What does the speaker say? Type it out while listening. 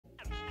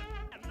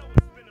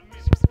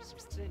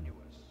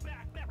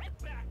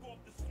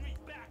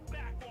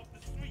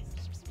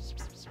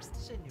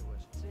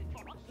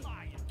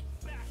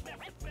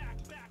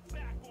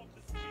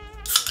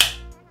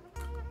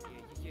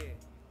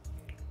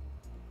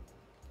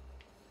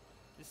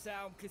The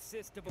sound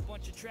consists of a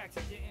bunch of tracks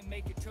that didn't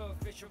make it to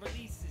official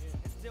releases,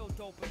 and still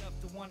dope enough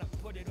to wanna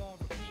put it on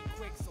repeat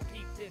quick. So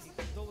keep this,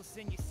 those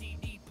in your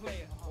CD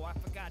player. Oh, I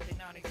forgot the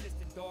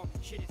non-existent dog.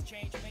 Shit has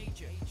changed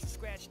major. So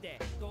scratch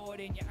that, throw it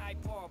in your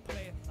iPod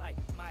player. Like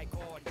my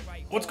God,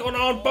 right? What's going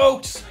on,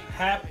 folks?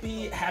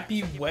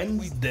 Happy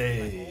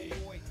Wednesday,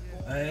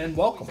 and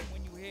welcome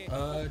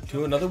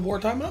to another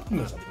Wartime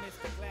Optimism.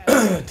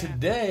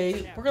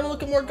 Today we're gonna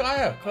look at more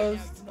Gaea because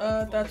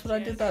that's what I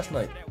did last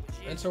night.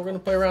 And so we're going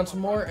to play around some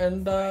more,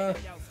 and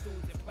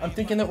I'm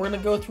thinking that we're going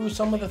to go through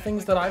some of the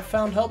things that I've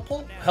found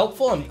helpful.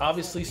 I'm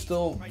obviously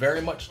still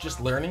very much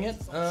just learning it,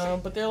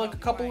 but there are like a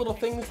couple little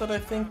things that I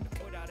think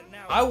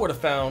I would have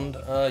found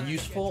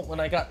useful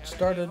when I got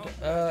started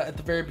at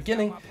the very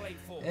beginning.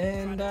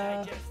 And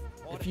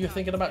if you're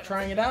thinking about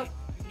trying it out,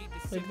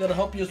 maybe that'll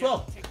help you as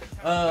well.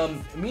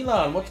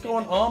 Milan, what's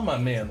going on, my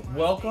man?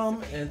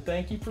 Welcome, and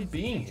thank you for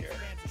being here.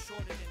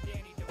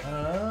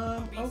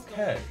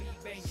 Okay.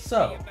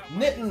 So,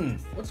 Nitten,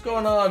 what's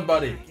going on,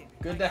 buddy?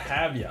 Good to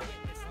have ya.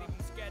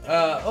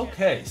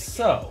 Okay,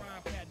 so,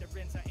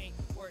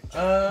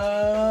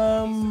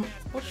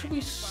 what should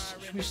we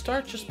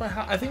start just by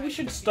how? I think we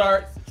should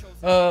start,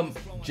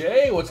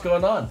 Jay, what's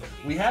going on?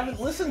 We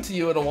haven't listened to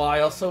you in a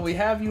while, so we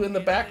have you in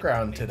the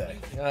background today.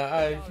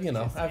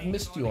 I've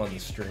missed you on the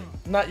stream.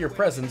 Not your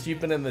presence, you've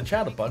been in the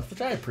chat a bunch,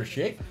 which I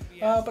appreciate,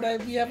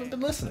 but we haven't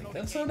been listening,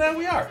 and so now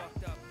we are.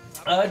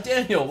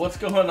 Daniel, what's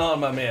going on,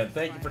 my man?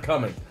 Thank you for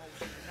coming.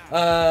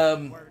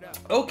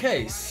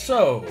 Okay,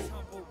 so,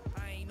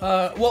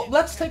 well,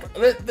 let's take,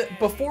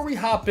 before we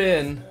hop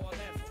in,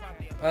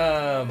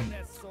 no,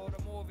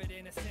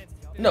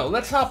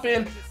 let's hop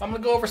in. I'm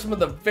going to go over some of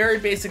the very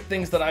basic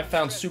things that I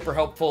found super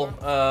helpful,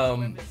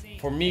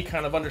 for me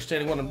kind of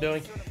understanding what I'm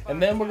doing,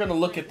 and then we're going to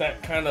look at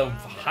that kind of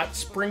hot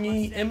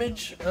springy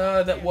image,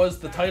 that was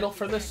the title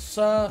for this,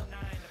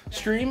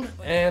 stream,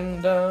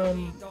 and,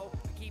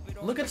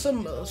 look at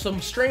some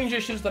strange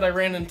issues that I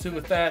ran into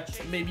with that.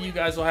 Maybe you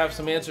guys will have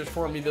some answers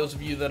for me, those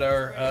of you that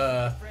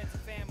are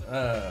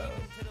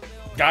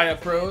Gaea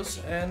pros,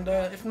 and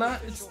if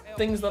not, it's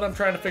things that I'm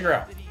trying to figure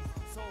out.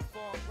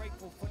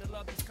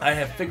 I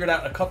have figured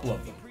out a couple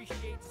of them.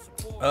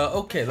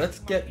 Okay, let's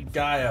get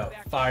Gaea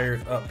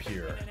fired up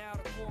here.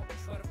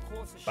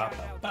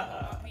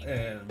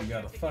 And we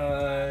gotta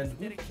find...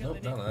 Oops,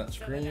 nope, not on that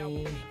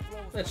screen.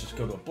 Let's just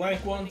go to a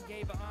blank one.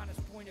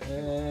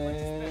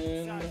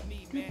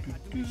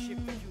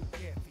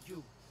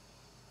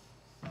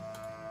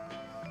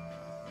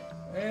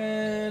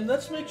 And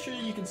let's make sure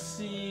you can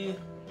see.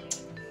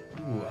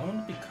 Ooh, I'm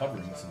gonna be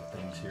covering some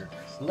things here.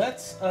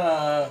 Let's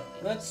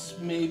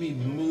maybe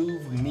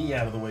move me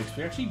out of the way because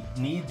we actually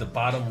need the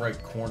bottom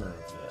right corner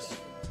of this.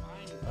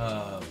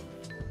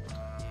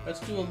 Let's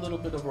do a little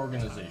bit of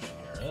organization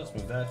here. Let's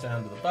move that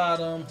down to the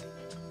bottom.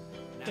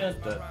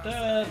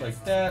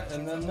 Like that,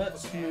 and then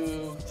let's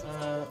move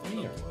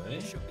me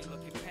away.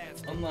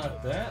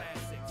 Unlock that.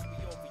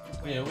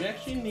 Yeah, we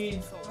actually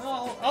need.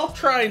 I'll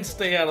try and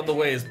stay out of the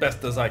way as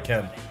best as I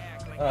can.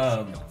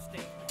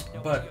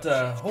 But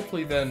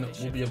hopefully then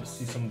we'll be able to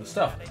see some of the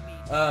stuff.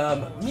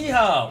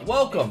 Miha,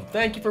 welcome.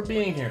 Thank you for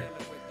being here.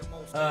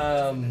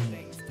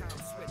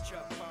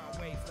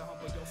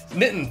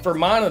 Nitten for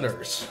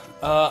monitors.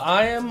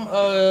 I am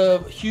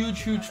a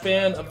huge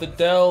fan of the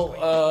Dell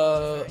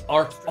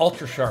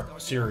Ultra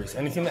Sharp series.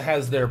 Anything that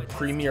has their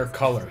premier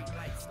color,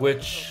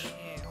 which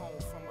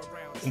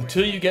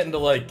until you get into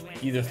like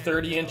either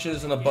 30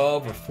 inches and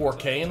above or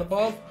 4K and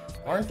above,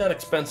 aren't that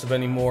expensive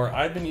anymore.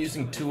 I've been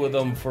using two of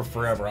them for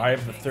forever. I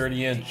have the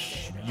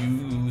 30-inch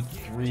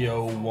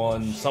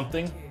U301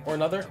 something or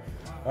another,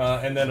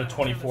 and then a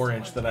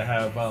 24-inch that I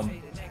have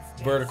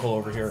vertical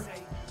over here.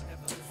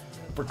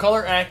 For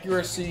color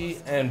accuracy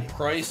and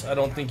price, I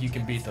don't think you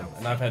can beat them,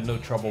 and I've had no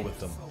trouble with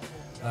them.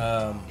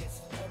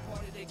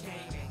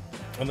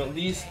 And at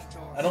least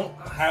I don't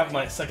have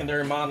my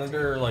secondary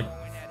monitor like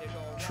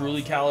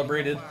truly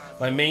calibrated.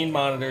 My main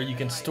monitor, you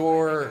can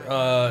store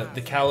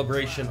the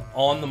calibration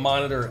on the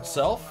monitor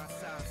itself,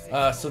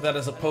 so that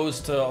as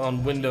opposed to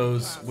on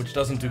Windows, which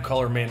doesn't do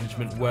color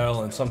management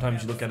well, and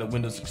sometimes you look at a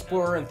Windows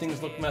Explorer and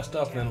things look messed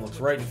up, and then it looks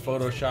right in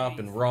Photoshop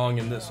and wrong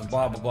in this and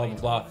blah blah blah blah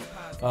blah.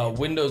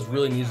 Windows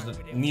really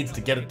needs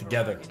to get it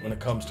together when it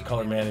comes to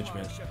color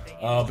management.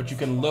 But you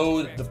can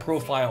load the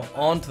profile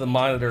onto the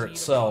monitor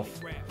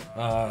itself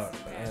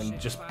and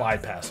just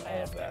bypass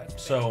all of that.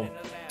 So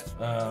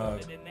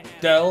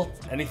Dell,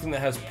 anything that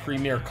has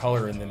premier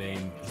color in the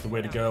name is the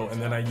way to go.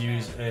 And then I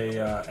use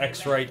a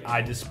X-Rite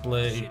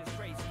iDisplay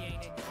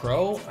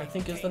Pro, I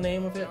think is the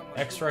name of it.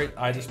 X-Rite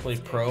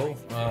iDisplay Pro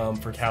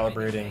for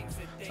calibrating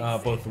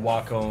both the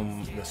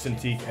Wacom, the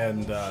Cintiq,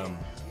 and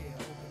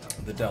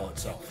the Dell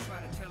itself.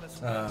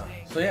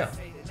 So yeah,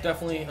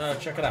 definitely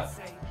check it out.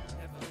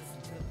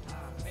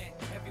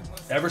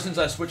 Ever since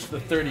I switched to the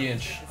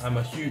 30-inch, I'm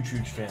a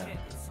huge fan.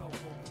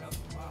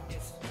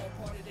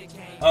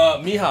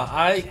 Miha,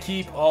 I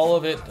keep all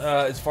of it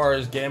as far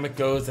as gamut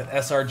goes at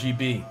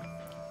sRGB.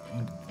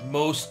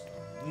 Most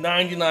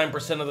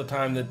 99% of the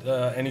time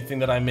that anything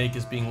that I make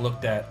is being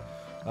looked at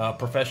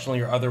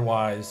professionally or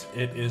otherwise,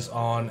 it is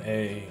on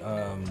a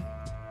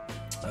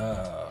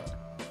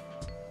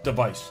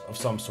device of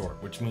some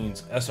sort, which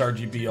means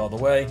sRGB all the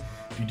way.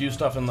 If you do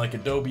stuff in like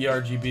Adobe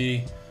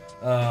RGB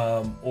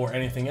or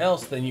anything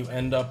else, then you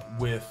end up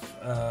with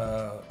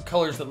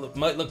colors that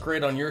might look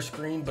great on your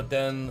screen, but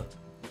then,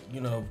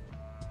 you know,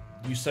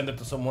 you send it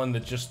to someone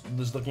that just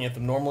is looking at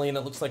them normally and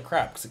it looks like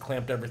crap because it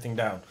clamped everything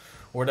down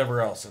or whatever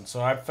else. And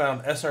so I've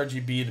found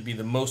sRGB to be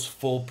the most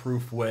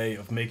foolproof way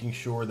of making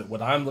sure that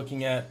what I'm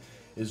looking at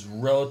is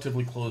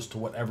relatively close to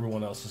what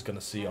everyone else is going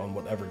to see on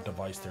whatever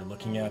device they're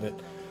looking at it.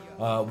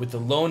 With the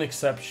lone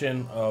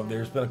exception of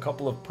there's been a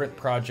couple of print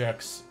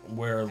projects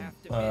where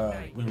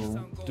we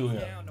were doing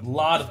a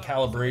lot of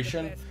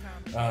calibration.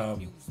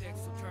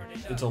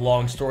 It's a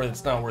long story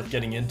that's not worth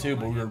getting into,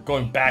 but we were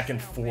going back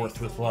and forth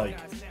with like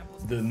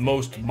the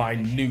most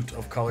minute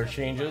of color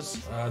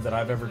changes that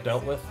I've ever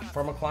dealt with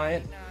from a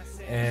client.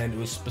 And it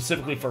was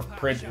specifically for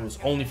print. It was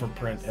only for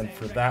print, and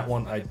for that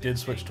one I did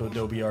switch to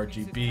Adobe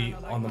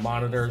RGB on the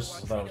monitors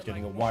so that I was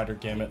getting a wider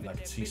gamut and I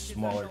could see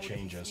smaller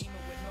changes.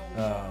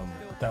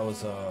 That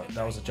was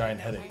a giant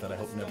headache that I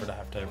hope never to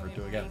have to ever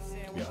do again,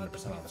 to be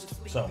 100%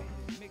 honest. So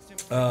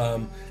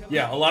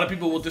yeah, a lot of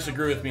people will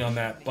disagree with me on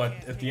that, but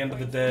at the end of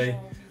the day,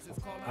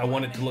 I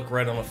want it to look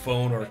right on a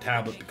phone or a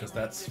tablet because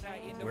that's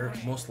where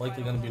it's most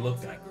likely going to be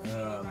looked at.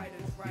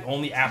 The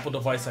only Apple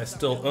device I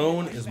still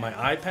own is my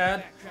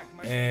iPad,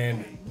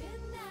 and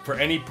for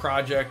any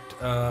project,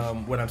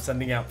 when I'm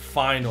sending out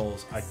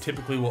finals, I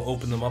typically will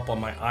open them up on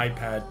my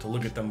iPad to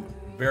look at them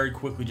very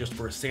quickly just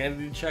for a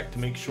sanity check to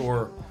make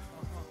sure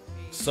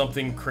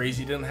something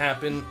crazy didn't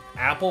happen.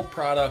 Apple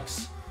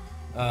products,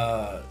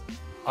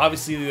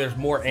 obviously there's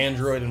more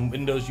Android and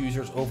Windows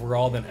users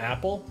overall than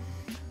Apple,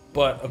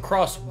 but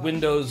across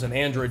Windows and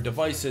Android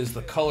devices,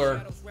 the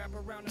color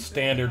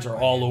standards are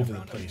all over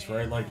the place,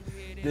 right? Like,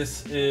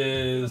 this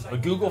is a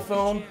Google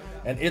phone,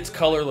 and its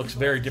color looks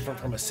very different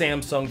from a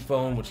Samsung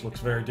phone, which looks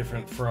very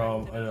different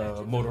from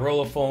a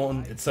Motorola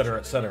phone, etc.,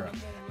 etc.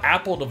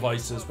 Apple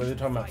devices, whether you're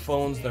talking about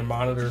phones, their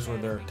monitors, or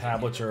their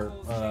tablets or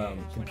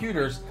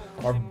computers,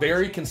 are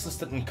very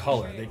consistent in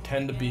color. They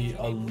tend to be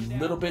a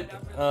little bit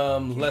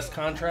less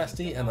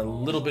contrasty and a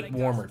little bit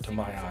warmer to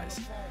my eyes.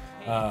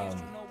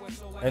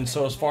 And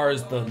so as far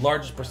as the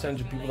largest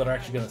percentage of people that are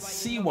actually going to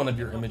see one of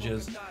your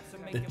images,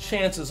 the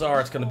chances are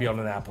it's going to be on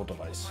an Apple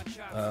device.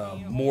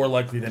 More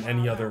likely than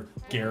any other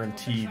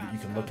guarantee that you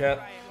can look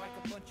at.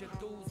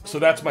 So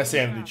that's my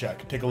sanity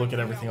check. Take a look at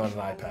everything on an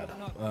iPad.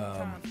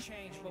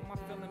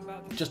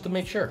 Just to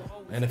make sure.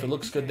 And if it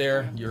looks good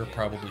there, you're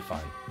probably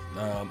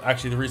fine.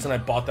 Actually, the reason I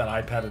bought that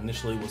iPad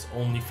initially was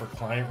only for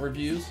client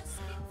reviews.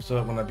 So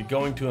that when I'd be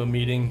going to a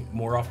meeting,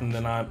 more often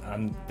than not,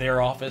 I'm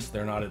their office,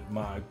 they're not at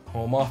my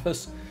home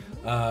office.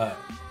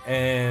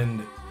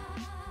 And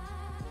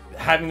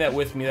having that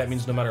with me, that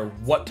means no matter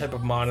what type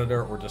of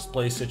monitor or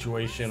display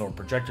situation or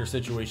projector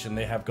situation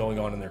they have going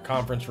on in their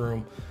conference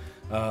room,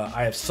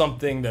 I have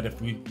something that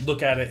if we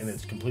look at it and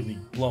it's completely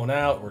blown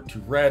out or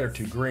too red or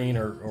too green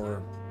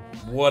or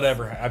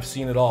whatever, I've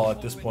seen it all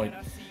at this point.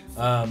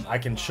 I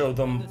can show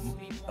them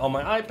on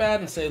my iPad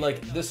and say,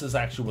 like, this is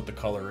actually what the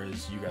color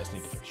is. You guys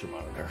need to fix your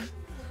monitor.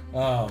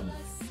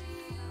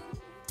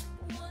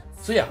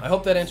 So yeah, I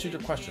hope that answered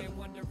your question.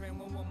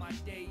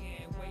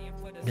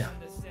 Yeah,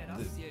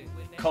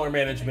 color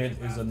management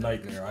is a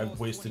nightmare. I've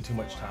wasted too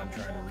much time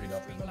trying to read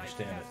up and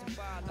understand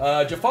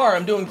it. Jafar,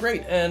 I'm doing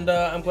great, and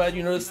I'm glad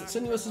you noticed that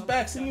Sinuous is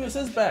back. Sinuous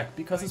is back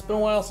because it's been a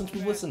while since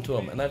we've listened to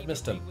him, and I've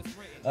missed him.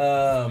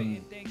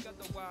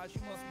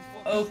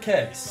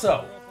 Okay,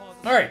 so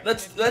all right,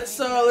 let's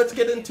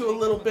get into a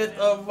little bit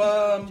of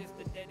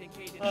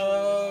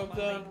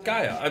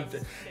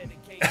Gaea.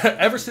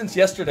 Ever since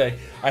yesterday,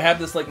 I have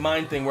this like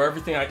mind thing where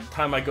every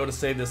time I go to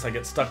say this, I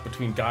get stuck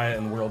between Gaea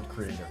and World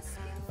Creator.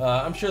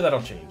 I'm sure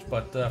that'll change,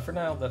 but for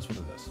now, that's what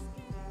it is.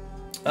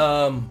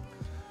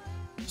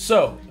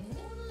 So,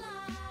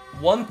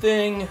 one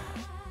thing,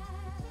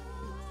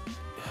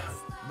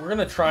 we're going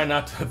to try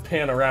not to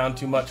pan around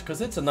too much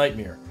because it's a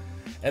nightmare.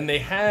 And they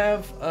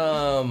have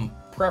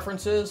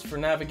preferences for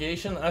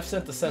navigation. I've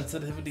set the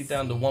sensitivity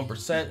down to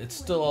 1%. It's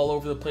still all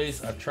over the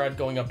place. I've tried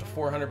going up to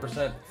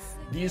 400%.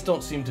 These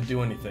don't seem to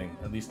do anything,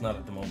 at least not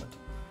at the moment.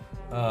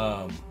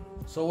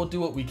 So we'll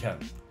do what we can.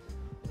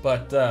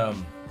 But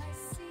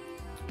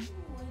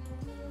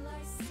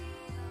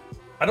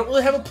I don't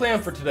really have a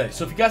plan for today.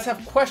 So if you guys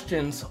have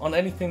questions on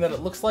anything that it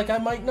looks like I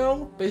might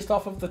know, based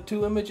off of the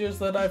 2 images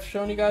that I've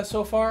shown you guys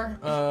so far,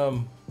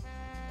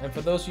 and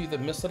for those of you that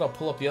missed it, I'll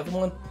pull up the other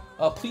one.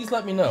 Please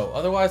let me know.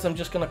 Otherwise, I'm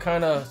just going to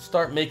kind of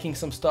start making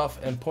some stuff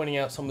and pointing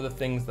out some of the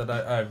things that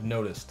I've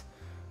noticed.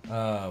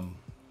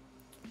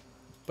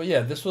 But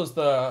yeah, this was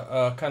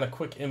the kind of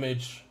quick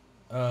image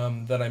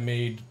that I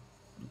made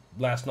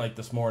last night,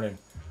 this morning.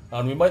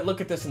 We might look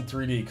at this in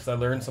 3D because I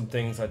learned some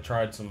things. I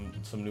tried some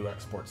new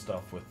export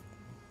stuff with.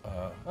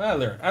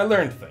 I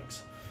learned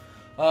things.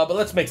 But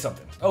let's make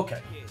something.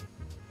 Okay.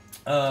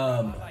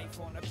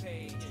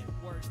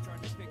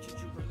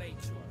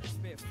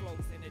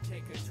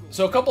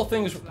 So a couple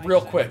things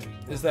real quick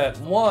is that,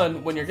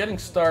 one, when you're getting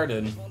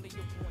started,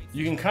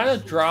 you can kind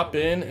of drop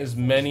in as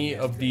many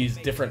of these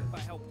different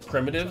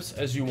primitives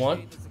as you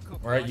want.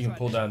 All right, you can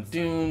pull down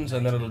dunes,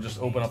 and then it'll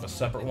just open up a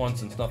separate one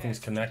since nothing's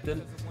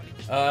connected.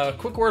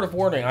 Quick word of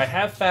warning, I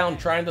have found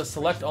trying to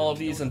select all of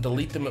these and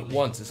delete them at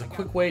once is a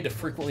quick way to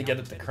frequently get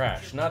it to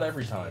crash. Not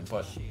every time,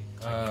 but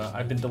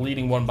I've been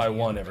deleting one by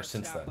one ever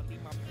since then.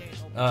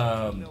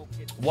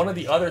 One of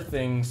the other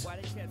things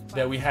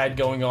that we had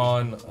going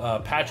on,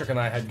 Patrick and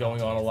I had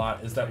going on a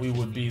lot, is that we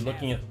would be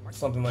looking at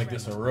something like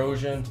this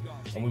erosion,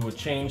 and we would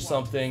change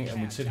something,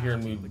 and we'd sit here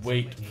and we'd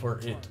wait for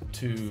it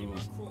to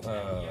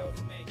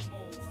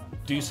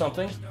do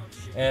something.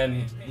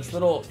 And this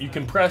little, you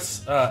can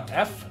press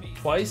F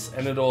twice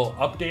and it'll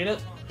update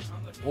it,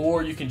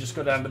 or you can just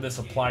go down to this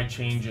apply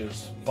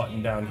changes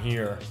button down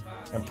here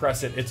and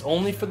press it. It's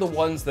only for the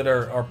ones that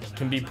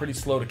can be pretty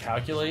slow to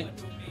calculate,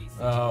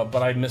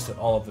 but I miss it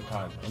all of the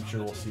time. I'm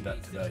sure we'll see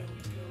that today.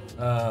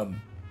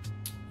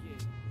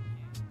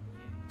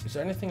 Is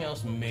there anything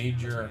else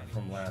major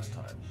from last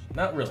time?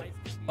 Not really.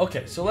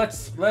 Okay, so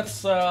let's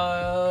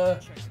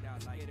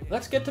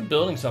get to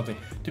building something.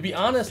 To be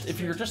honest, if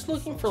you're just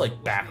looking for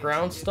like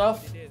background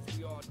stuff,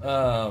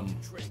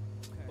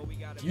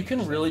 you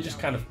can really just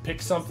kind of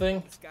pick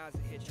something,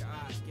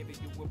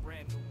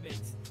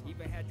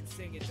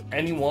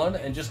 anyone,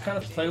 and just kind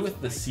of play with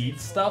the seed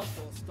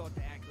stuff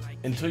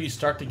until you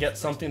start to get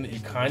something that you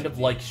kind of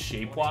like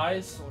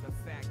shape-wise.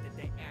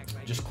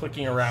 Just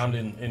clicking around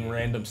in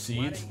random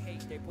seeds,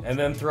 and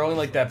then throwing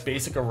like that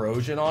basic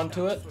erosion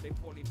onto it.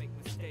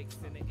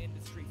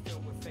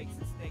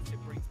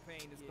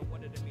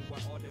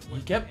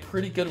 You get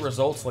pretty good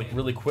results like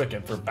really quick,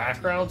 and for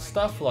background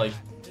stuff, like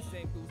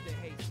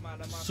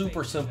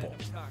super simple.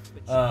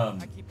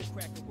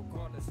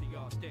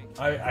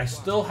 I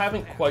still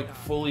haven't quite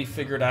fully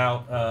figured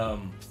out,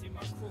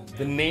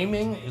 the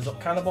naming is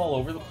kind of all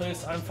over the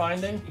place, I'm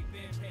finding.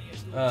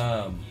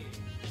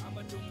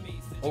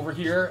 Over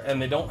here,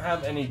 and they don't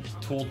have any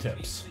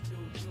tooltips.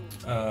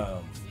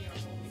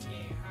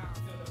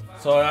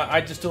 So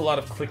I just do a lot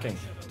of clicking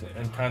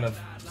and kind of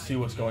see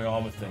what's going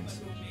on with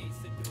things.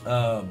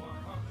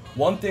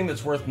 One thing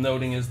that's worth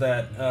noting is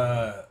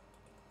that,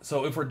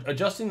 so if we're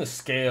adjusting the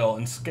scale,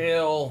 and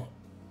scale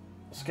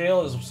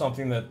is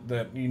something that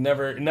it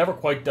never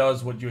quite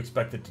does what you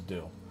expect it to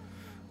do.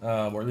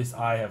 Or at least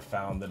I have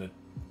found that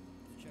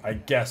I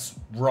guess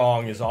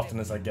wrong as often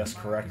as I guess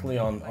correctly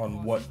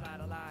on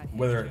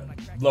whether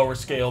lower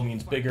scale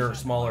means bigger or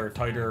smaller or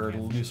tighter or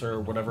looser or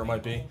whatever it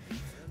might be.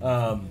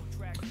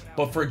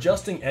 But for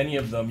adjusting any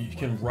of them, you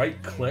can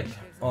right click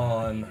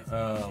on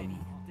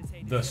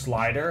the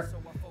slider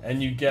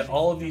and you get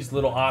all of these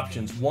little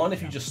options. One,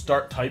 if you just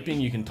start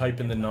typing, you can type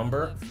in the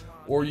number,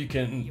 or you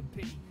can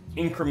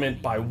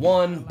increment by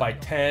 1, by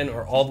 10,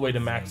 or all the way to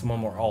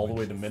maximum or all the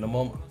way to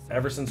minimum.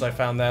 Ever since I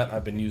found that,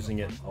 I've been using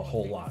it a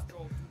whole lot.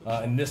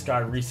 And this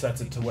guy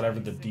resets it to whatever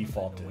the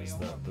default is,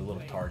 the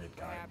little target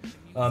guy.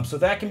 So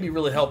that can be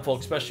really helpful,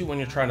 especially when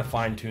you're trying to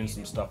fine tune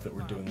some stuff that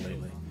we're doing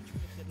lately.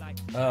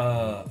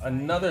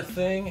 Another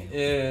thing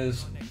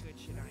is,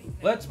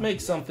 let's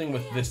make something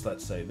with this,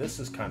 let's say. This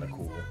is kind of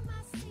cool.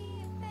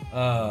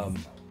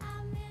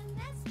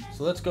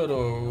 So let's go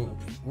to,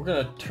 we're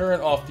going to turn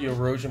off the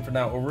erosion for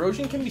now.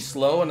 Erosion can be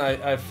slow, and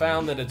I've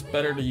found that it's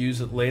better to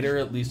use it later,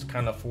 at least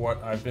kind of for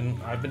what I've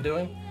been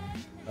doing.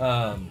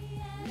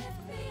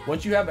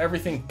 Once you have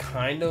everything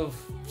kind of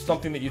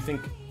something that you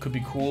think could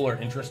be cool or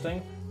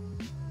interesting,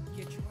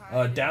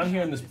 down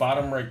here in this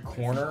bottom right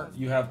corner,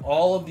 you have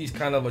all of these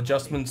kind of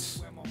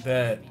adjustments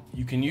that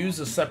you can use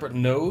as separate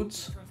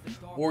nodes,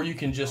 or you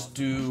can just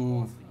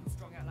do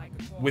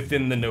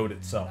within the node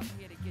itself.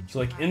 So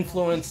like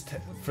influence,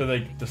 for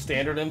the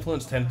standard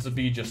influence tends to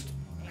be just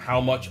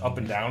how much up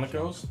and down it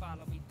goes,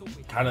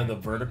 kind of the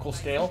vertical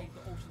scale,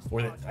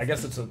 or I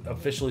guess it's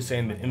officially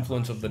saying the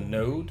influence of the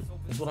node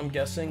is what I'm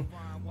guessing.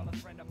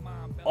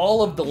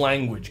 All of the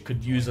language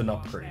could use an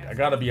upgrade, I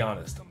gotta be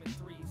honest.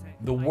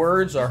 The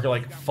words are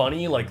like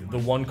funny, like the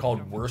one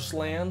called Worse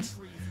Lands,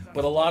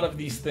 but a lot of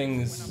these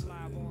things,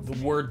 the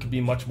word could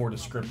be much more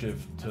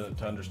descriptive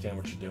to understand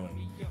what you're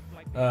doing.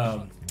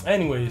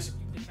 Anyways,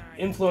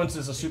 influence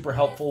is a super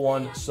helpful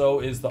one, so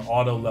is the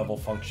auto level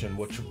function,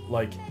 which,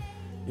 like,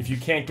 if you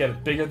can't get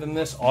it bigger than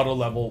this, auto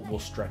level will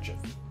stretch it.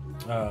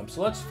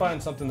 So let's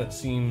find something that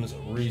seems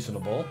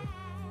reasonable.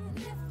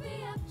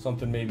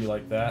 Something maybe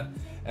like that.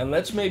 And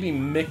let's maybe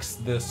mix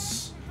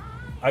this.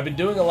 I've been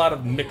doing a lot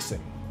of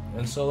mixing,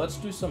 and so let's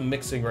do some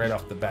mixing right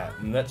off the bat.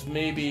 And that's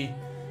maybe,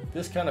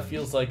 this kind of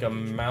feels like a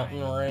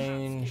mountain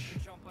range.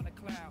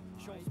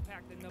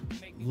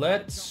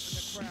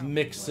 Let's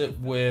mix it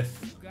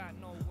with,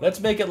 let's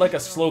make it like a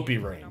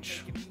slopey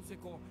range.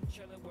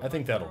 I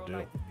think that'll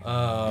do.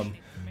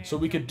 So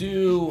we could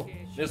do,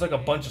 there's like a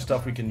bunch of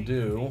stuff we can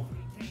do,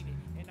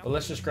 but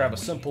let's just grab a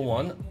simple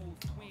one.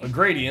 A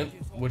gradient,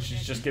 which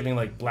is just giving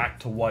like black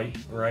to white,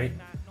 right?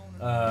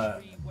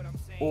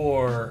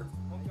 Or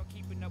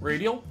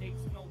radial.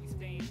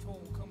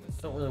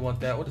 Don't really want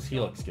that. What does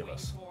helix give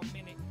us?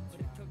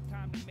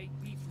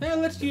 Yeah,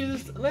 let's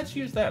use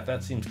that.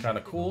 That seems kind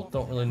of cool.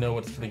 Don't really know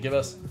what it's going to give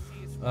us.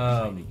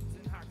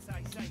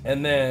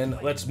 And then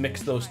let's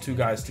mix those two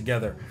guys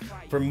together.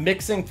 For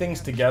mixing things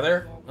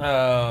together,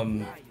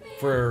 unless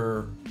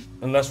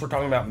we're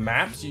talking about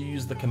maps, you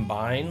use the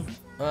combine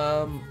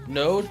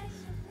node.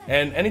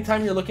 And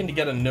anytime you're looking to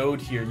get a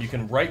node here, you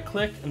can right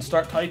click and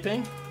start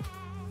typing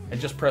and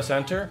just press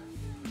enter.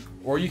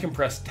 Or you can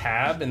press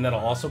tab and that'll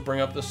also bring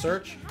up the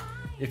search.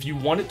 If you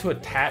want it to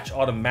attach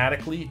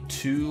automatically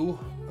to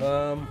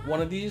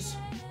one of these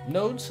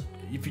nodes,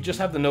 if you just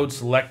have the node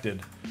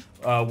selected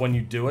when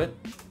you do it,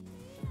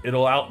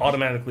 it'll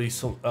automatically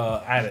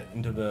add it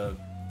into the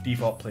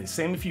default place.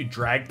 Same if you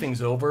drag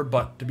things over,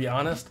 but to be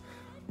honest,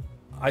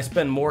 I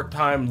spend more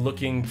time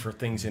looking for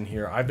things in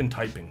here. I've been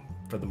typing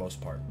for the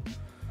most part.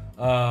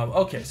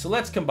 Okay, so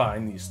let's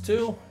combine these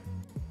two.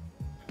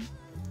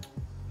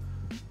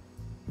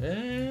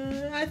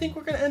 And I think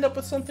we're gonna end up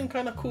with something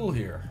kind of cool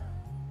here.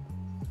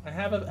 I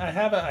have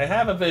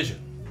a vision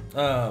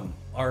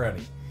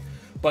already.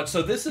 But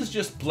so this is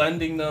just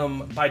blending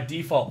them by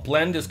default.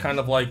 Blend is kind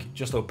of like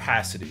just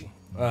opacity,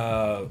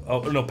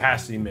 an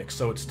opacity mix.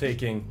 So it's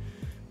taking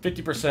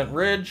 50%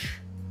 ridge,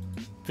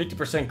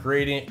 50%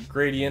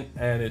 gradient,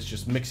 and it's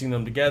just mixing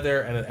them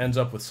together, and it ends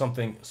up with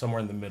something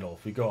somewhere in the middle.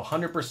 If we go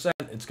 100%,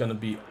 it's going to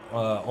be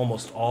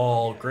almost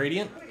all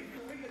gradient,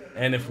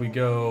 and if we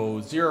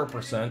go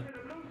 0%,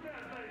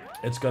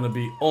 it's going to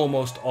be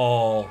almost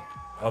all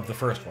of the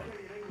first one.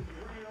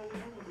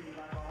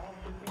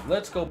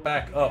 Let's go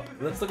back up.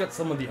 Let's look at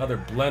some of the other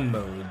blend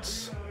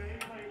modes.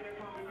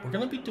 We're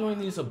going to be doing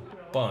these a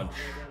bunch.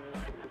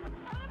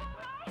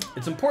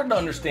 It's important to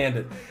understand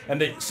it,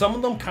 and some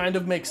of them kind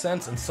of make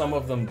sense and some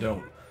of them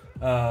don't,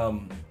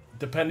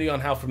 depending on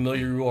how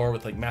familiar you are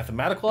with like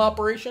mathematical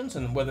operations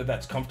and whether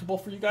that's comfortable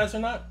for you guys or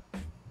not.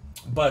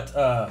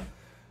 But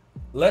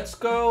let's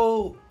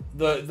go.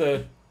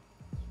 The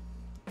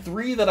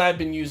three that I've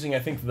been using, I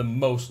think the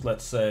most,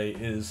 let's say,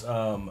 is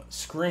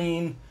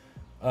screen,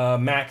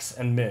 max,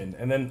 and min,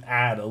 and then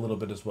add a little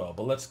bit as well.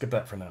 But let's get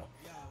that for now.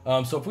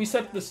 So if we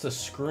set this to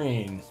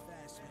screen,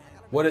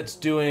 what it's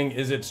doing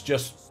is it's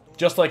just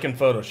like in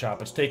Photoshop,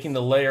 it's taking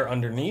the layer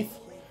underneath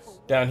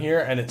down here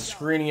and it's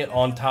screening it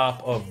on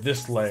top of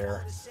this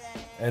layer.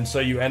 And so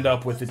you end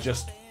up with it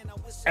just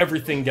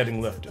everything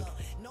getting lifted.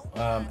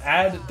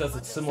 Add does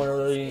it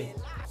similarly.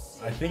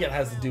 I think it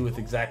has to do with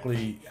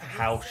exactly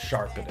how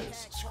sharp it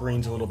is.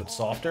 Screen's a little bit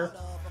softer.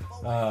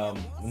 I'm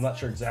not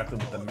sure exactly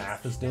what the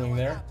math is doing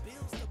there.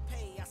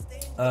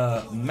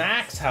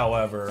 Max,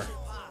 however,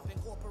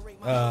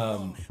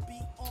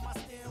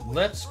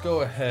 let's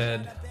go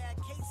ahead.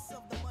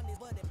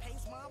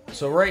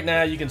 So right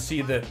now you can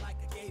see that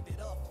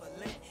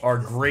our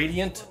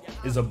gradient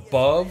is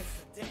above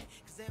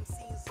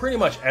pretty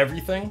much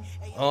everything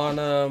on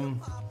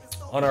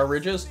our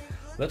ridges.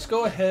 Let's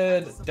go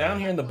ahead down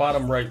here in the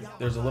bottom right.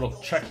 There's a little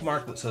check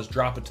mark that says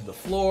drop it to the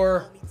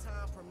floor.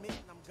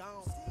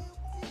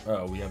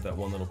 Oh, we have that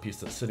one little piece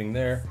that's sitting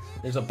there.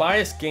 There's a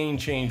bias gain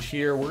change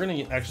here. We're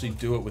going to actually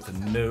do it with a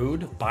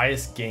node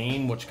bias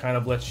gain, which kind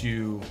of lets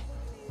you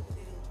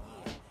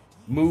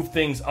move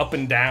things up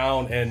and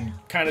down and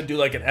kind of do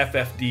like an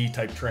FFD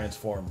type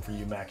transform for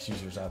you Max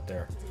users out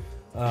there.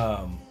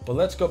 But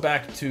let's go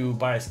back to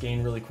bias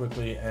gain really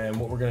quickly, and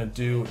what we're going to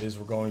do is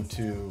we're going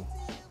to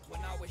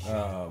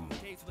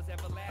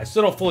I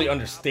still don't fully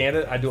understand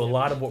it. I do a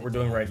lot of what we're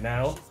doing right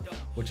now,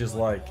 which is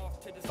like,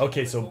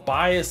 okay, so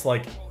bias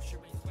like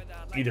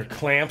either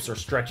clamps or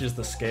stretches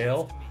the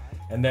scale,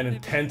 and then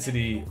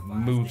intensity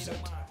moves it.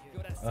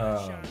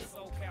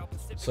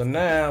 So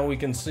now we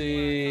can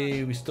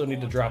see we still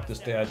need to drop this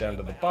guy down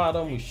to the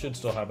bottom. We should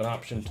still have an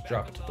option to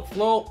drop it to the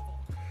float.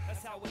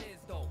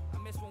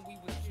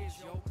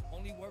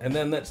 And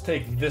then let's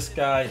take this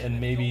guy and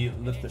maybe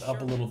lift it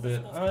up a little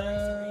bit.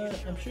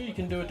 I'm sure you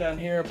can do it down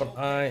here, but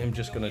I am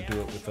just going to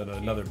do it with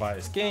another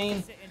bias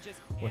gain,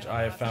 which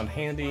I have found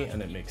handy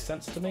and it makes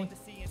sense to me.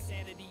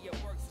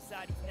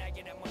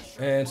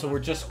 And so we're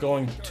just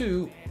going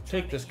to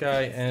take this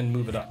guy and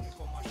move it up.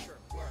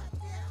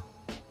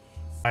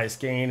 Bias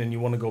gain, and you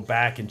want to go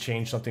back and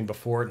change something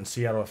before it and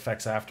see how it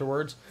affects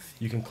afterwards.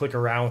 You can click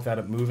around without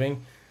it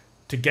moving.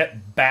 To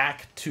get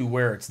back to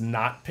where it's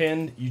not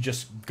pinned, you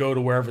just go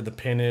to wherever the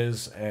pin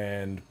is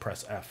and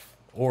press F.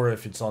 Or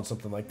if it's on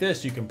something like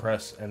this, you can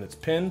press and it's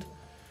pinned.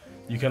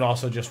 You can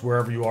also just,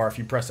 wherever you are, if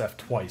you press F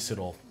twice,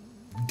 it'll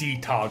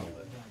de-toggle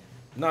it.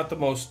 Not the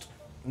most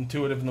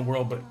intuitive in the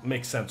world, but it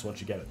makes sense once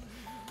you get it.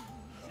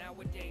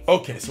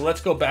 Okay, so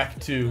let's go back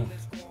to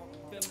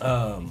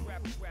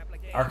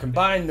our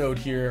combine node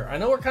here. I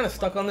know we're kind of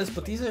stuck on this,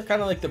 but these are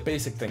kind of like the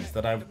basic things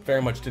that I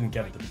very much didn't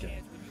get at the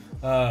beginning.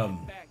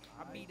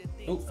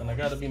 Oh, and I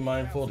got to be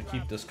mindful to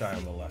keep this guy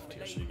on the left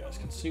here so you guys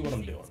can see what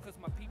I'm doing.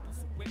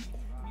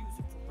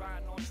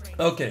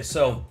 Okay,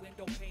 so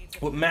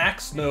what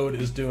Max node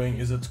is doing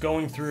is it's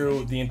going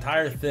through the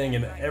entire thing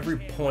and at every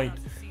point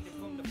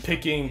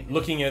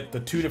looking at the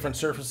two different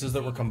surfaces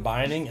that we're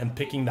combining and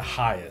picking the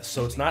highest.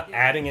 So it's not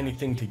adding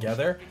anything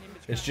together.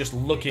 It's just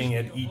looking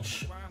at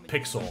each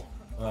pixel,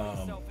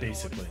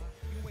 basically.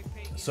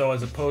 So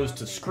as opposed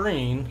to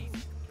screen,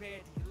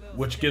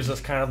 which gives us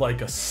kind of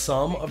like a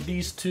sum of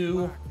these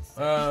two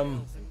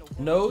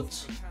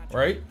nodes,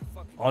 right?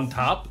 On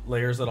top,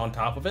 layers that on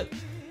top of it.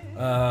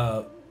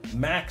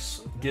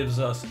 Max gives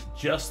us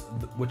just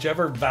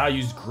whichever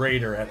value is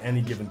greater at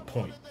any given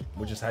point,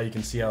 which is how you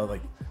can see how it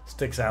like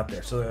sticks out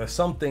there. So there are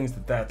some things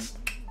that's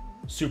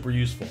super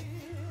useful.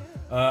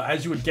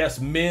 As you would guess,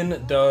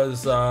 min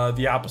does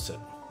the opposite.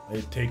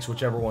 It takes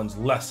whichever one's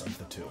less of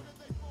the two.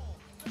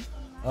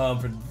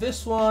 For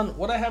this one,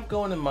 what I have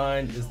going in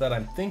mind is that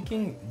I'm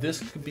thinking this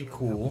could be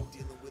cool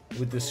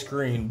with this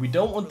screen. We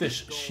don't want this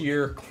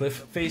sheer cliff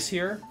face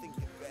here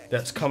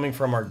that's coming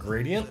from our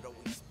gradient.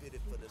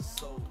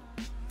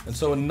 And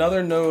so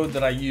another node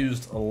that I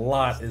used a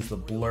lot is the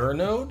blur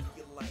node.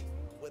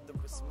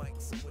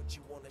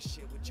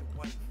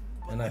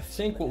 And I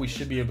think what we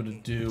should be able to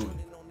do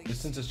is,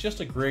 since it's just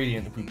a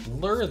gradient, if we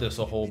blur this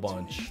a whole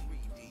bunch,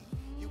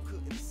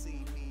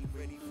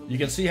 you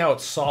can see how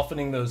it's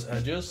softening those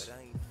edges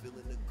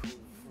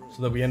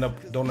so that we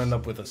don't end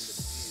up with a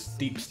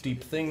steep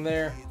thing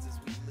there.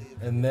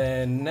 And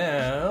then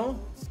now,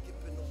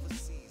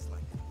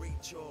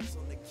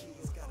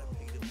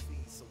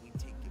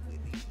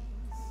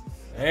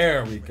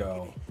 there we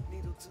go.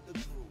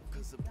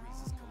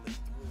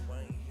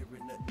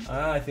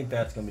 I think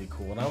that's gonna be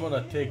cool. And I'm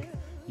gonna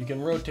you can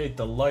rotate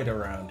the light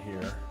around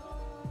here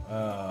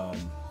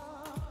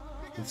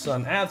with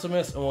Sun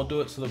Azimuth, and we'll do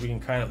it so that we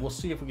can we'll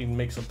see if we can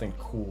make something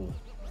cool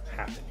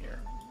happen here.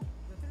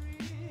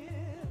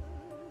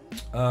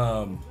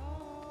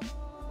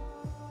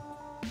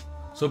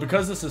 So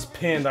because this is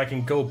pinned, I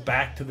can go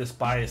back to this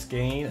bias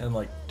gain and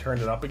like turn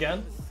it up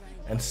again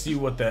and see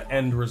what the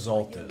end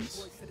result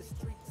is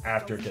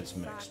after it gets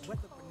mixed.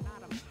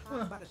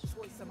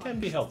 Can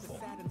be helpful.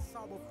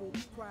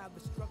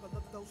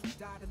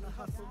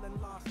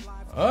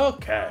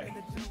 Okay.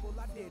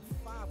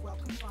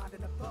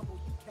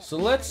 So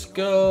let's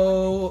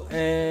go,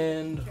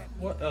 and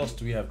what else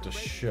do we have to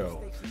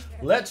show?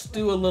 Let's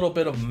do a little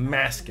bit of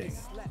masking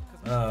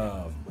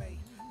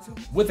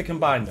with a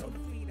combine node.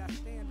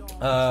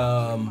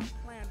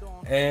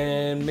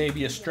 And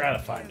maybe a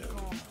stratify node.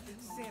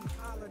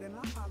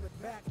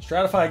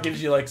 Stratify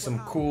gives you like some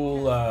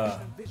cool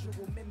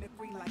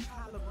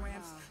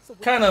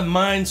kind of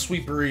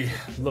minesweepery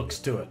looks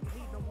to it,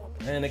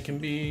 and it can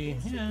be,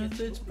 yeah,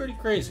 it's pretty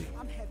crazy.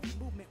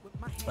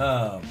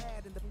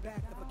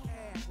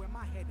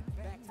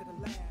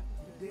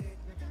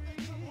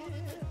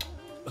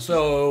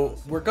 So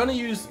we're gonna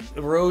use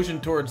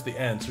erosion towards the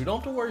end, so we don't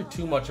have to worry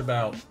too much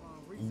about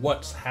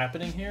what's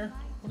happening here.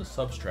 What does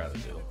substrata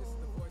do?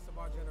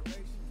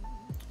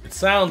 It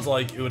sounds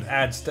like it would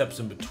add steps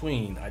in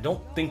between. I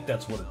don't think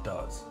that's what it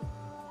does.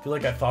 I feel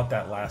like I thought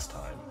that last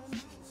time.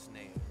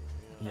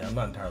 Yeah, I'm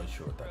not entirely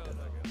sure what that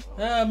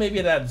did. Maybe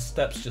it adds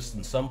steps just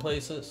in some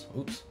places.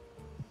 Oops.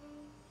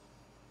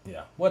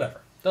 Yeah,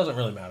 whatever. Doesn't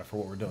really matter for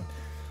what we're doing.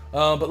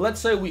 But let's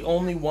say we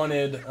only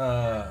wanted...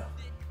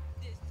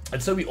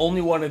 I'd say we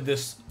only wanted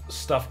this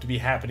stuff to be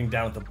happening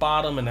down at the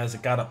bottom, and as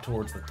it got up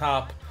towards the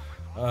top,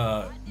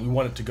 we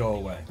want it to go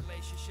away.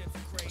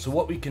 So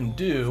what we can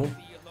do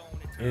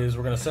is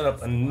we're going to set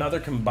up another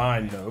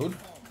combine node.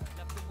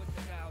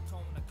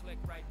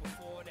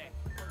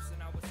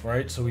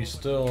 Right, so we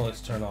still,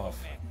 let's turn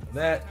off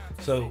that.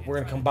 So we're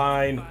going to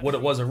combine what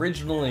it was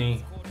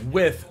originally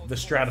with the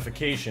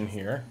stratification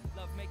here.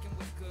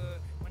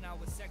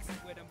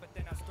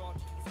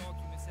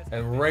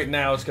 And right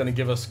now it's going to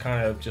give us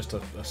kind of just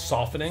a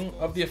softening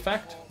of the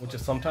effect, which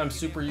is sometimes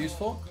super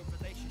useful.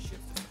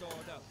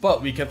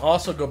 But we can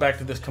also go back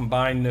to this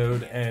combine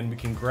node and we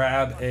can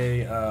grab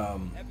a,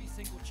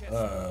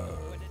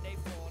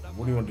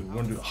 what do you want to do? We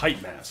want to do a height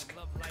mask.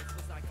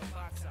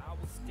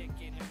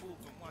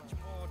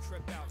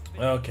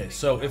 Okay,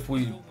 so if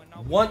we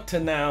want to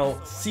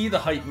now see the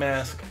height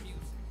mask,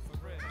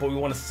 but we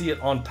want to see it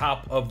on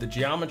top of the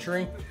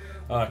geometry,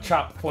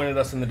 Chop pointed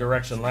us in the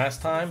direction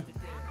last time.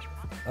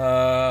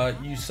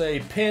 You say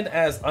pin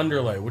as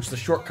underlay, which the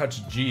shortcut's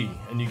G,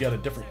 and you get a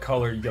different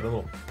color. You get a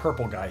little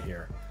purple guy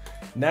here.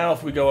 Now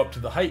if we go up to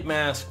the height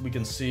mask, we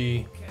can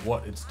see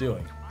what it's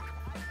doing.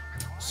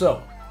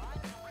 So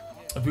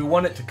if we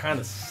want it to kind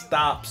of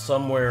stop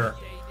somewhere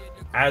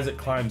as it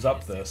climbs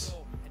up this,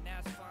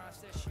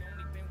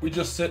 we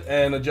just sit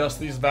and adjust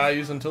these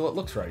values until it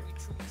looks right.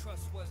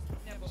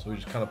 So we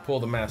just kind of pull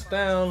the mask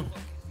down.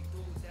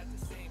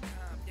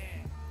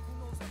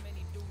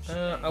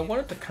 I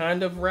want it to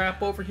kind of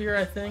wrap over here,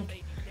 I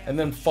think. And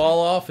then fall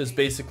off is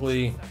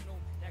basically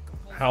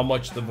how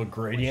much of a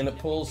gradient it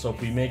pulls. So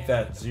if we make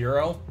that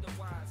 0,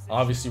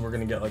 obviously we're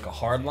going to get like a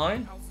hard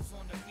line.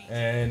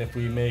 And if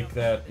we make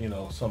that, you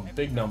know, some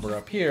big number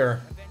up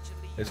here,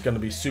 it's going to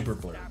be super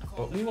blurred.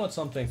 But we want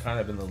something kind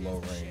of in the low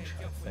range,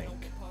 I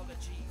think.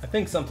 I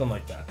think something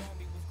like that.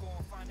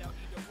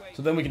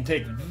 So then we can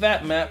take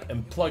that map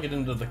and plug it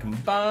into the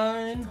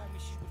combine.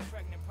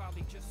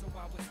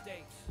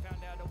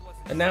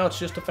 And now it's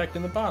just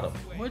affecting the bottom,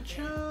 which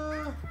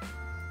I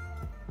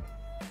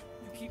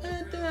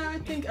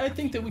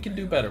think that we can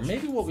do better.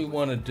 Maybe what we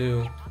want to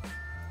do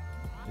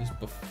is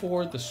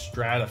before the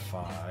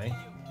Stratify.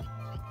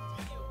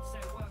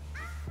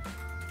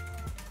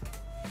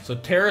 So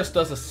Terrace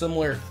does a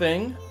similar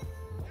thing.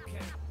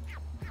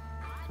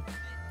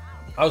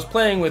 I was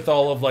playing with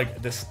all of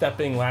like the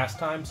stepping last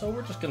time, so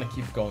we're just gonna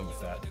keep going with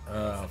that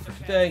for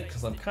today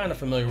because I'm kind of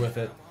familiar with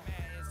it.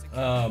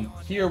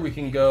 Here we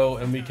can go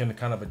and we can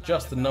kind of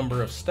adjust the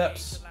number of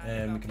steps,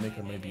 and we can make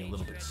them maybe a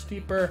little bit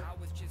steeper.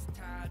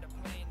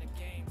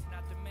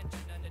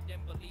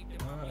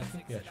 I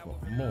think we actually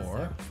want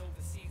more.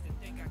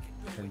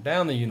 Turn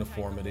down the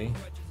uniformity.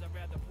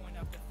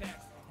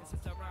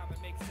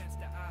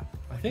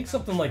 I think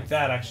something like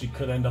that actually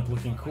could end up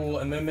looking cool.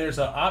 And then there's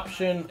an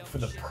option for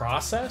the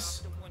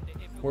process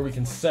where we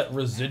can set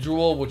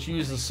residual, which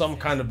uses some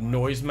kind of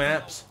noise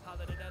maps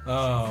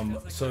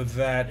so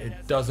that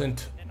it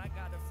doesn't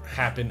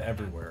happen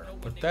everywhere.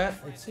 But that,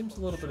 it seems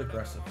a little bit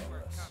aggressive on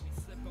this.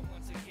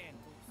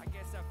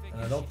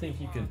 And I don't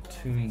think you can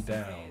tune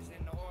down.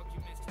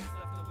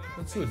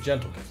 Let's see what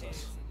gentle gives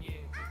us.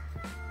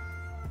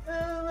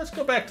 Let's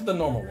go back to the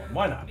normal one.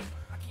 Why not?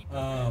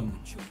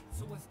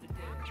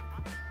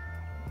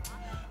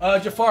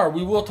 Jafar,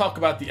 we will talk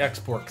about the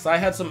export because I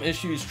had some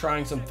issues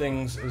trying some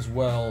things as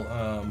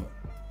well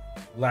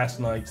last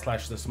night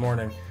 / this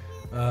morning.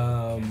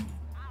 And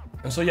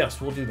so yes,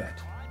 we'll do that.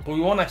 But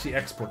we won't actually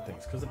export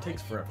things because it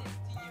takes forever.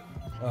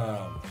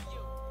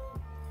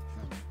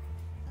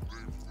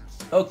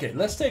 Okay,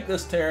 let's take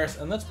this terrace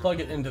and let's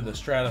plug it into the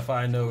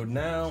Stratify node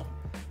now.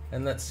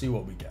 And let's see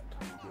what we get.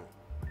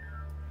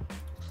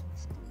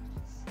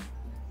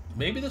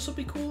 Maybe this will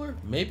be cooler.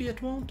 Maybe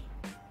it won't.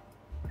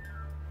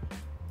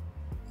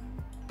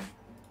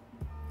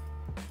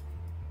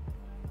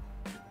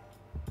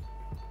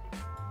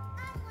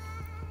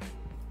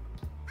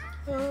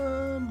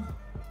 And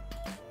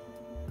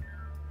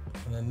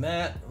then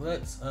that,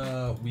 let's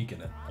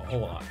weaken it a whole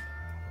lot.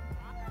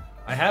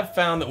 I have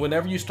found that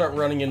whenever you start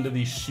running into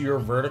these sheer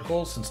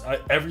verticals, since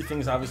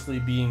everything's obviously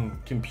being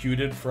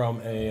computed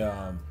from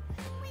a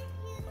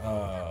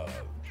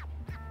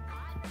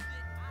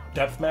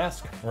depth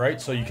mask,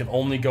 right? So you can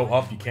only go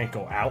up, you can't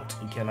go out,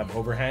 you can't have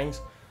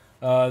overhangs.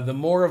 The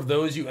more of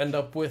those you end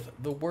up with,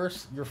 the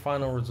worse your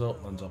final result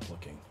ends up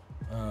looking.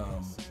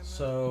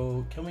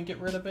 So can we get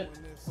rid of it?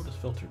 What does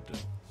filter do?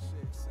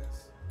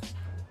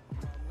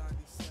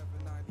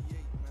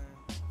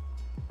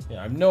 Yeah,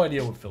 I have no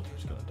idea what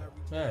filter's gonna do.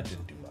 It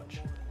didn't do much.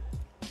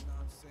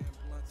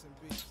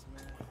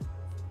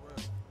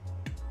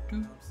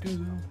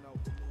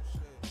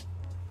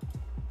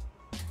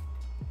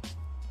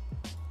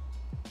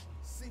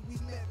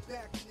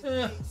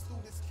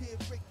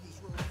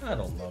 I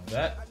don't love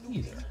that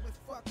either.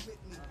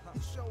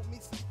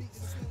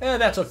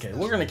 That's okay.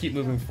 We're gonna keep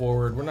moving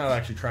forward. We're not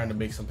actually trying to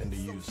make something to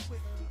use.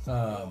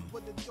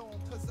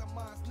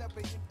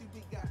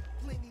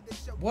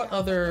 What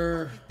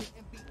other?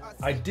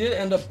 I did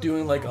end up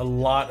doing like a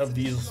lot of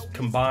these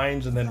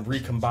combines and then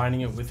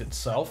recombining it with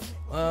itself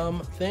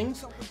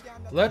things.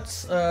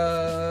 Let's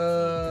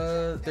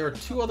there are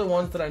two other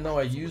ones that I know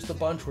I used a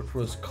bunch, which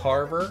was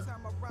Carver.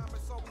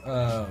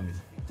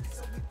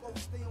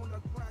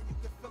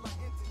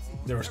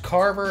 There was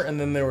Carver, and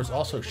then there was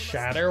also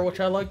Shatter, which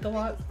I liked a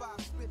lot.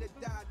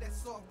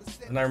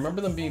 And I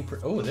remember them being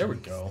oh, there we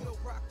go.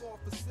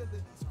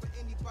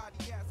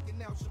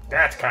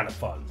 That's kind of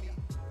fun.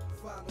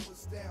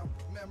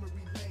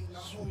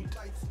 Sweet.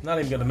 Not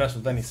even gonna mess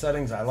with any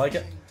settings. I like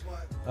it.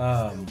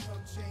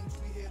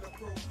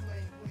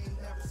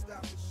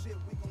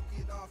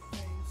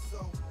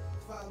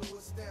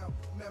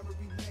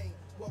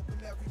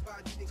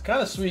 It's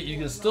kind of sweet. You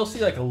can still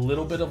see like a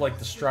little bit of like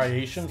the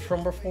striations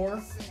from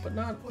before, but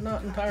not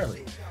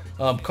entirely.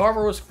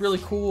 Carver was really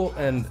cool,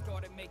 and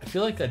I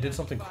feel like I did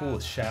something cool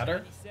with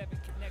Shatter.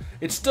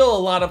 It's still a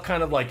lot of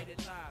kind of like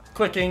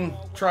clicking,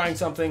 trying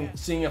something,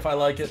 seeing if I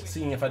like it,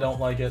 seeing if I don't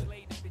like it,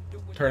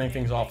 turning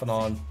things off and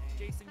on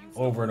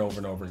over and over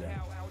and over again.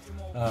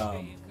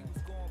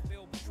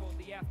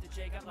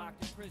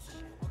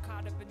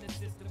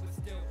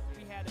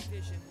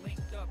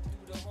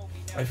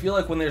 I feel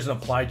like when there's an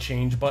apply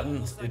change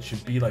button, it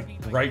should be like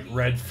bright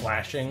red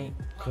flashing,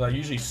 because I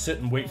usually sit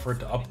and wait for it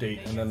to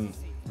update, and then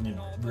you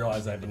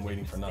realize I've been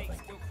waiting for nothing.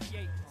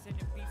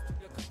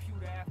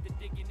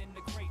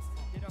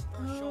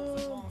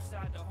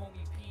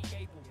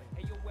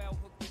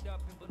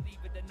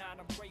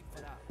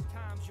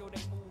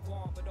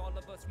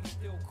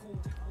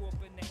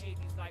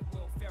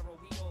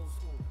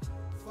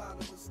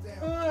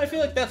 I feel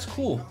like that's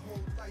cool.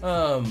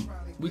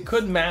 We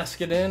could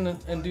mask it in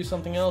and do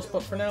something else,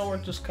 but for now we're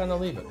just kind of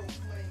leave it.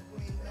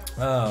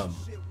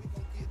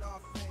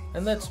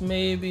 And let's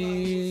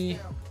maybe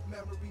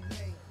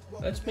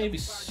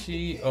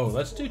see. Oh,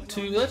 let's do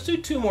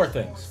two more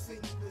things.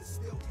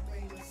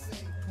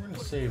 We're gonna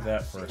save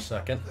that for a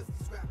second.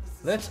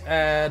 Let's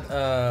add.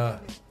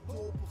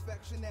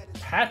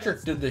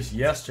 Patrick did this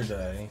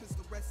yesterday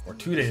or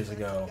 2 days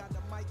ago.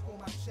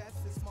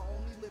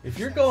 If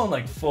you're going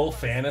like full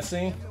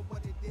fantasy,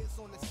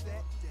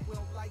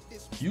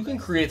 you can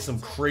create some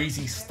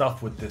crazy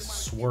stuff with this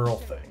swirl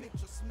thing.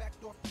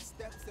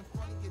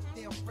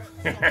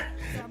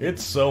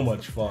 It's so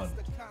much fun.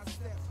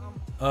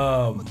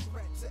 Oh,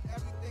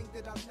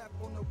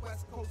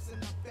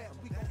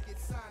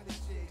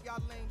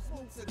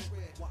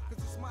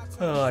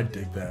 I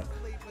dig that.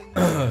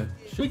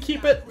 Should we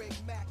keep it?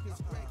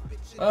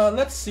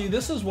 Let's see.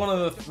 This is one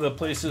of the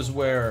places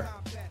where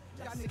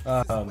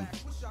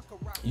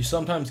you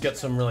sometimes get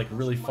some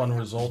really fun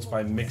results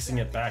by mixing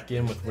it back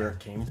in with where it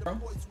came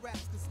from.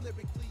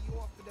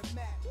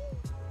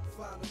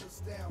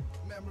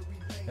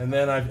 And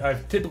then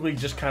I've typically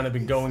just kind of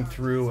been going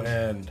through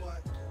and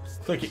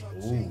clicking.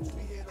 Ooh,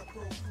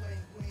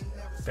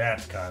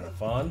 that's kind of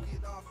fun.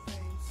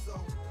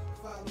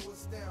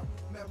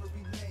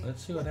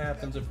 Let's see what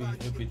happens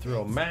if we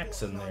throw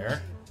Max in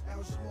there.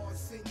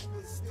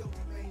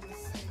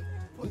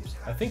 Oops.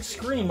 I think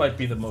Screen might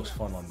be the most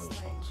fun on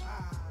those ones.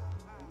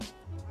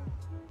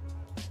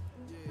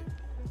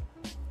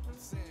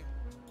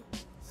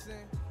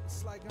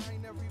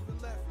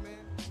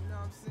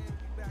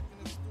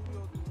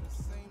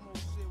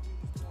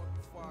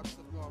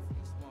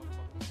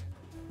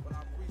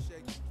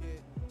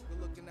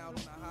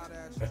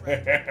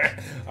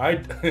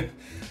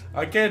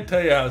 I can't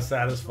tell you how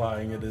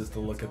satisfying it is to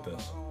look at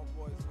this.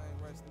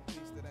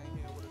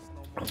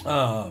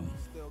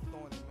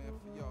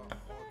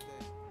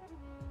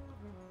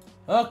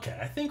 Okay,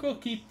 I think we'll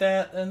keep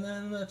that, and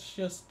then let's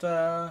just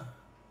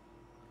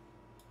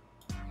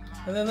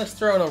let's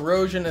throw an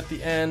erosion at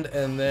the end,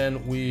 and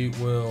then we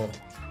will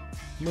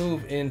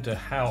move into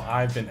how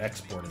I've been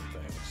exporting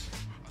things.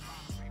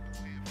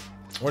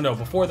 Or no,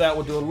 before that,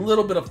 we'll do a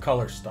little bit of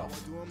color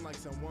stuff.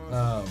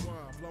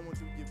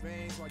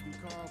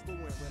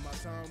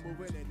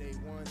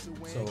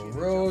 So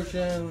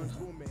erosion.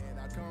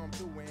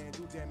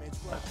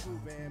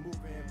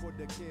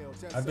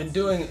 I've been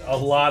doing a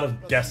lot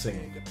of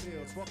guessing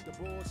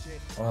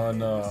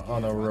on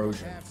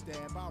erosion.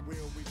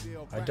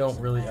 I don't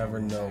really ever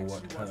know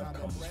what kind of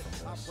comes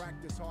from this.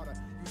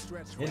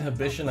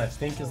 Inhibition, I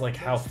think, is like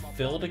how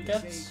filled it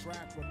gets.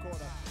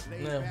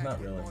 No, not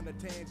really.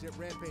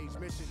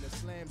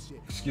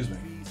 Excuse me.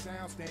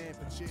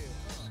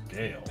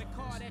 Scale.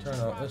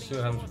 Let's see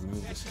what happens if we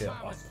move the scale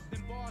up.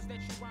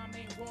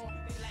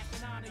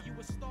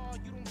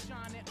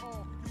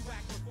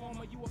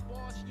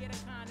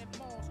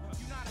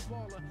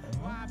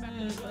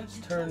 Let's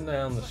turn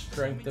down the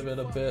strength of it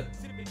a bit.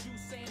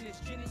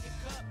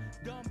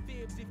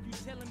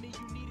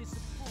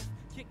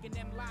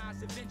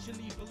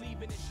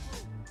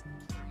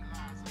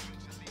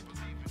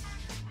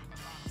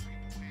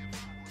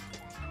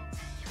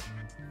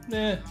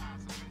 Nah. I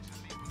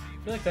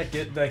feel like that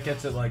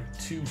gets it like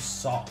too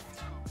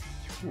soft.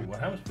 Ooh, what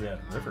happens if we add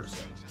river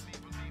sing?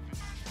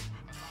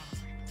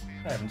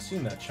 I haven't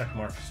seen that check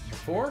mark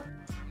before.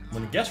 I'm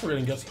gonna guess we're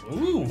gonna get some.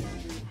 Ooh.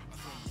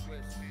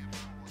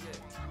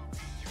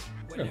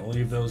 We're gonna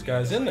leave those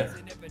guys in there.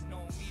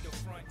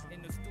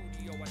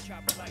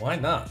 Why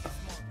not?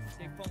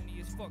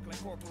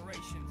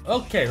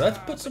 Okay, let's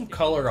put some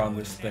color on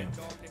this thing.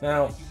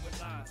 Now,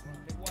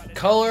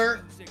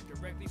 color,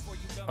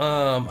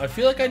 I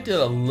feel like I did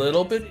a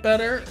little bit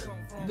better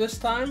this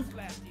time.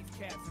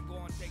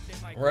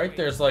 Right?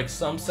 There's like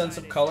some sense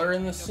of color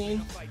in this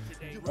scene.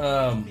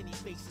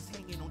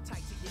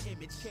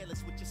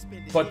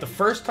 But the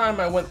first time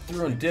I went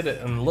through and did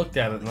it and looked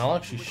at it, and I'll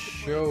actually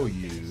show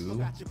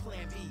you.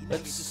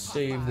 Let's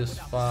save this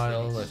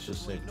file. Let's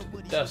just save it to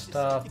the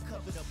desktop.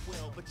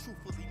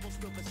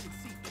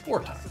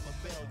 Wartime.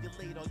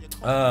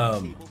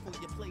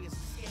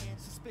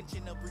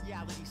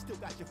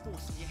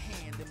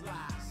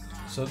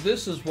 So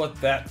this is what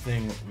that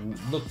thing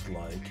looked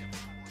like.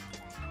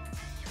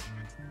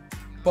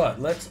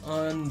 But let's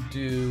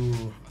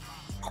undo.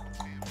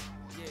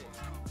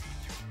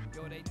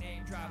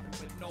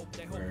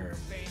 Where it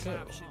go?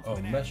 Oh,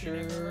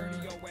 measure.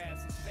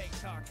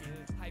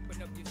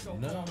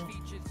 No.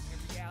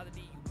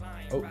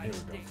 Oh, here we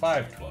go.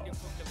 512.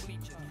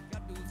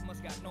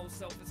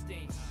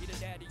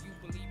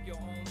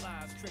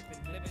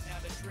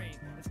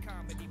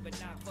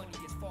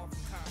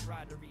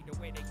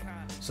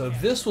 So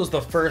this was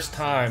the first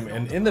time,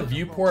 and in the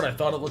viewport I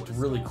thought it looked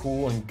really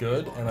cool and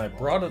good, and I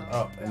brought it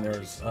up, and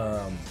there's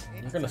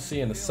you're gonna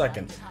see in a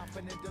second.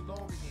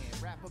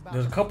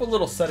 There's a couple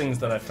little settings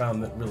that I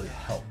found that really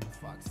help,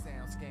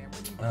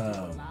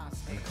 and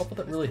a couple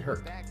that really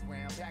hurt.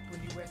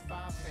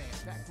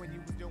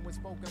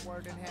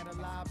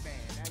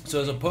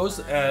 So as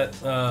opposed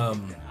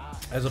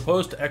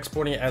to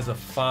exporting it as a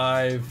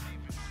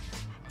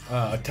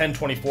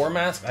 1024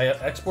 mask, I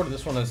exported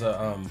this one as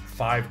a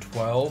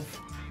 512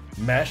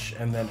 mesh,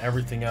 and then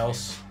everything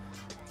else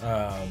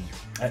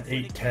at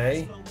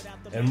 8K.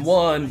 And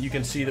one, you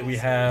can see that we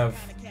have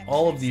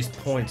all of these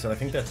points, and I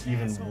think that's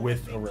even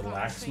with a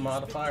relax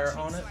modifier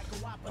on it.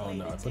 Oh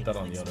no, I put that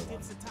on the other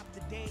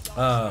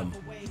one.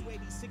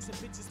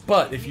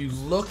 But if you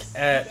look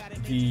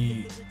at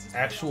the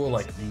actual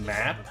like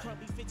map,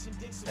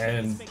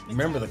 and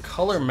remember the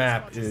color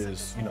map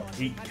is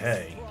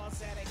 8K.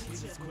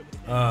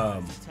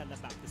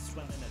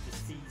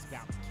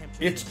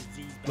 It's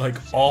like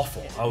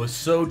awful. I was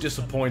so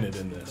disappointed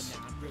in this.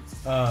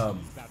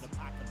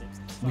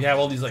 We have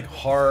all these like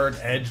hard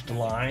edged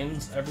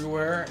lines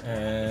everywhere,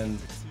 and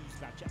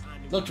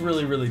looked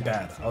really, really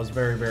bad. I was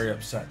very, very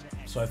upset.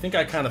 So I think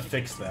I kind of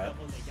fixed that.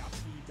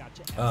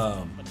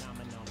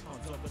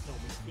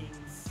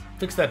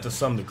 Fixed that to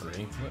some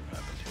degree. What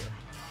happened here?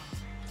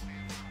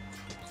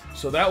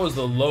 So that was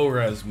the low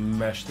res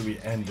mesh that we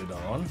ended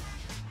on.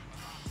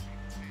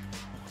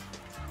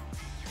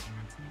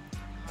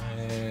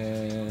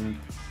 And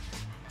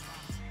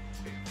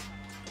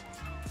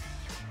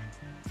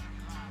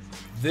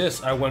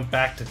this, I went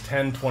back to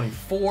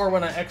 1024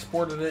 when I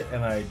exported it,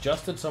 and I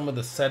adjusted some of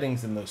the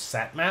settings in those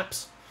sat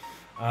maps,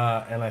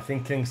 and I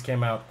think things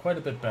came out quite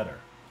a bit better.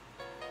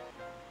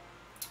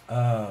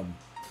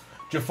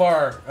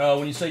 Jafar,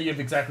 when you say you have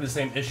exactly the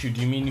same issue,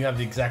 do you mean you have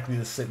exactly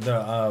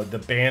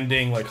the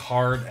banding, like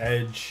hard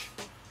edge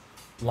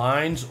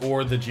lines,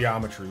 or the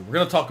geometry? We're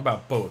going to talk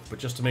about both, but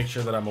just to make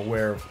sure that I'm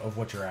aware of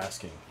what you're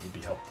asking would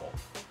be helpful.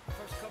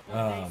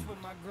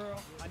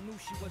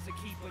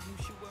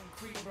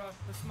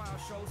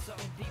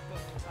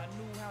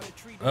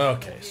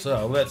 Okay,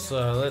 so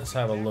let's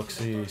have a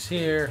look-see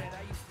here.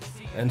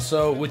 And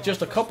so with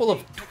just a couple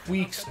of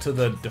tweaks to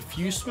the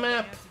diffuse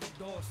map,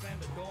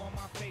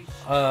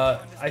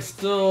 I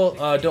still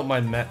don't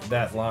mind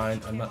that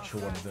line. I'm not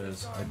sure what it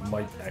is. It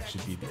might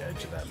actually be the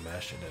edge of that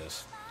mesh. It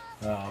is.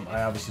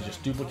 I obviously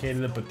just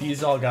duplicated it, but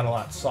these all got a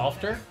lot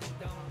softer,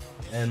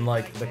 and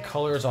like the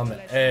colors on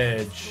the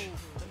edge,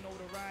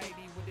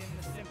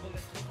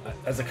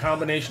 as a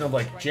combination of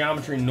like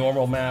geometry,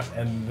 normal map,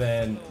 and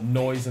then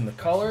noise in the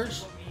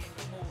colors,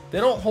 they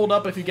don't hold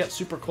up if you get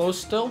super close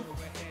still,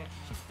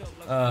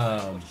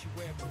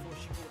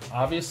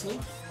 obviously,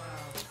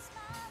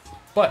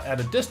 but at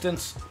a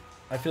distance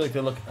I feel like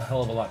they look a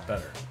hell of a lot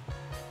better.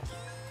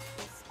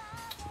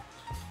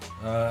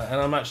 And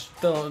I'm not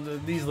still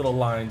these little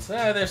lines.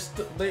 We're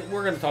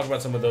going to talk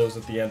about some of those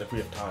at the end if we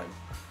have time.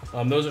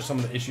 Those are some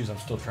of the issues I'm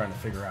still trying to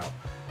figure out.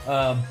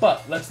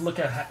 But let's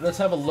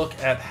have a look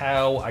at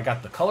how I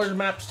got the color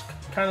maps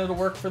kind of to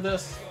work for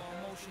this,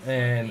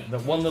 and the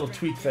one little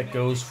tweak that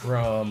goes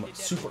from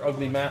super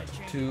ugly map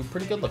to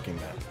pretty good looking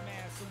map.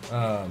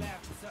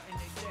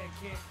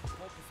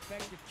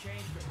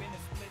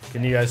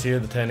 Can you guys hear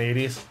the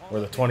 1080s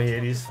or the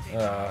 2080s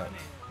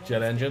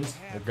jet engines?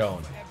 They're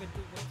going.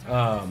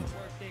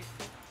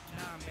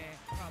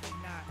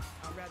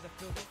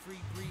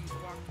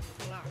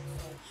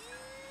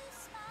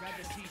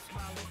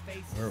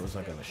 Where was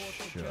I gonna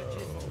show?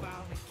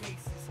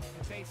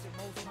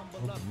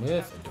 Open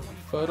with Adobe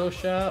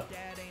Photoshop,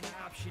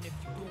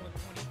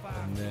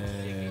 and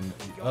then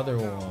the other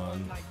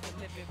one,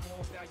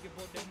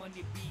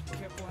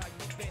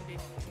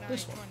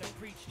 this one.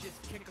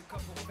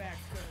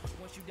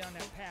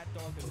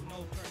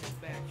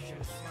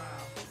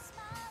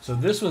 So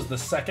this was the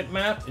second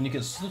map, and you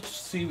can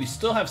see we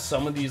still have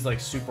some of these like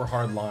super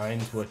hard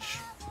lines, which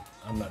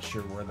I'm not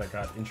sure where that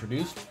got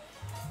introduced.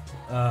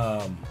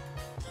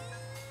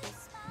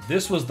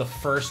 This was the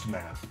first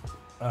map.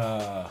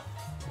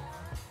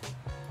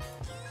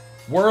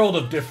 World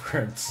of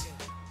difference.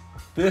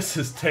 This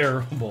is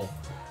terrible,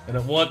 and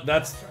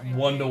that's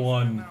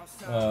 1-to-1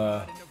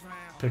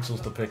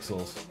 pixels to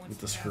pixels with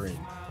the screen.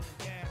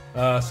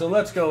 So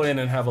let's go in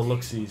and have a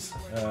look-sees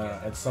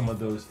at some of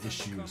those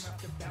issues.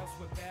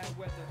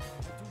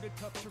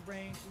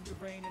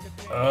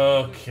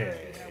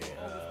 Okay,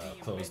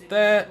 close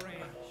that.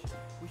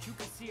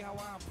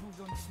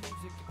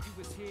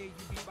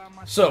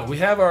 So we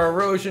have our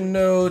erosion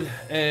node,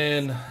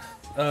 and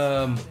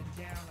I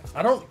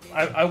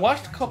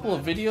watched a couple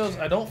of videos.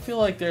 I don't feel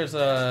like there's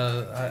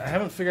I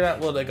haven't figured out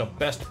what like a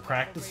best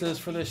practice is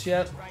for this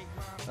yet.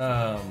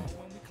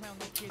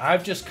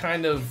 I've just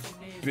kind of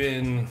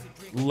been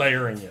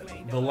layering it.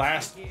 The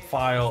last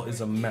file is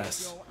a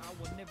mess.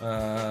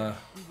 What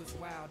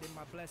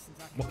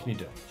can you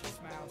do?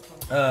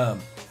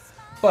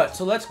 But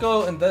so let's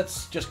go and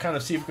let's just kind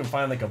of see if we can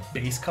find like a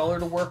base color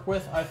to work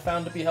with. I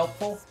found to be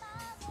helpful.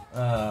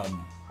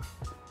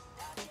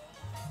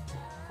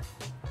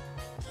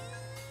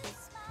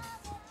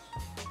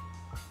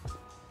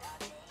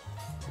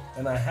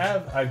 And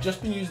I've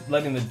just been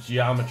letting the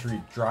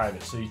geometry drive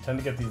it, so you tend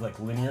to get these like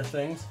linear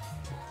things.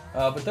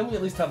 But then we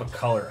at least have a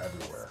color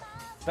everywhere.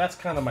 That's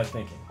kind of my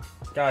thinking.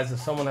 Guys, if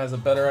someone has a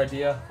better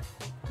idea,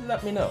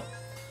 let me know.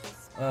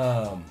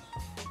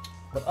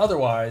 But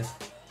otherwise,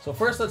 so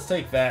first let's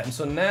take that. And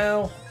so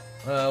now,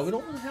 we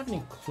don't really have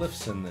any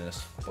cliffs in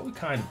this, but we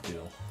kind of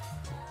do.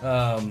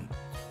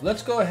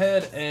 Let's go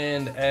ahead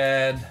and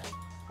add,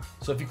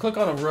 so if you click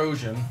on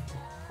erosion,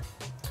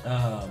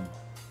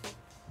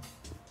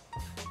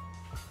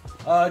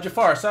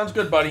 Jafar, sounds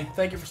good, buddy.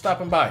 Thank you for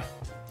stopping by.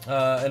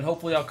 And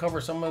hopefully I'll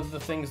cover some of the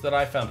things that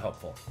I found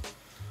helpful.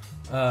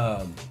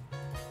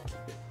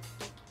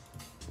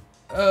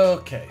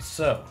 Okay,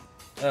 so,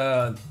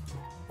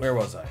 where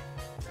was I?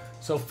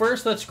 So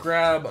first let's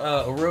grab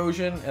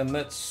erosion, and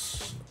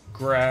let's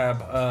grab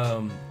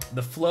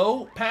the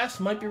flow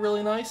pass might be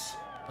really nice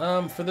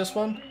for this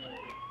one.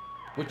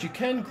 which you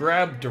can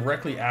grab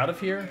directly out of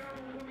here,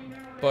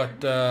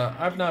 but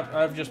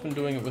I've just been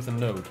doing it with a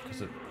node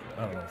because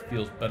I don't know, it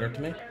feels better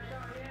to me.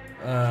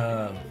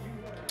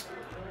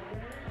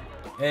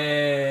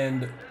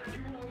 And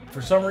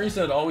for some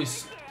reason, it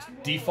always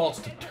defaults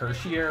to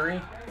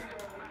tertiary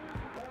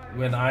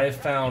when I have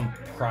found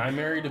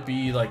primary to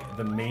be like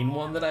the main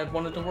one that I've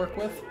wanted to work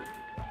with.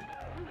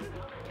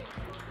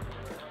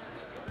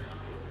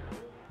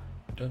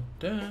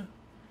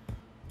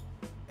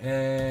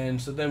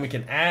 And so then we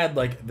can add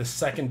like the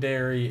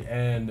secondary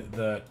and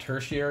the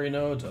tertiary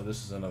nodes. Oh,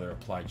 this is another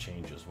apply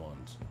changes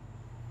ones.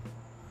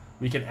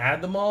 We can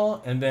add them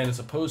all, and then as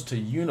opposed to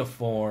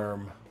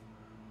uniform,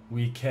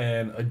 we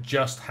can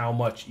adjust how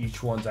much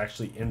each one's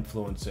actually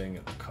influencing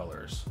the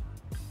colors.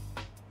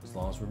 As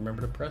long as we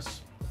remember to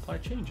press apply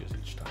changes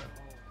each time.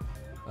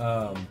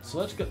 So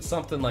let's get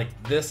something like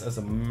this as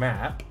a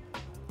map.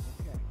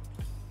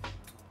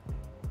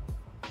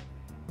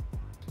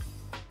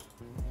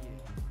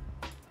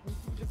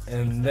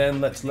 And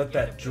then let's let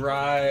that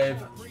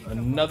drive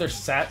another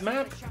sat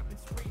map.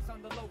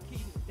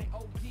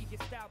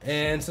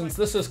 And since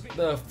this is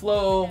the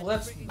flow,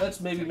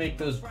 let's maybe make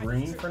those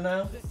green for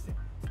now.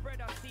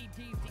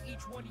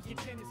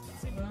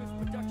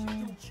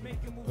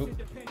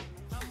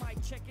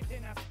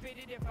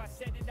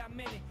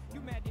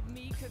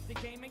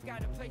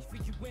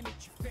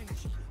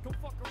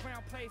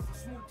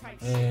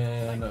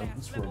 And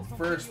let's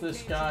reverse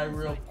this guy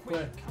real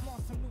quick.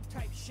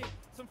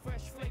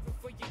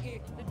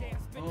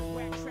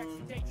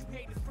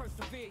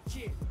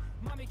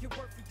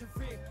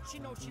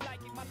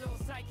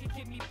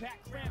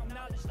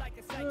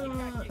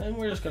 And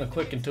we're just gonna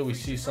click until we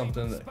see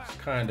something that's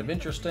kind of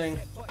interesting.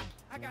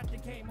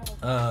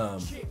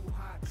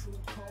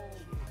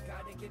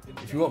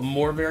 If you want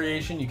more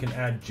variation, you can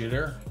add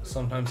jitter.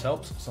 Sometimes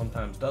helps,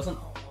 sometimes doesn't,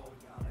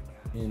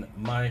 in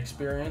my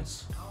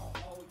experience.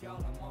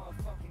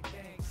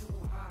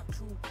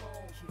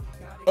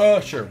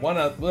 Sure, why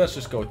not? Let's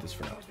just go with this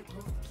for now.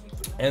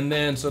 And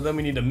then, so then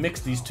we need to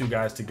mix these two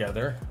guys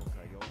together,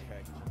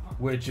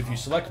 which if you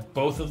select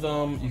both of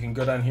them, you can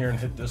go down here and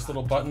hit this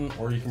little button,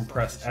 or you can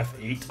press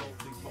F8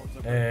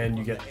 and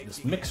you get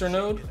this mixer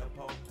node,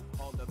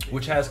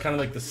 which has kind of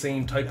like the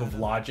same type of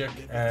logic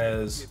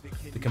as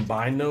the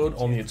combine node,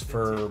 only it's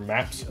for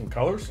maps and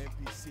colors.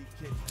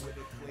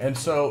 And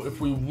so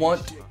if we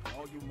want,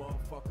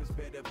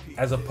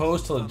 as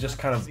opposed to just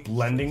kind of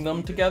blending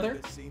them together,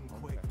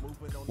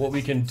 what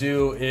we can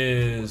do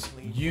is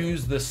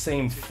use the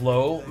same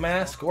flow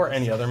mask, or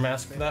any other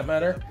mask for that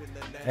matter,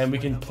 and we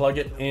can plug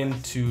it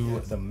into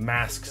the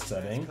mask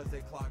setting.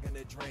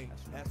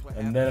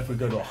 And then if we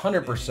go to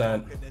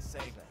 100%,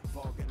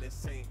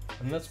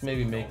 and let's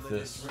maybe make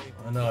this,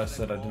 I know I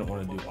said I didn't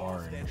want to do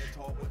orange,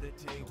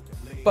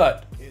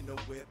 but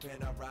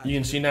you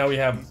can see now we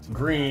have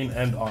green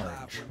and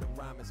orange,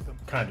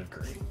 kind of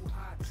green.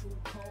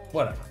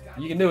 Whatever,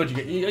 you can do what you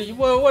get.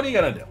 What are you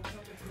gonna do?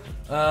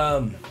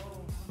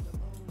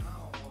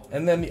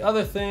 And then the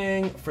other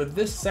thing for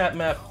this sat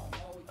map,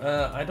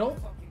 I don't.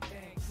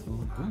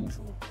 Ooh,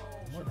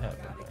 what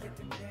happened there?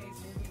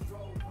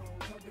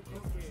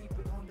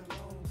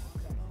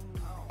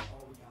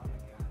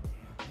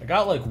 I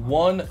got like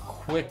one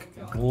quick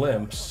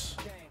glimpse.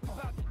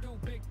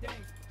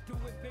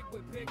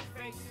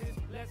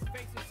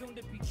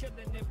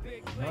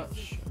 I'm not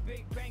sure.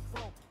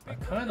 I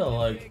kind of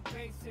like.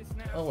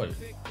 Oh wait.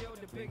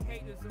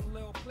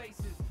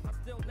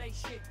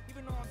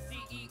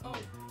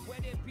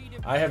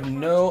 I have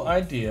no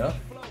idea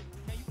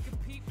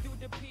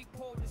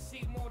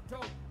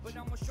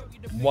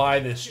why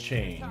this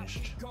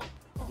changed.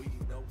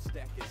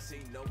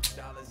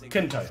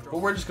 Couldn't tell you, but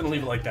we're just gonna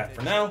leave it like that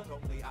for now.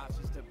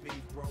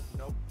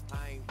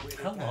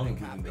 How long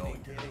have we been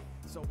going?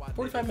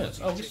 45 minutes.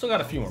 Oh, we still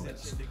got a few more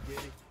minutes.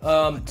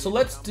 So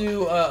let's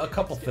do a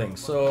couple things.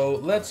 So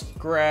let's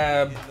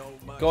grab,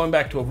 going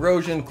back to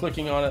erosion,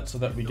 clicking on it so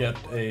that we get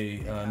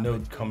a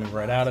node coming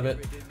right out of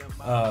it.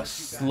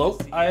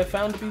 Slope I have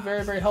found to be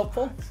very, very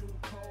helpful.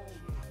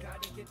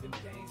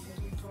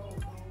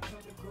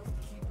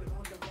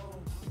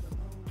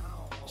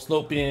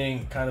 Slope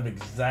being kind of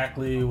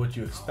exactly what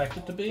you expect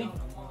it to be.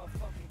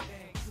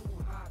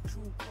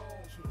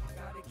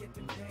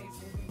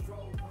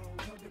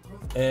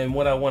 And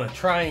what I want to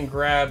try and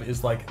grab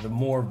is like the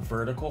more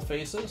vertical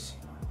faces.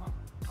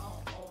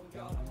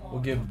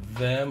 We'll give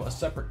them a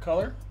separate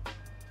color.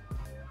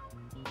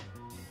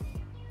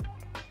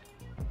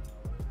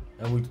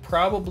 And we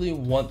probably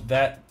want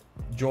that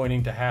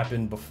joining to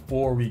happen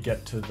before we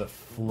get to the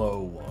flow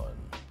one,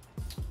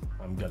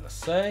 I'm gonna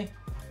say.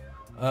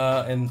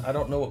 And I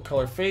don't know what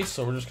color face,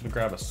 so we're just gonna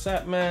grab a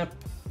sat map.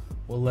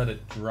 We'll let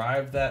it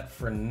drive that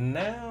for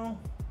now.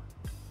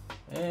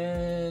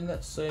 And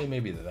let's say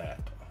maybe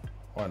that.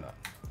 Why not?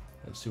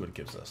 Let's see what it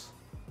gives us.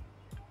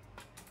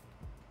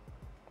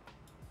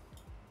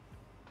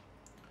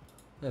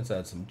 Let's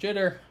add some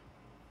jitter.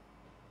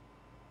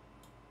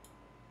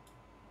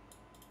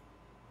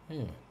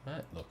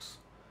 That looks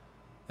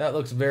That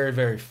looks very,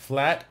 very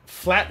flat.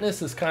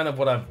 Flatness is kind of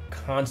what I've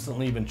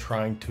constantly been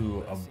trying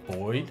to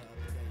avoid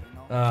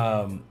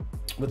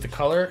with the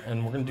color,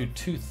 and we're gonna do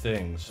two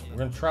things. I'm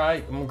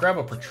gonna grab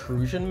a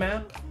protrusion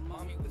map.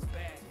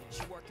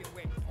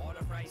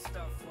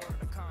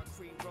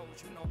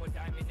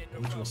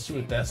 Which we'll see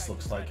what this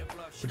looks like.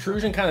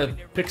 Protrusion kind of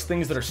picks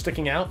things that are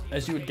sticking out,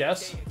 as you would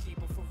guess.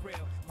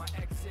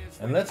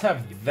 And let's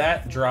have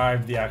that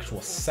drive the actual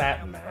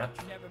sat map,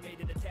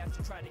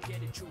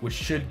 which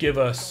should give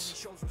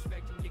us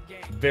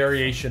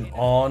variation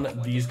on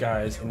these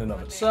guys in and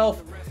of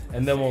itself.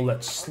 And then we'll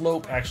let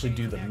slope actually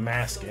do the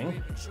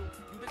masking. So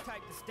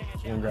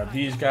we're gonna grab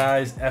these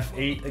guys,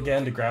 F8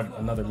 again to grab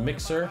another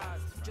mixer.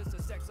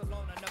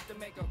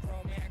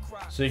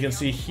 So you can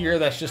see here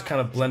that's just kind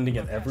of blending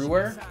it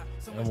everywhere.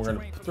 And we're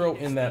gonna throw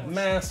in that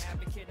mask,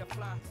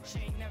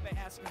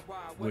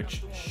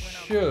 which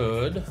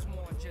should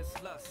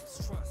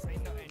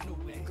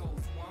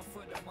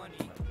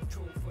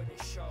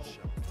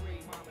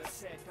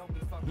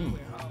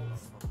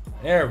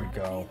there we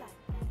go.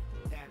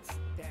 I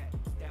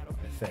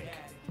think.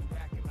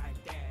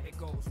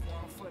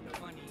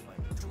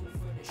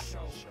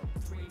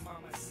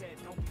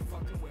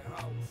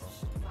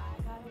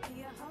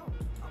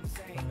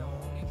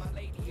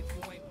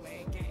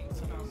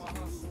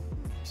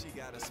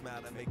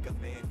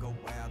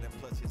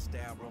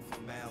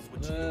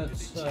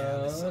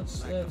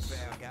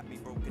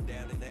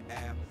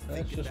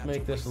 Let's just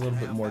make this a little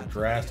bit more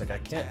drastic. I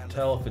can't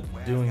tell if it's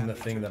doing the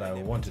thing that I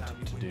want it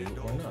to do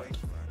or not.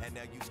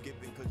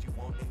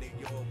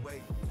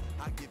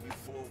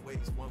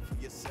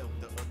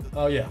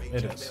 Oh yeah,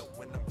 it is.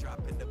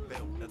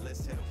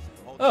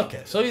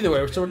 Okay, so either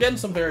way, so we're getting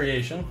some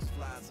variation.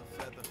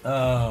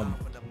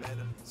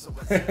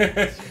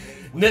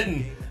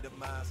 Knitting.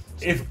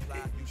 If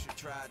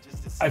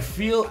I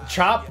feel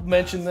Chop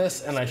mentioned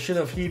this, and I should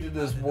have heeded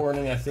his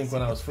warning, I think,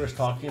 when I was first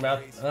talking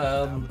about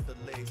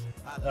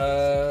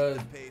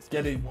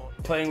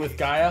playing with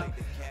Gaea.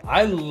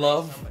 I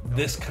love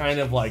this kind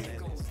of like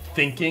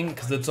thinking,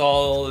 because it's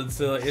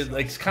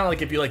kind of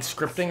like if you like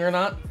scripting or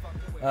not.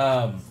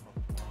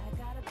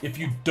 If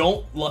you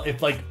don't,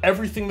 if like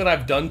everything that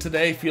I've done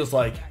today feels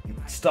like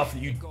stuff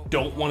that you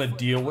don't want to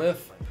deal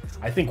with,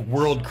 I think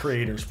World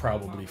Creator's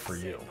probably for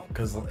you,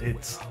 because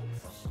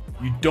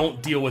you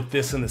don't deal with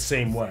this in the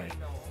same way.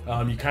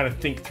 You kind of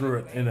think through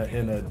it in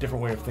a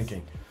different way of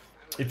thinking.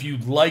 If you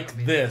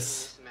like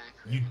this,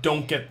 you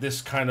don't get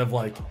this kind of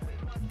like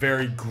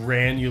very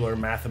granular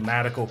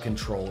mathematical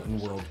control in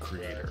World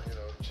Creator.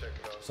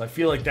 So I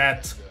feel like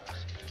I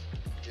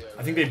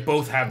think they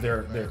both have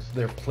their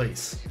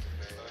place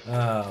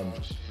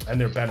and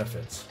their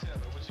benefits.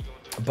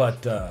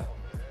 But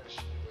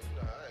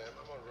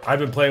I've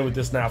been playing with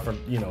this now for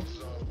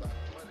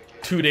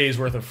 2 days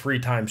worth of free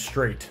time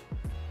straight,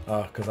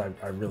 because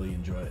I really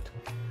enjoy it.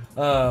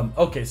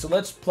 Okay, so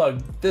let's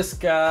plug this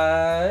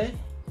guy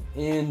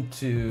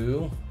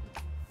into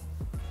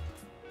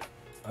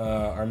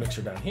our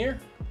mixer down here.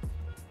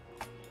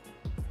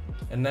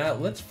 And now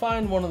let's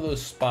find one of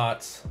those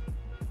spots.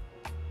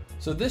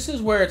 So this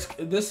is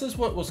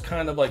what was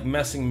kind of like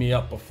messing me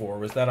up before,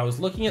 was that I was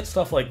looking at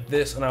stuff like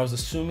this and I was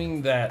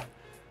assuming that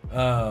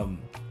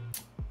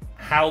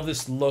how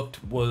this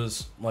looked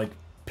was like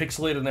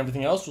pixelated and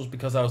everything else was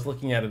because I was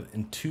looking at it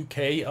in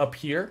 2K up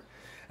here.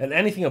 And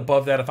anything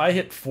above that, if I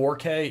hit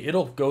 4K,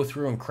 it'll go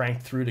through and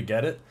crank through to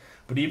get it.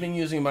 But even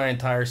using my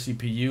entire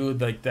CPU,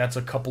 like that's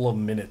a couple of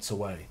minutes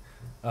away,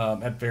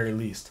 at very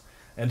least.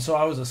 And so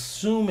I was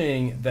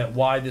assuming that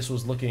why this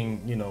was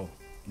looking,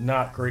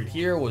 not great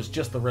here was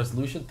just the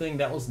resolution thing.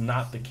 That was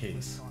not the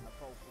case.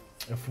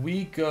 If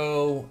we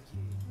go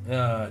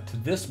to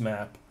this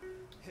map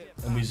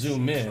and we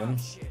zoom in,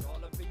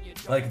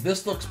 like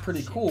this looks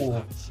pretty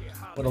cool,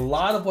 but a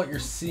lot of what you're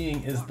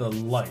seeing is the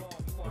light.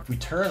 If we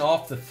turn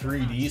off the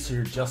 3D so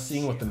you're just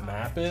seeing what the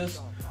map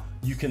is,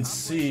 you can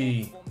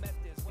see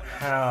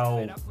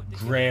how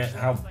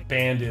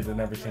banded and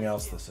everything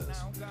else this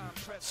is.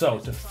 So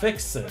to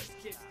fix it,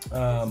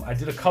 I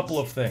did a couple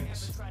of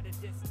things.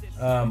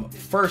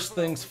 First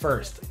things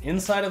first,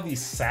 inside of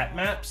these sat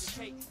maps,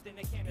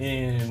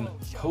 in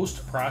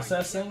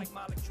post-processing,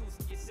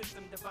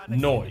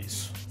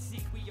 noise.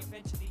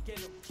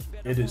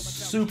 It is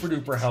super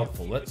duper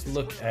helpful. Let's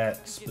look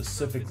at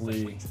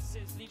specifically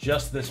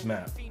just this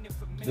map.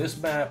 This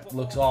map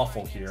looks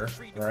awful here,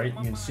 right?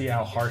 You can see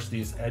how harsh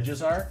these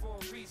edges are.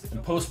 In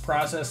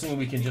post-processing,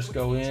 we can just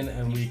go in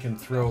and we can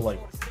throw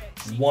like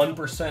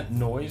 1%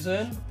 noise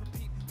in,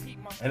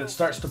 and it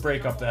starts to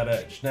break up that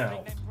edge.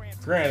 Now,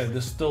 granted,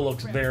 this still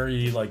looks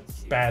very like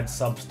bad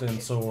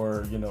substance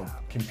or,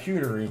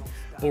 computery,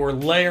 but we're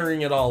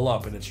layering it all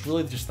up, and it's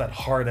really just that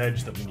hard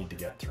edge that we need to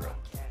get through.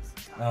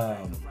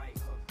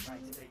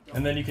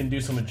 And then you can do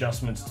some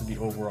adjustments to the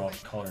overall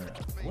color.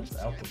 What's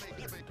the output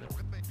layer do?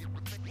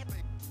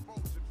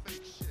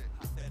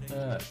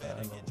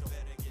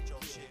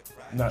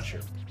 Not sure.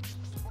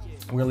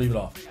 We're gonna leave it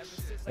off.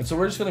 And so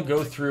we're just gonna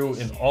go through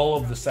in all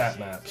of the sat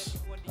maps.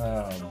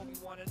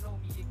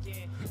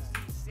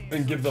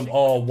 and give them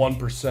all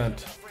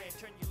 1%.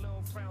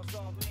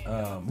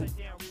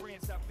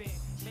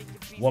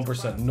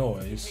 1%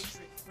 noise.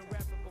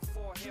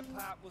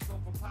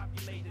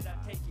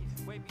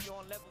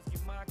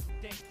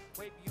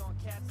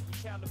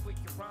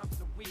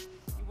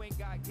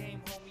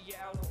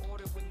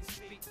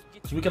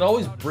 So we could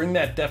always bring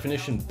that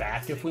definition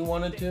back if we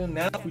wanted to.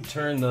 Now if we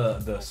turn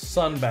the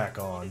sun back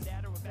on.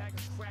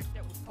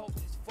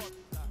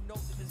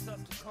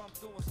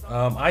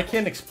 I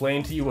can't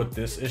explain to you what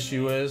this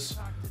issue is.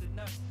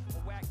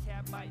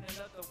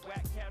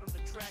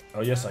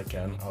 Oh, yes, I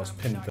can. I was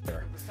pinned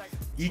there.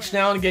 Each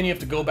now and again, you have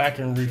to go back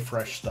and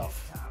refresh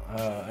stuff.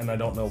 And I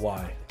don't know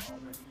why.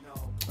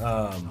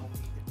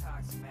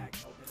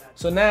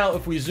 So now,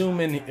 if we zoom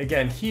in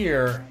again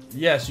here,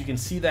 yes, you can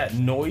see that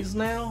noise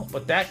now,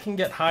 but that can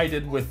get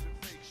hidden with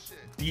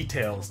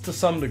details to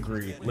some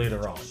degree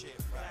later on.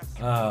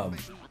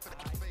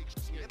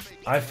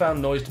 I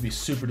found noise to be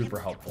super duper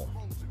helpful.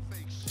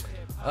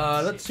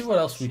 Let's see what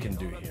else we can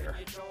do here.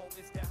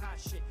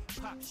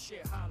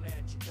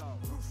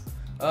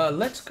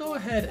 Let's go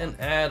ahead and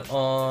add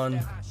on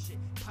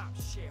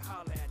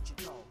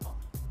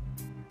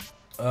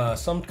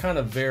some kind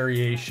of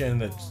variation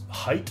that's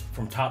height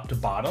from top to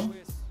bottom.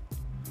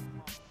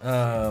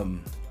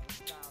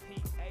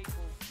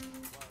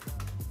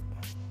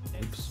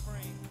 Oops.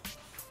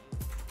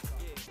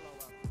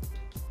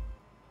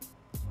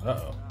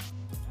 Uh-oh.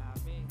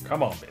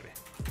 Come on, baby.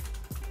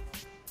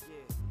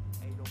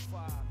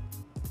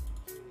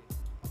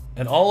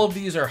 And all of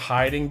these are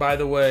hiding, by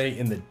the way,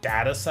 in the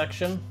data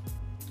section.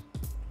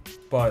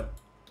 But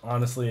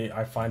honestly,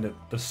 I find it,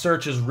 the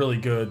search is really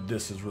good.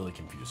 This is really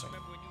confusing.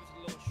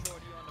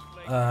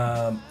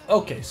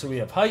 Okay, so we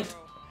have height,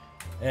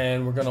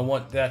 and we're going to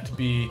want that to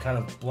be kind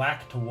of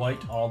black to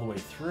white all the way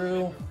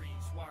through.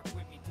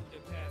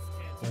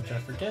 Which I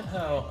forget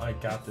how I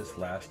got this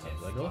last time.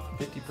 Did I go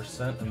with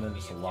 50% and then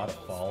just a lot of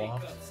fall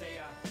off?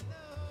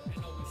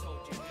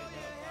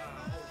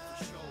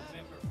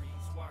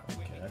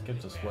 Okay, that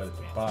gives us white at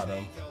the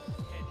bottom.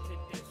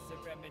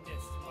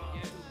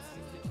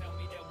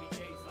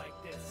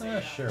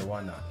 Sure,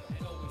 why not?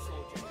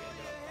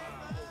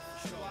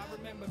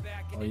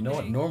 Oh, you know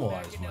what?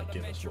 Normalize might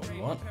give us what we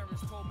want.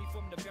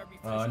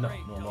 No,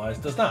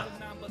 normalize does not.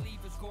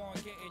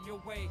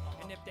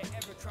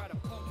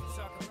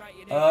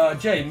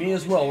 Jay, me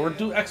as well. We'll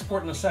do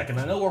export in a second.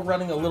 I know we're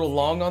running a little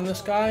long on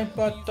this guy,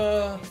 but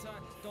we'll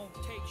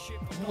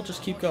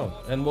just keep going,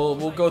 and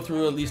we'll go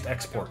through at least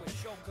export.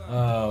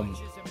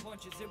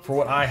 For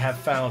what I have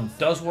found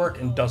does work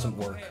and doesn't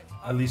work,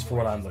 at least for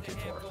what I'm looking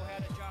for.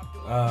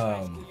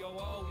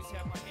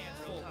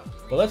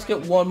 But let's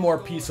get one more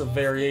piece of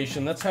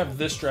variation. Let's have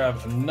this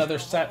drive another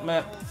sat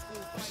map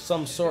of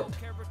some sort.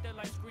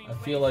 I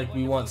feel like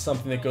we want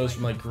something that goes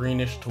from like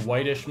greenish to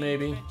whitish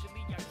maybe.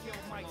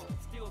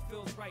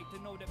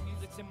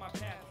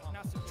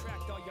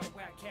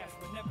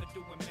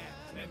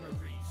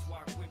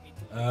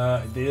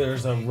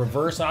 There's a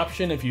reverse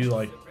option if you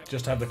like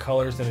just have the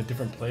colors in a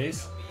different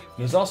place. And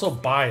there's also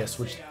bias,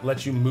 which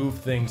lets you move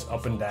things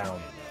up and down.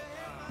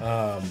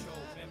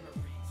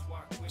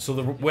 So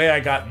the way I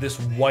got this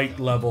white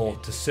level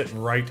to sit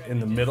right in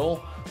the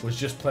middle was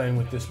just playing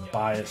with this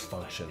bias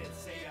function.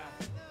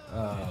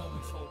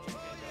 So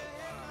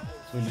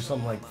we do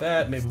something like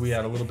that. Maybe we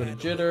add a little bit of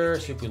jitter,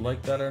 see if we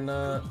like that or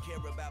not.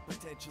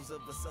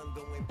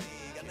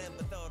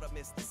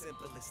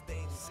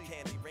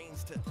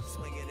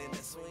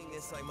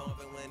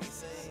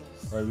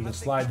 Alright, we can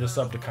slide this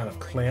up to kind of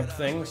clamp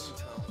things.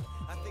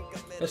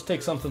 Let's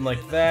take something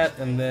like that,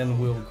 and then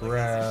we'll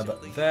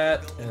grab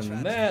that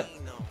and that.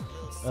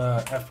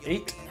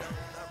 F8,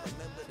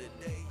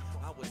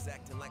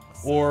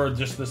 or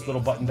just this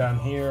little button down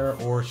here,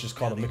 or it's just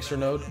called a mixer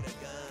node.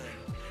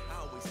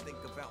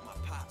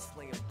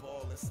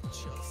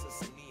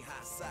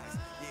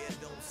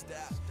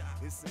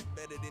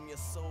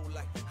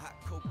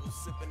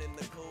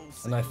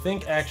 And I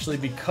think actually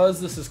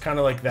because this is kind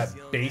of like that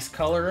base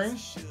coloring,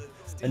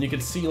 and you can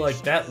see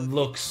like that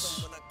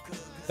looks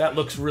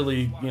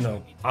really, you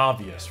know,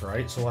 obvious,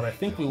 right? So what I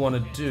think we want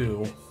to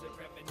do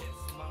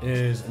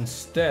is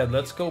instead,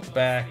 let's go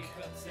back.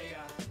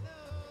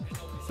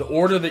 The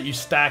order that you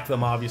stack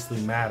them obviously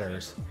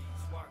matters.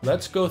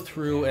 Let's go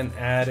through and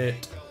add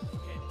it.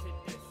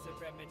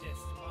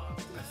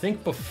 I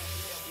think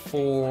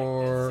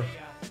before.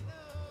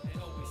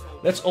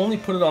 Let's only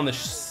put it on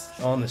this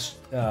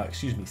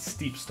excuse me,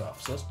 steep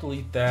stuff. So let's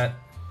delete that.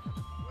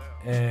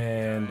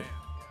 And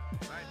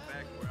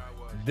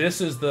this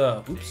is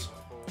the oops.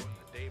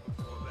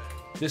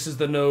 This is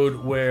the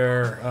node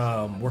where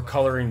we're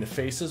coloring the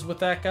faces with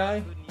that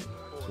guy. So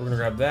we're gonna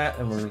grab that,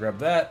 and we're gonna grab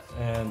that,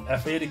 and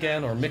F8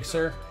 again, or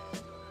mixer.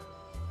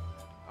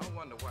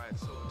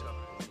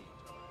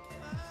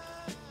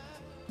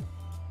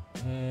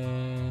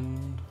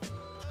 And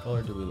which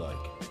color do we like?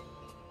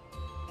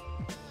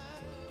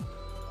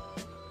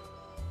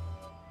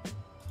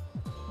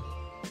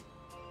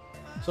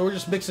 So we're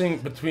just mixing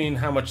between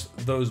how much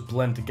those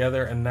blend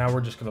together, and now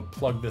we're just gonna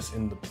plug this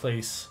into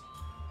place.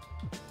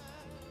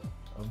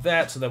 of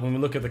that, so that when we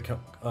look at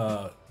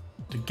the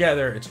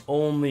together, it's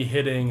only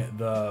hitting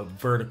the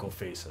vertical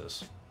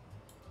faces.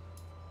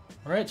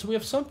 All right, so we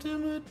have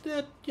something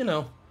that, you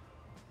know,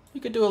 we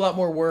could do a lot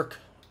more work,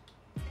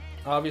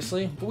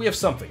 obviously, but we have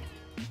something.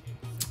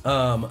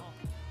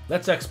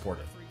 Let's export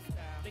it.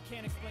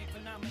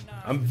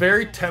 I'm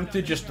very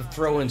tempted just to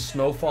throw in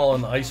snowfall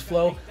and ice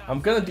flow.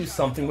 I'm gonna do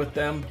something with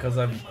them because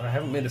I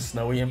haven't made a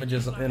snowy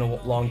images in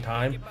a long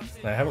time,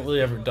 and I haven't really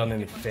ever done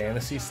any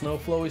fantasy snow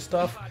flowy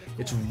stuff.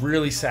 It's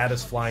really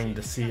satisfying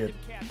to see it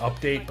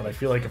update, but I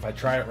feel like if I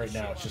try it right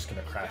now, it's just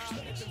gonna crash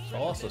things. So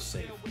I'll also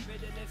save.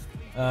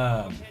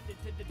 And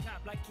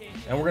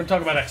we're gonna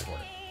talk about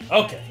exporting.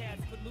 Okay,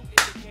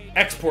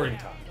 exporting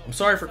time. I'm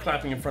sorry for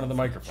clapping in front of the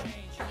microphone.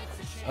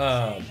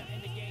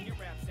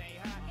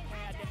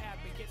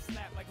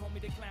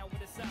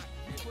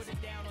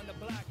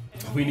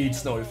 We need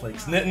snowy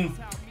flakes. Knitting,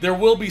 there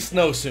will be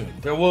snow soon.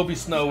 There will be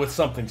snow with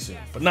something soon,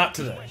 but not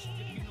today.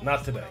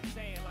 Not today.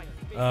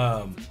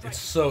 It's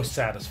so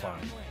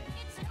satisfying.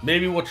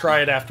 Maybe we'll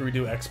try it after we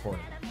do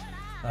exporting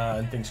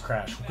and things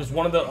crash. Because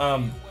one of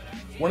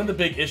the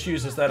big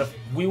issues is that if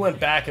we went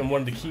back and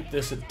wanted to keep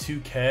this at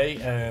 2K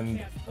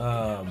and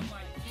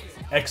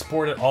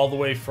export it all the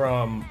way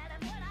from,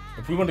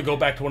 if we wanted to go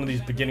back to one of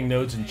these beginning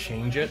nodes and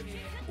change it,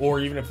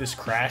 or even if this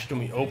crashed and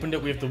we opened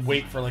it, we have to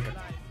wait for like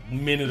a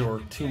minute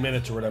or 2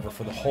 minutes or whatever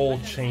for the whole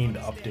chain to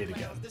update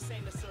again.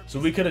 So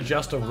we could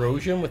adjust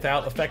erosion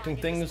without affecting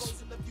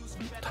things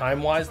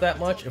time-wise that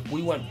much. If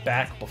we went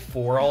back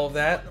before all of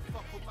that,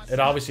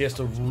 it obviously has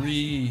to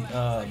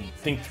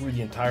think through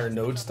the entire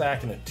node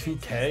stack, and at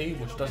 2K,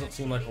 which doesn't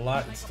seem like a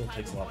lot, it still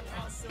takes a lot of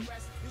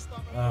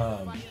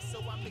time.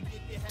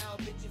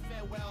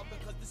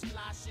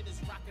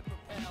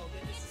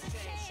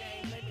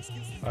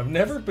 I've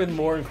never been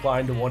more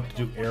inclined to want to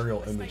do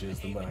aerial images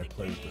than when I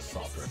play with this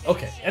software.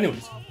 Okay,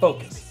 anyways,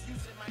 focus.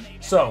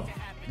 So,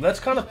 let's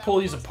kind of pull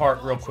these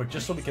apart real quick,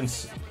 just so we can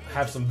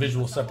have some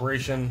visual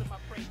separation.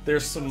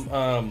 There's some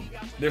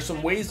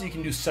ways that you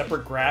can do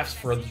separate graphs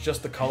for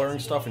just the coloring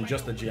stuff and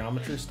just the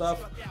geometry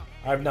stuff.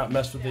 I've not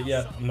messed with it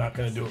yet. I'm not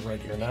going to do it right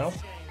here now.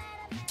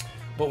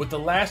 But with the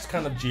last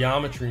kind of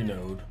geometry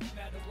node,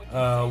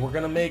 we're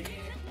going to make,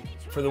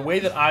 for the way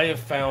that I have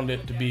found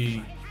it to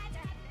be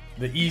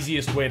the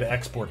easiest way to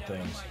export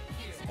things.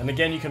 And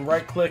again, you can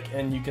right click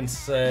and you can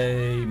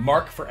say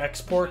mark for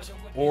export,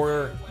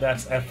 or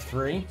that's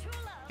F3,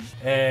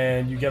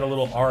 and you get a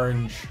little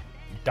orange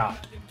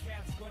dot.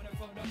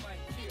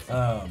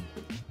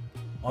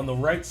 On the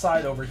right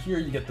side over here,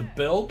 you get the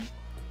build,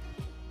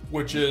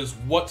 which is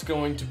what's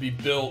going to be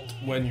built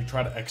when you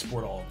try to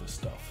export all of this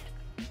stuff.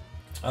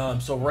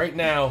 So right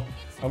now,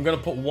 I'm going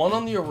to put one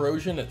on the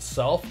erosion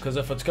itself, because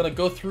if it's going to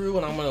go through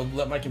and I'm going to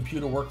let my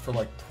computer work for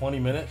like 20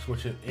 minutes,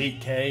 which at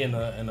 8K in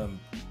a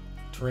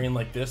terrain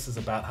like this is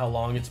about how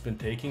long it's been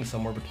taking,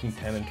 somewhere between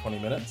 10 and 20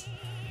 minutes.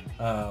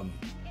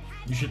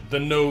 The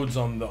nodes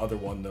on the other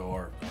one, though,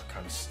 are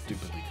kind of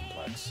stupidly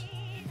complex.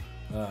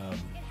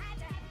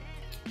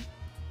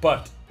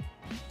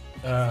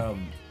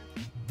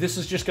 This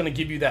is just going to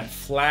give you that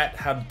flat,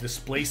 how to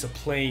displace a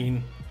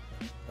plane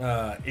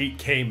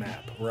 8K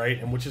map, right?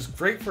 And which is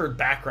great for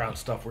background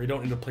stuff where you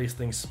don't need to place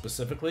things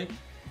specifically,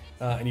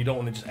 and you don't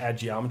want to just add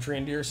geometry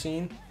into your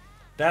scene.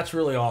 That's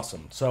really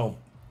awesome. So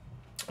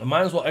I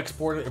might as well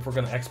export it if we're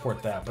going to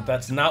export that, but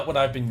that's not what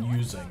I've been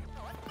using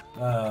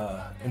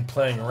in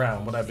playing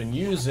around. What I've been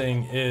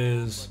using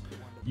is,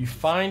 you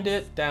find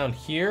it down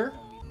here.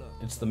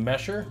 It's the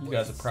mesher. You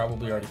guys have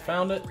probably already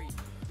found it.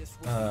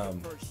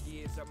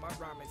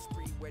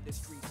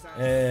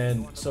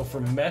 And so for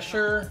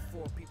mesher,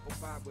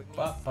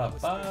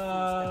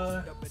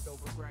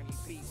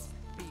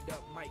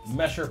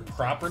 mesher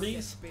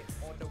properties,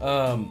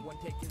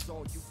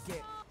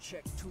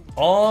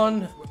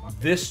 on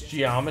this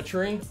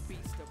geometry,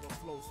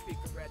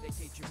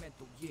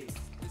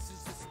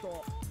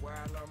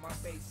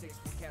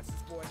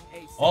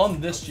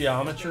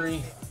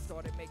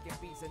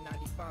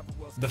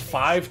 the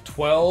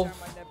 512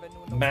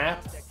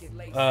 map,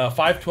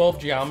 512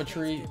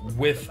 geometry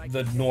with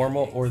the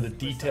normal or the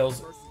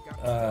details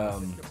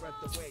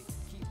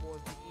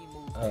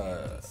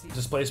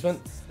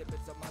displacement,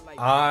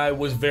 I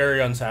was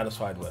very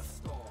unsatisfied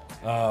with.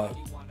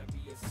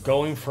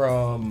 Going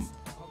from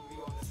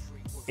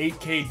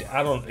 8K,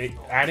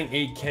 adding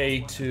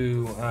 8K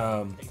to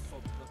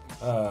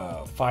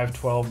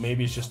 512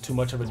 maybe it's just too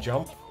much of a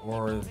jump,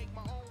 or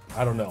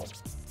I don't know.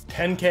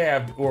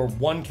 10K or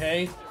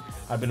 1K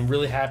I've been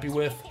really happy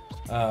with.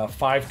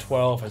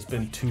 512 has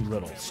been too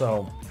little.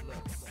 So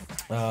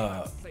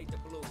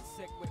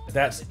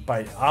that's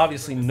by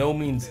obviously no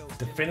means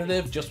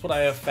definitive, just what I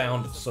have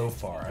found so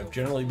far. I've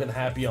generally been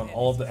happy on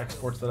all of the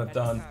exports that I've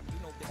done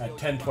at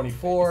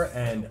 1024,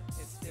 and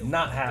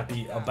not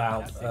happy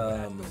about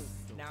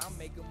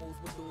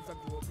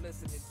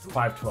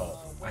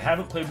 512. I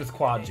haven't played with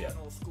quads yet,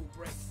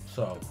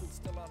 so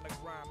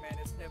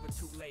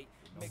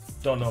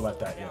Don't know about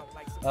that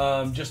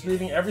yet. Just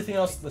leaving everything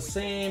else the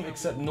same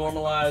except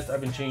normalized.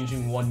 I've been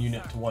changing 1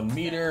 unit to 1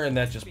 meter, and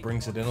that just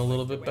brings it in a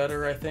little bit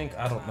better, I think.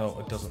 I don't know.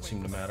 It doesn't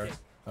seem to matter.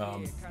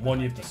 1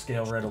 you have to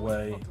scale right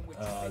away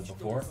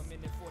before.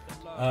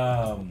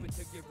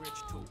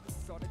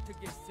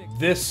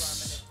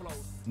 This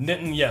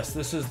Nitin, yes,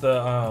 this is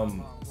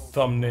the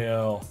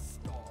thumbnail.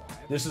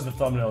 This is the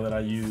thumbnail that I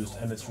used,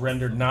 and it's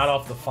rendered not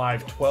off the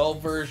 512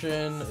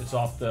 version. It's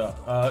off the.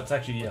 It's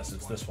actually, yes,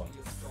 it's this one,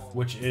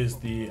 which is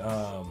the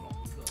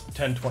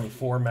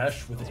 1024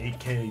 mesh with the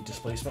 8K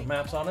displacement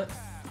maps on it.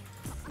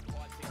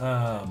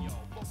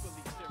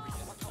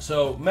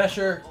 So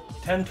Mesher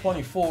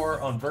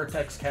 1024 on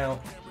vertex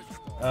count.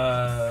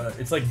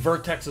 It's like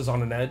vertexes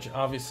on an edge,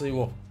 obviously.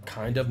 Well,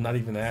 kind of, not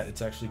even that.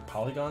 It's actually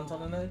polygons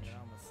on an edge.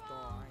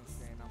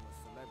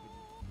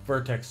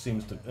 Vertex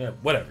seems to,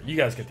 whatever. You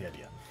guys get the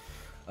idea.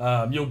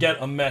 You'll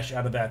get a mesh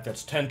out of that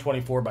that's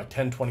 1024 by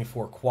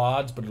 1024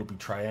 quads, but it'll be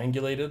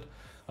triangulated,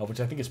 which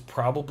I think is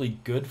probably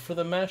good for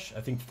the mesh.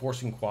 I think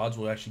forcing quads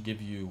will actually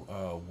give you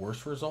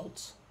worse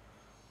results.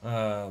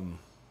 But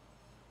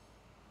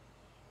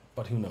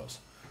who knows?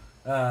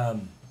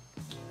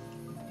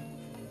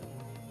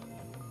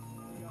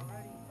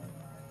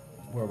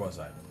 Where was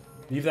I?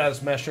 Leave that as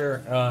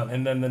Mesher.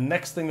 And then the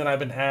next thing that I've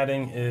been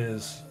adding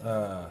is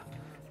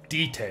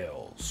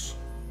details,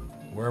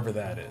 wherever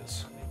that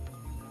is.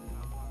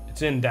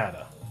 It's in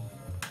data.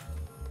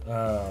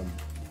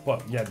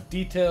 But yeah,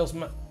 details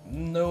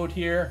node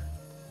here.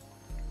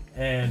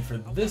 And for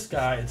this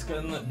guy, it's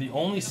gonna, the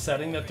only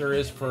setting that there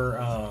is for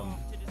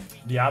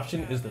the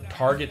option is the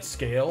target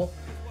scale.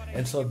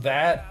 And so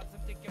that,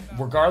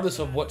 regardless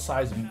of what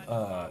size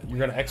you're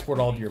gonna export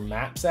all of your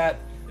maps at,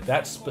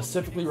 that's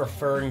specifically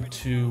referring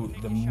to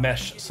the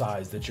mesh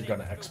size that you're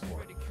gonna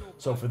export.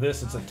 So for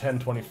this, it's a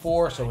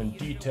 1024. So in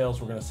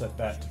details, we're gonna set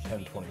that to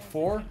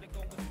 1024.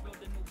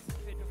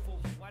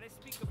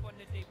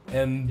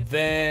 And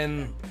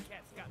then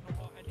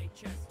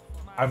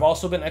I've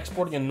also been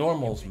exporting a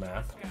normals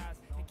map,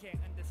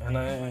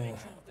 and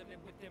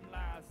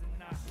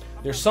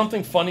there's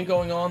something funny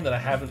going on that I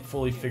haven't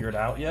fully figured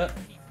out yet.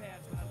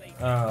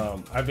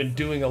 I've been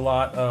doing a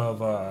lot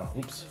of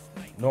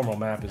normal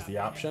map is the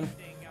option.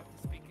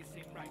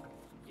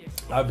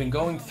 I've been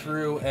going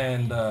through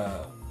and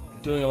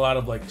doing a lot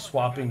of like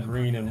swapping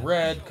green and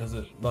red, because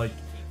it, like,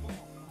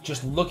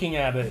 just looking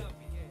at it,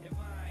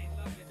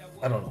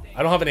 I don't know.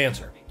 I don't have an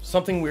answer.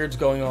 Something weird's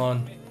going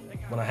on.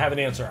 When I have an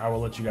answer, I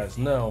will let you guys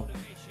know.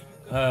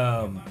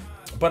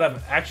 But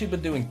I've actually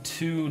been doing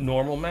 2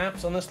 normal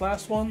maps on this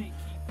last one.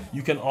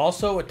 You can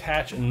also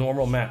attach a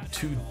normal map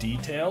to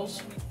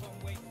details,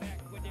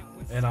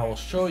 and I will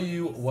show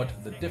you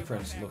what the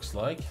difference looks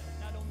like.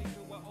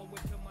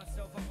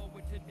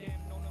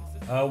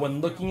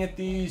 When looking at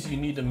these, you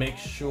need to make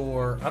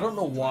sure, I don't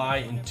know why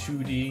in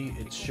 2D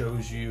it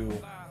shows you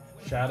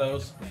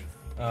shadows.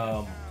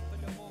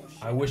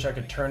 I wish I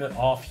could turn it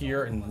off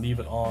here and leave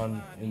it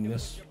on in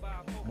this,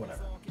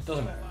 whatever, it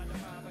doesn't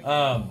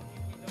matter.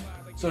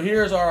 So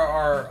here's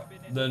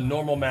the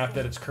normal map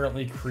that it's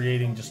currently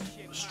creating just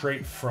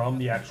straight from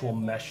the actual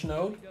mesh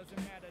node,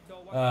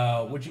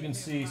 which you can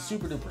see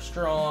super duper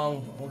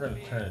strong. We're going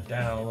to turn it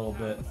down a little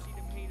bit.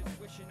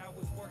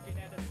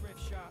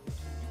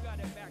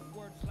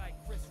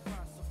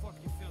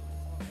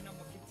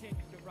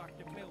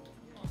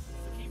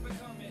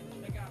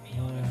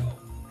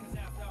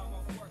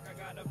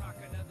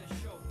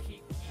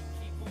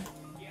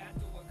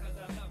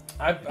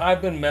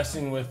 I've been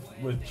messing with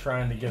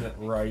trying to get it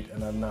right,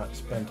 and I've not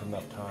spent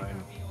enough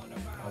time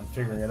on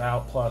figuring it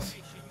out. Plus,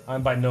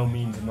 I'm by no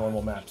means a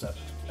normal maps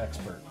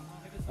expert.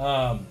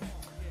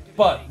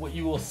 But what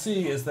you will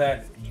see is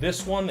that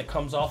this one that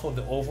comes off of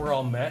the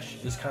overall mesh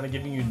is kind of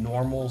giving you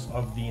normals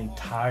of the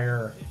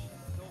entire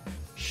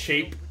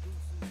shape,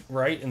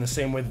 right? In the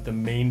same way that the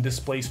main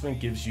displacement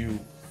gives you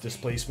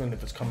displacement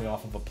if it's coming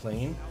off of a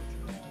plane.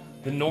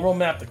 The normal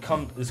map that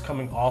is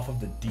coming off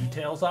of the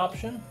details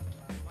option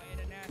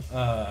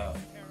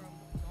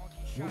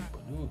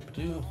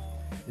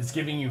is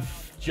giving you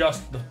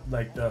just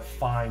the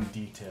fine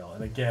detail,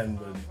 and again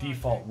the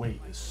default weight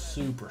is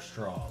super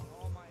strong.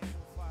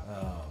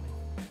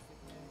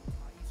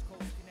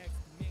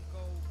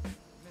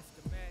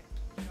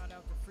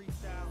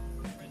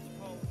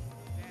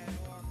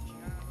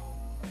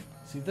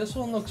 See, this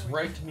one looks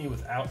right to me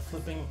without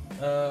flipping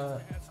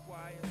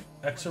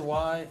X or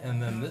Y,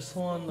 and then this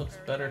one looks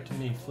better to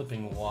me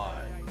flipping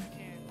Y.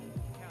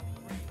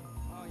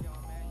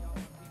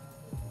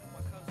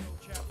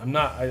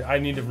 I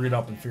need to read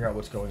up and figure out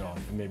what's going on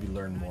and maybe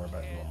learn more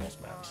about normals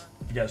maps.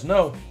 If you guys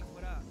know,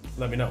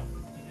 let me know.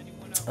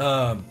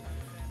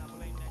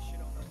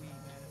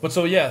 But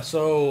so yeah,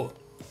 so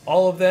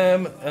all of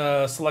them,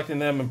 selecting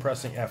them and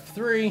pressing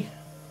F3.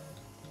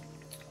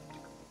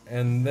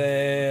 And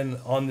then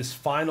on this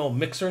final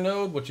mixer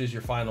node, which is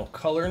your final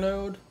color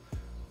node,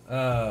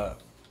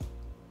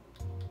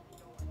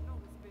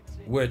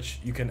 which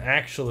you can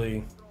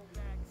actually,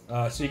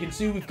 so you can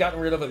see we've gotten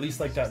rid of at least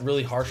like that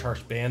really harsh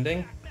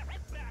banding.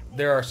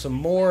 there are some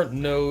more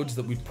nodes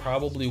that we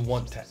probably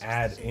want to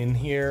add in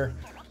here.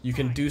 You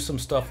can do some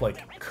stuff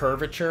like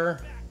curvature,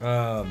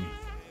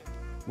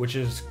 which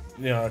is,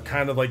 you know,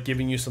 kind of like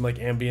giving you some like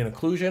ambient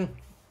occlusion.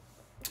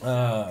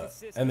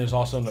 And there's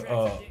also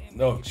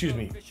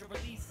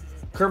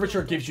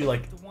curvature gives you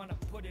like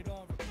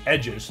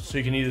edges, so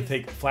you can either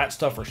take flat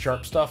stuff or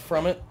sharp stuff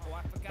from it,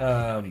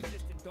 and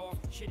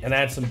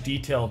add some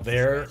detail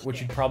there,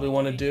 which you'd probably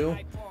want to do.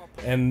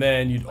 And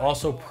then you'd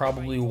also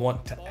probably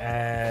want to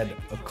add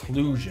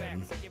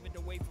occlusion,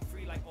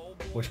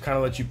 which kind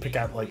of lets you pick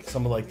out like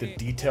some of like the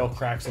detail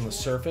cracks on the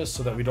surface,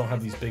 so that we don't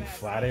have these big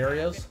flat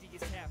areas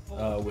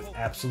with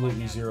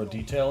absolutely zero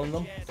detail in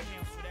them.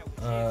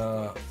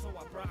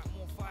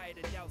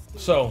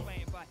 So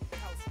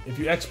if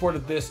you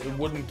exported this, it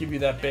wouldn't give you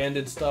that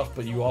banded stuff,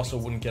 but you also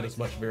wouldn't get as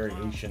much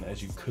variation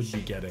as you could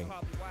be getting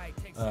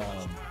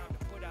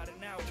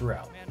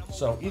throughout.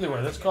 So either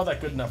way, let's call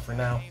that good enough for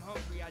now.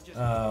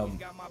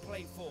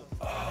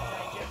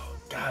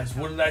 Guys,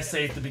 what did I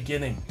say at the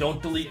beginning?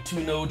 Don't delete two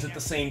nodes at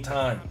the same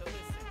time.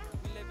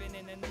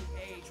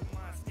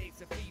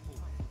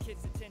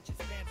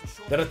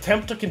 That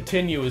attempt to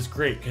continue is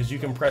great because you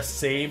can press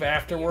save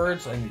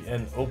afterwards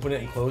and open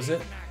it and close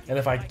it. And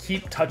if I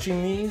keep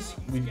touching these,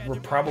 we're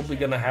probably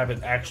going to have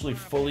it actually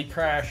fully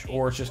crash,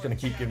 or it's just going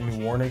to keep giving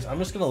me warnings. I'm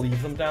just going to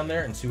leave them down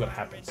there and see what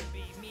happens.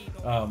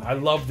 I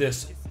love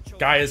this.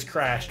 Gaea's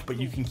crashed, but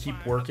you can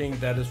keep working.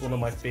 That is one of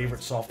my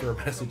favorite software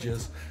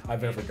messages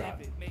I've ever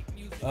gotten.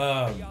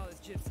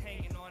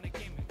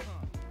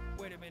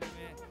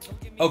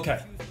 Okay,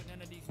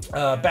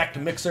 back to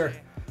Mixer.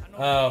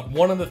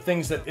 One of the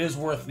things that is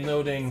worth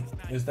noting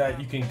is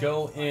that you can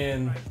go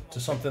in to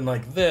something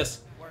like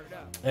this,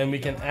 and we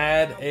can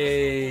add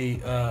a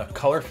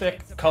color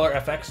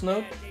FX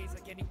node.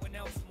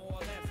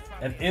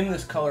 And in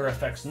this color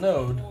FX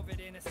node,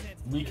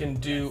 we can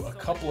do a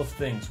couple of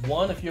things.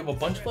 One, if you have a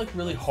bunch of like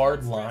really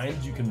hard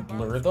lines, you can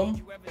blur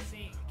them.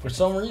 For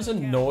some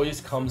reason,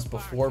 noise comes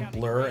before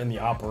blur in the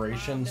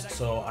operations,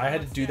 so I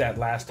had to do that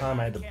last time.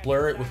 I had to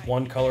blur it with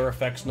one color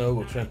effects node,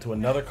 which went to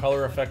another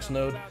color effects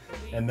node,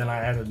 and then I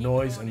added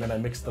noise, and then I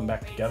mixed them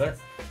back together.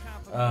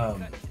 We're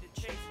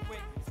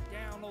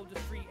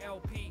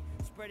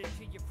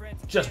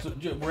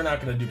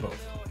not going to do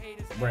both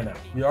right now.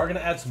 We are going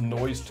to add some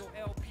noise.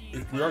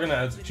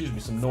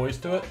 Some noise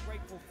to it.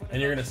 And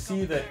you're going to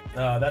see that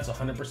that's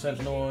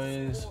 100%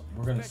 noise.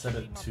 We're going to set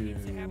it to...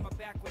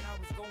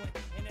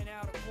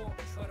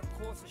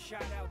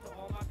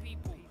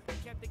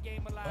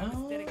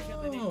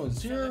 Oh,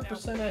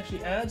 0%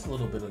 actually adds a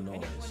little bit of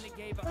noise.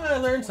 I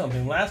learned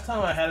something. Last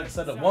time I had it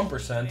set at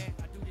 1%,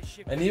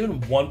 and even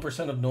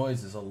 1% of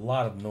noise is a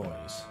lot of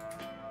noise.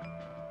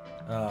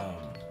 At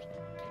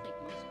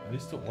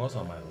least it was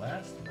on my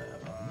last map.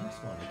 On this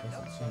one, it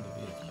doesn't seem to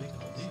be as big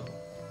of a deal.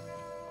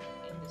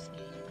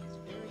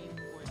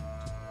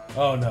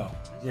 Oh no.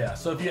 Yeah,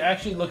 so if you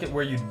actually look at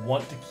where you'd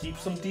want to keep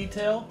some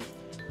detail,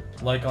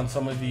 like on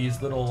some of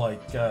these little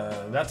like,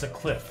 that's a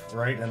cliff,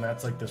 right? And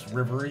that's like this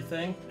rivery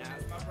thing.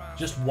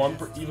 Just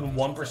even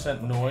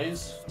 1%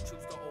 noise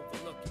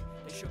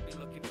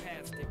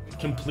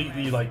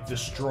completely like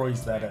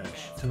destroys that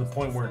edge to the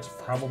point where it's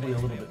probably a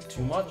little bit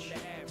too much.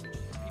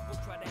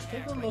 Let's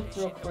take a look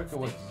real quick at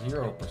what 0%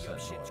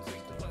 noise is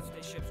doing.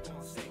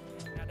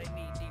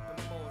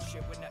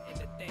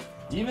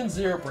 Even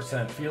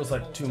 0% feels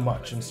like too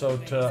much, and so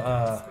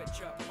to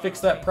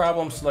fix that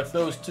problem, select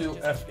those two,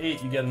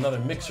 F8, you get another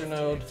mixer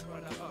node.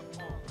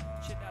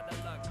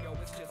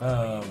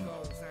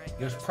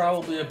 There's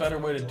probably a better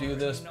way to do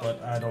this,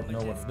 but I don't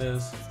know what it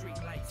is.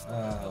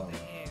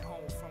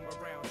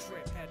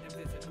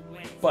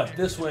 But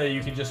this way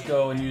you can just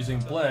go, and using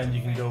blend,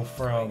 you can go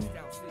from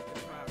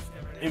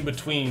in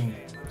between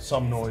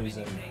some noise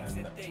and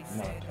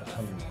not a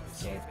ton of noise.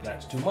 So if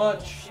that's too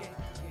much,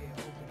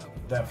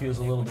 that feels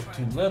a little bit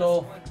too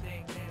little.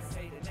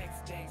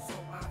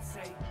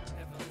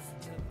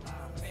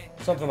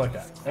 Something like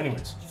that.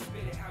 Anyways,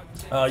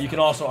 you can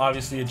also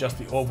obviously adjust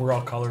the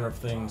overall color of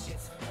things,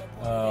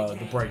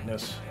 the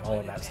brightness, all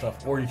of that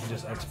stuff, or you can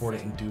just export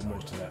it and do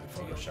most of that in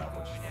Photoshop,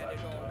 which is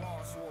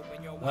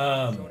what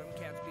I'm doing.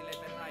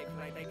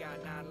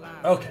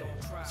 Okay,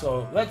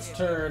 so let's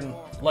turn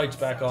lights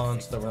back on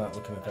so that we're not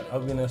looking at that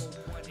ugliness.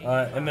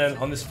 And then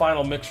on this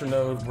final mixer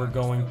node, we're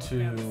going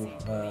to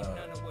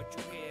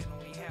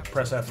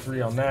press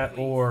F3 on that,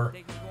 or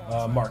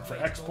mark for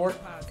export.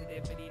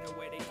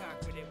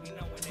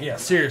 Yeah,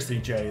 seriously,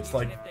 Jay, it's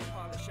like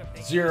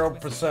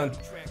 0%.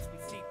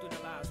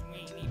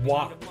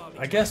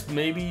 I guess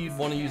maybe you'd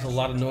want to use a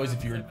lot of noise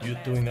if you're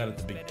doing that at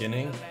the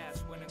beginning,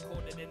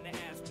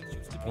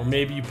 or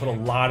maybe you put a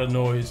lot of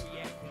noise.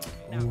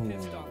 Ooh.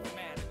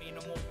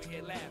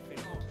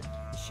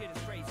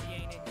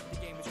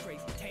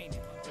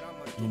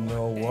 You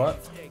know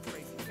what?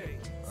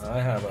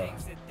 I have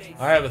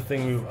a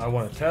thing I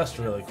want to test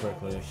really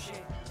quickly.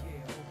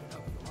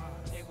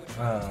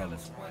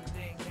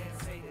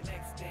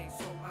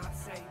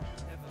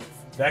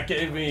 That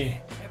gave me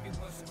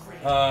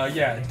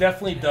Yeah, it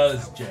definitely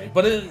does, Jay.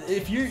 But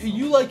if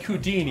you like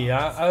Houdini,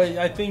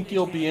 I think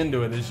you'll be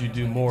into it as you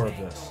do more of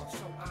this.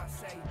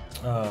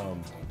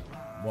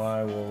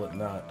 Why will it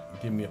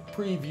not give me a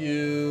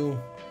preview?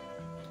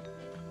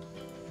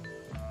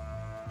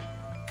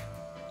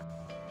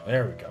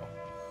 There we go.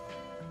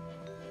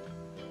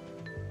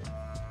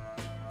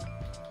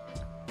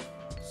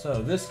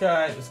 So this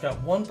guy has got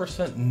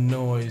 1%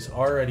 noise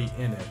already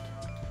in it.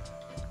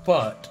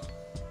 But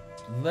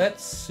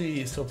let's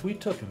see. So if we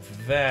took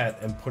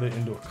that and put it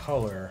into a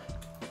color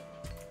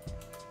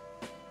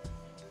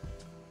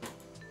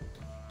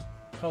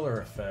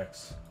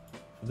effects.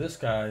 This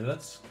guy,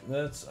 that's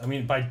I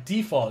mean, by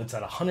default it's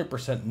at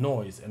 100%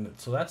 noise, and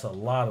so that's a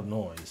lot of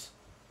noise.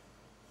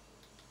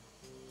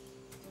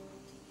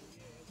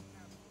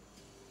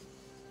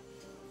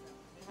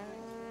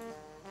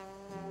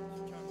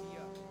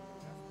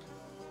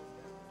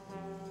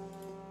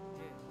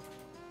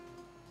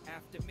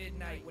 After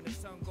midnight, when the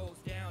sun goes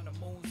down, the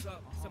moon's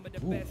up. Some of the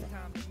best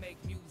times to make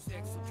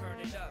music, so turn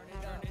it up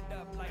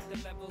like the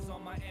levels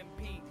on my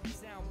MP.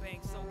 Sound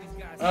banks always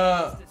got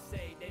to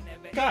say they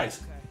never.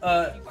 Guys,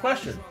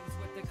 question.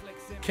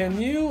 Can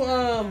you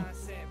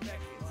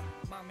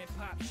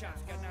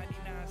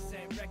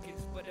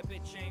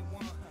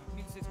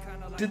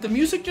did the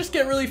music just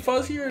get really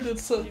fuzzy, or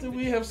did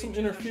we have some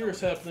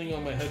interference happening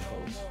on my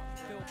headphones?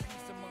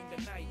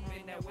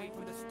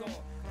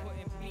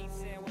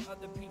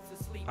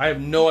 I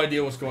have no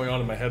idea what's going on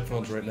in my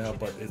headphones right now,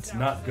 but it's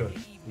not good.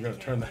 We're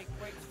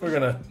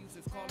gonna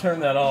turn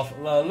that off.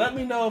 Let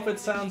me know if it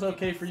sounds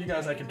okay for you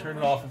guys. I can turn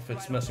it off if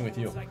it's messing with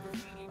you.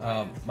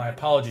 My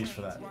apologies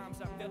for that.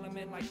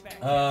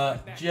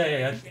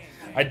 Jay,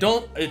 I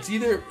don't.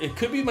 It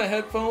could be my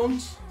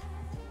headphones,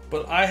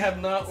 but I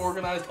have not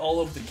organized all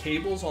of the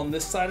cables on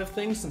this side of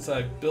things since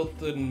I built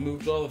and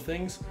moved all the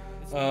things.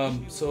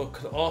 So it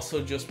could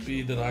also just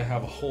be that I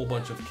have a whole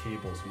bunch of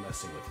cables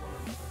messing with one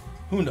another.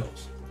 Who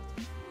knows?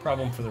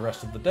 Problem for the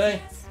rest of the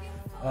day.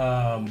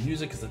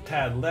 Music is a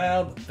tad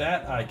loud.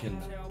 That I can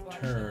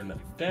turn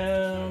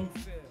down.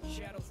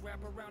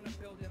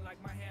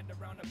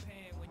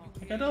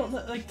 Like, I don't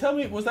like. Tell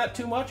me, was that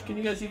too much? Can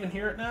you guys even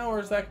hear it now, or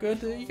is that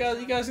good? You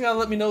guys gotta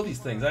let me know these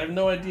things. I have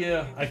no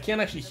idea. I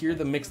can't actually hear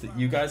the mix that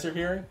you guys are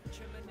hearing.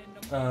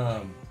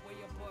 And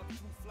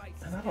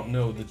I don't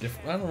know the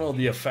I don't know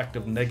the effect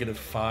of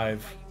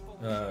 -5,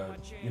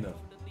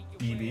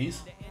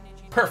 dBs.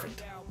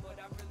 Perfect.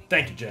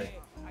 Thank you, Jay.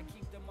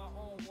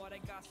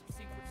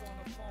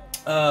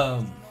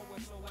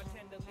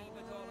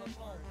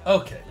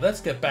 Okay,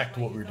 let's get back to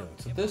what we were doing.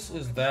 So this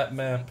is that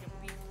map.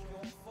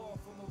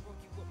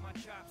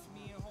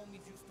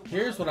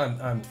 Here's what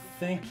I'm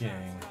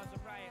thinking.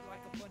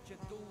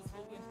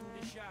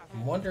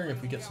 I'm wondering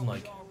if we get some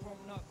like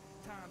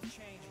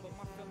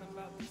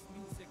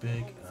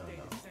big. I don't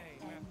know.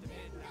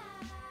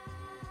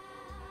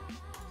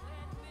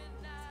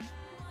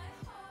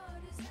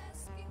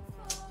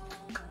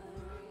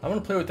 I'm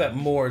gonna play with that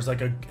more as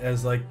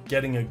like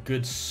getting a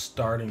good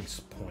starting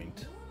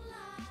point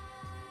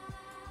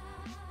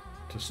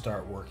to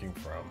start working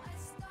from.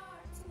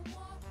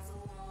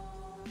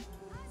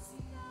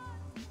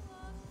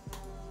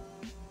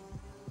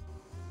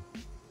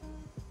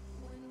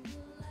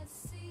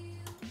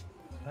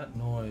 That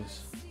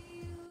noise.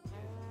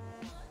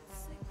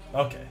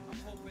 Okay.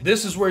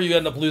 This is where you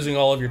end up losing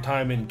all of your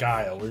time in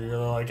Gaea, where you're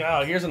like,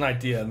 oh, here's an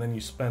idea, and then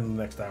you spend the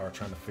next hour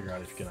trying to figure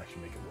out if you can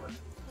actually make it work.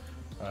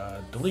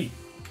 Delete.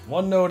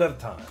 One node at a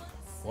time.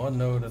 One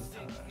node at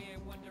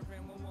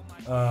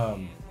a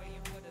time.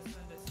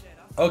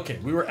 Okay,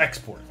 we were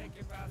exporting.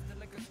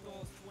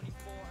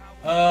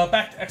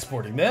 Back to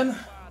exporting then.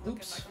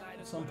 Oops.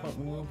 At some point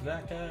we moved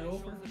that guy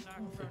over.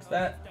 We'll fix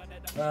that.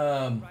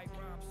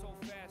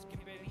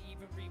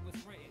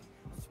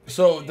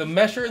 So the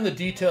mesher and the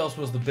details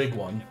was the big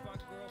one.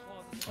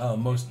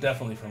 Most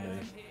definitely for me.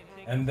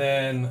 And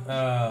then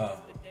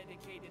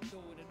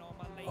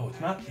it's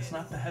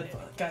not the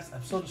headphones. Guys,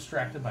 I'm so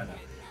distracted by now.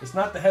 It's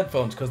not the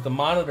headphones because the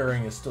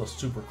monitoring is still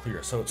super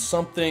clear. So it's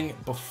something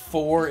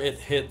before it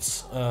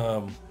hits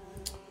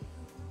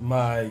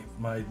my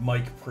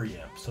mic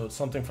preamp. So it's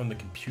something from the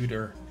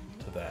computer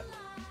to that.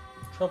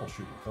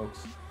 Troubleshooting,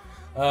 folks.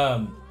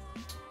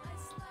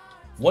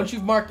 Once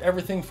you've marked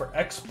everything for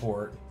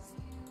export,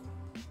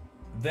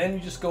 then you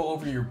just go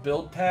over your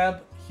build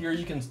tab. Here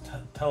you can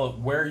tell it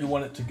where you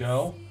want it to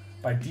go.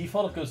 By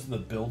default, it goes to the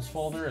builds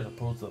folder as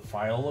opposed to the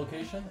file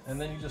location.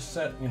 And then you just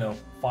set,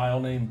 file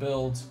name,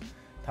 builds,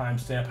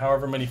 timestamp,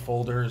 however many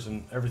folders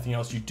and everything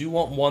else. You do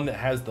want one that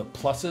has the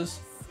pluses,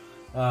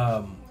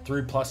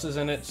 3 pluses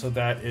in it, so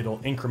that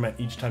it'll increment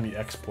each time you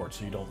export,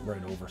 so you don't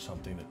write over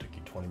something that took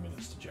you 20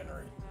 minutes to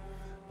generate.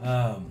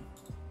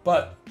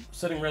 But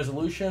setting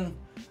resolution,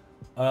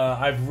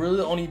 I've really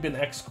only been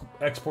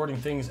exporting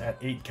things at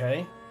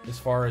 8K as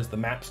far as the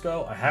maps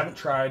go. I haven't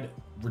tried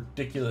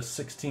ridiculous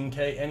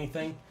 16K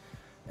anything.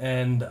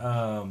 And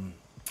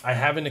I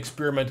haven't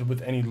experimented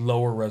with any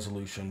lower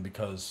resolution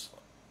because,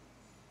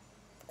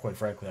 quite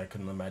frankly, I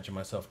couldn't imagine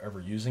myself ever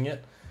using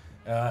it.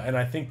 And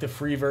I think the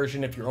free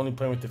version, if you're only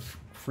playing with the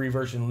free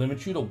version,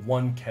 limits you to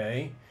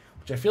 1K,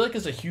 which I feel like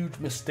is a huge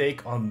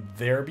mistake on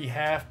their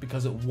behalf,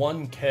 because at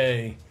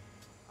 1K,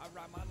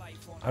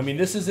 I mean,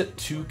 this is at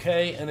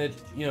 2K, and it,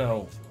 you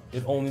know,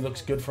 it only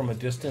looks good from a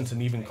distance,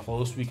 and even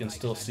close, we can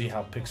still see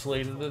how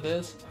pixelated it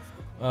is.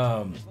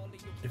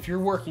 If you're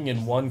working in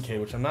 1K,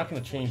 which I'm not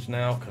going to change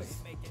now because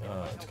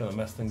it's going to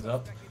mess things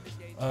up,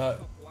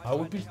 I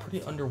would be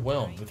pretty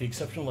underwhelmed, with the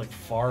exception of like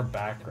far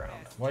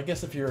background. Well, I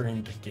guess if you're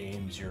into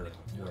games, you're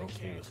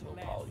okay with low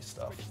poly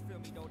stuff.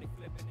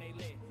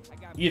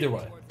 Either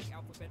way,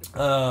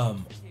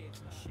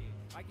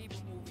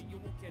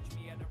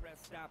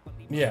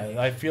 yeah,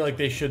 I feel like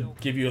they should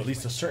give you at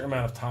least a certain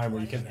amount of time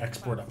where you can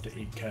export up to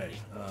 8K.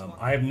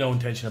 I have no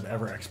intention of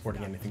ever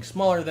exporting anything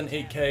smaller than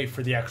 8K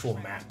for the actual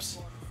maps.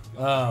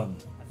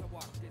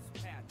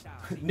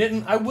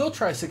 Nitten, I will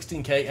try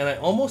 16K, and I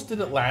almost did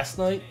it last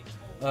night.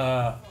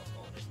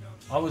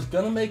 I was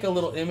gonna make a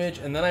little image,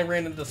 and then I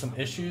ran into some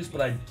issues, but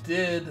I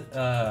did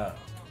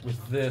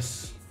with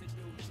this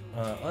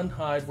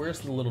unhide. Where's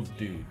the little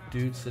dude?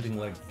 Dude sitting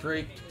like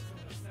draped,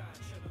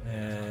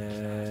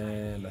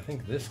 and I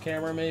think this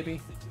camera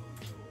maybe.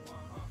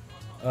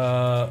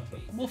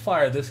 We'll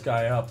fire this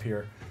guy up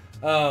here.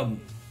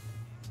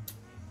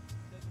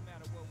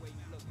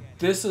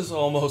 This is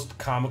almost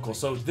comical.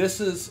 So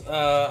this is,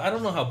 I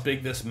don't know how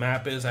big this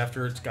map is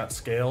after it's got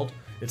scaled.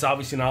 It's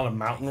obviously not a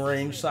mountain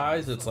range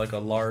size. It's like a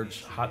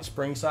large hot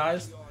spring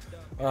size.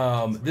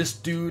 This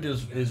dude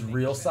is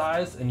real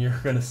size, and you're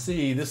gonna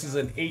see, this is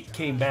an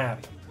 8K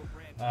map.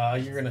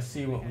 You're gonna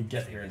see what we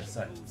get here in a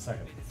second.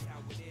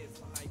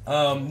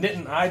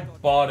 Nitten, I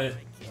bought it,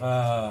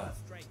 I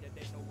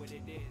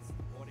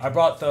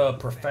bought the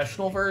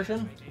professional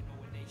version.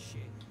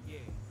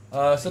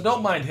 So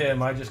don't mind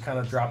him, I just kind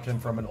of dropped him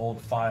from an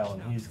old file,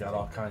 and he's got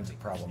all kinds of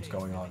problems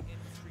going on.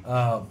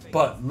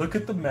 But look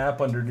at the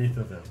map underneath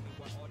of him.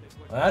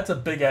 That's a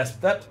big ass,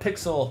 that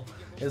pixel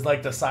is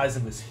like the size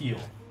of his heel.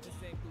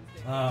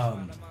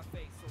 I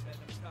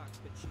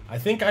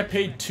think I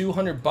paid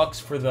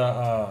 $200 for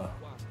the,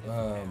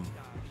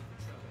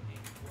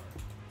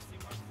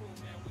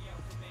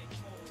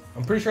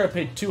 I'm pretty sure I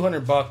paid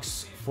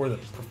 $200 for the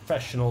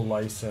professional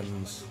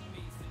license.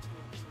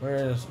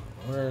 Where's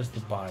the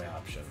buy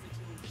option?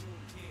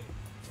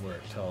 Where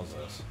it tells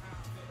us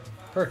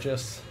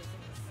purchase.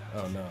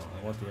 Oh no,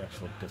 I want the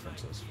actual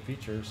differences.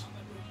 Features.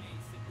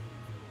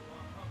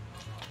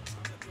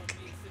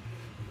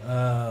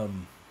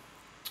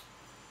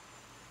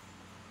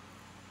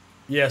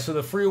 Yeah, so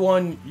the free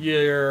one,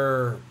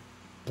 you're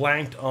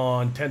blanked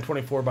on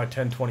 1024 by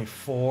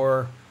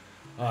 1024.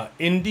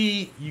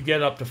 Indie, you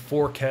get up to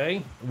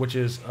 4K, which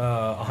is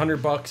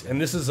 $100, and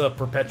this is a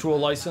perpetual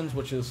license,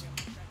 which is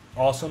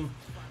awesome.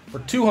 For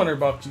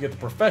 $200, you get the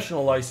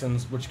professional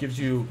license, which gives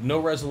you no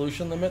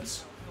resolution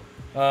limits.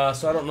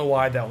 So I don't know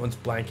why that one's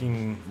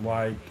blanking,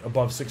 why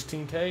above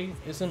 16K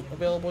isn't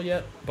available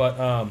yet. But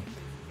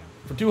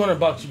for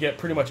 $200, you get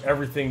pretty much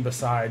everything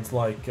besides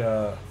like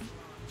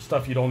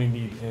stuff you'd only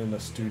need in a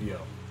studio.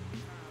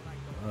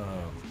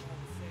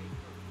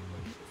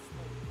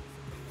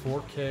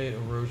 4K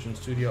Erosion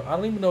Studio. I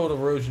don't even know what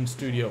Erosion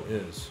Studio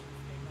is.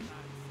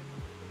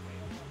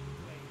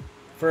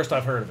 First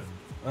I've heard of it.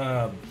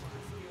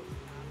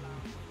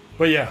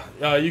 But yeah,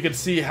 you can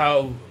see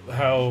how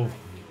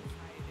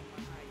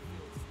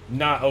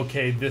not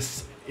okay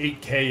this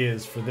 8K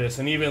is for this,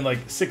 and even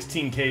like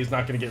 16K is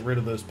not going to get rid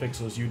of those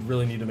pixels. You'd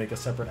really need to make a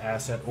separate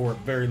asset, or at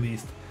very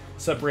least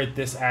separate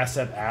this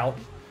asset out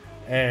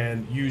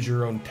and use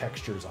your own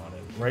textures on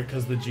it, right?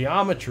 Because the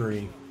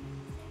geometry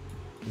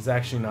is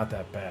actually not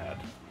that bad.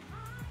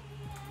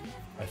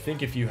 I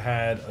think if you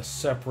had a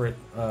separate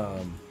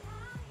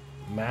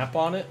map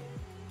on it,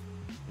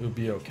 it would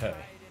be okay.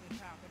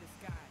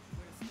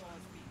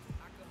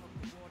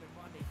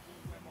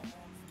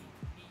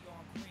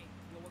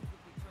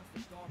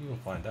 You will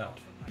find out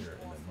here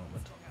in a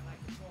moment.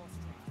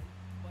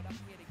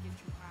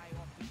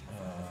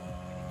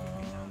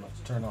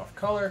 Let's turn off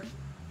color,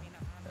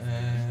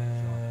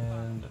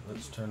 and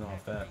let's turn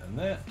off that and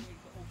that.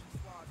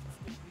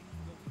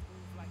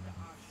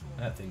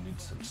 That thing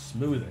needs some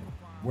smoothing.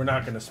 We're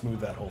not going to smooth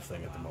that whole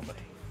thing at the moment.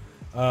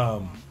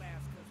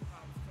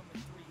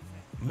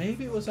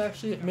 Maybe it was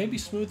actually, maybe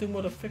smoothing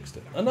would have fixed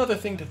it. Another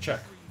thing to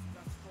check.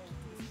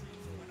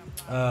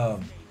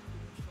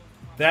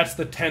 That's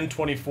the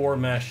 1024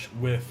 mesh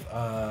with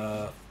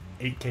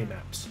 8K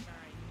maps.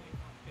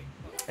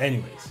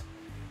 Anyways.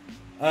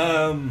 Do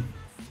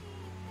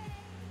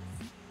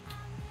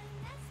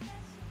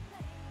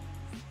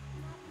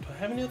I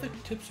have any other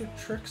tips or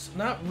tricks?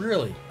 Not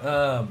really.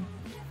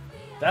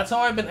 That's how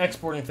I've been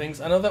exporting things.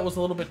 I know that was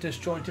a little bit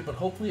disjointed, but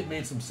hopefully it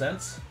made some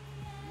sense.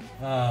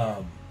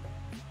 I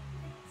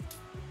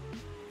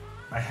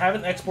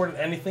haven't exported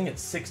anything at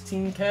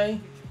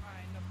 16K.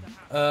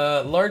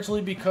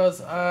 Largely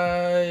because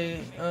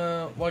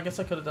well, I guess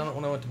I could have done it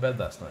when I went to bed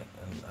last night,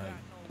 and I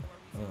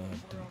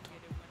didn't.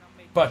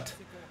 But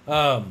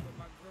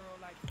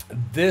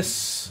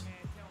this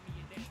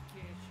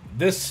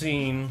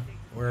scene,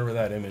 wherever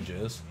that image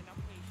is,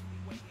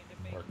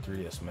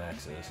 3ds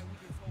Max is.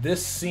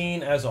 This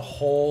scene as a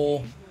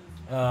whole,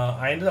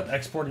 I ended up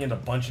exporting it a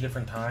bunch of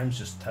different times,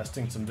 just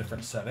testing some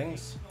different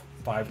settings.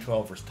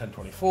 512 versus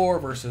 1024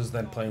 versus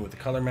then playing with the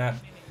color map.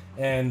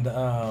 And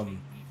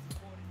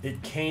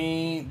it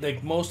came,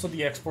 like most of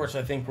the exports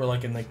I think were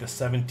like in like the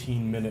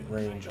 17-minute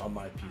range on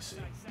my PC.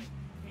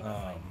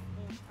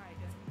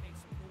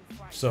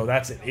 So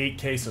that's at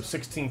 8K, so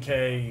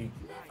 16K,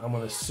 I'm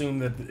going to assume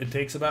that it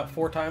takes about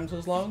 4 times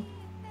as long.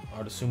 I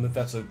would assume that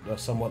that's a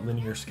somewhat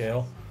linear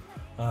scale.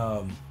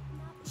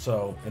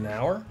 So an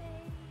hour?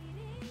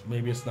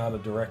 Maybe it's not a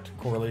direct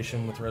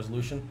correlation with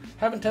resolution.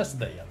 Haven't tested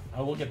that yet.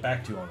 I will get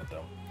back to you on it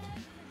though.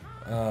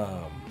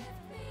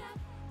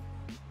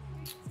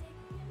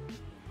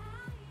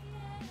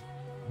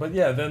 But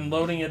yeah, then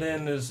loading it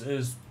in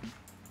is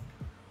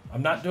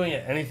I'm not doing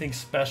anything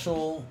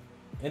special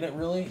in it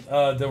really.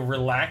 The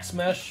relax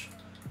mesh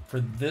for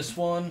this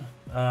one,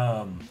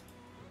 let's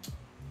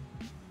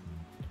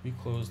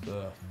close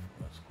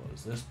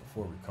this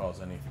before we cause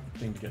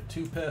anything to get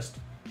too pissed.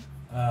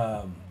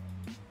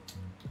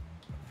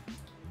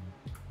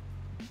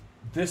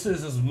 This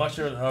is as much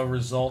a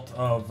result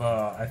of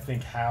I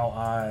think how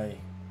I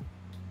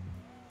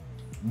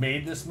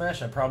made this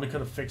mesh. I probably could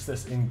have fixed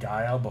this in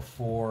Gaea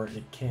before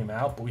it came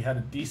out, but we had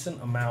a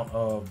decent amount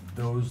of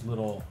those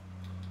little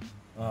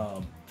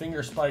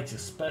finger spikes,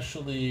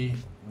 especially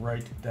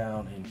right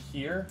down in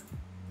here.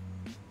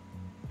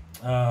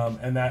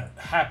 And that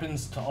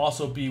happens to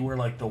also be where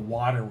like the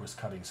water was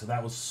cutting, so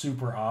that was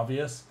super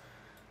obvious.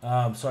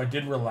 So I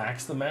did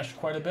relax the mesh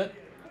quite a bit,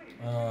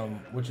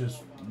 which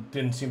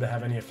didn't seem to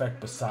have any effect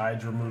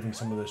besides removing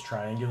some of those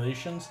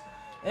triangulations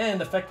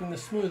and affecting the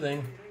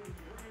smoothing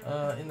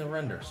in the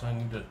render. So I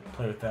need to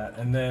play with that.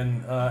 And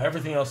then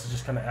everything else is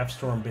just kind of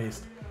F-Storm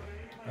based.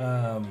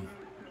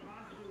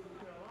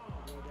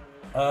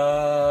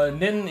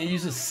 Nin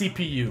uses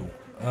CPU.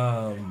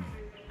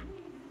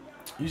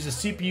 Uses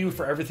CPU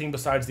for everything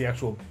besides the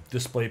actual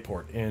display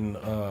port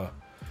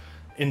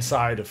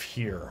inside of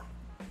here.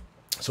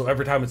 So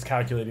every time it's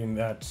calculating,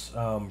 that's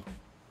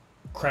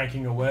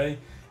cranking away.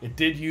 It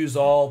did use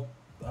all,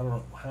 I don't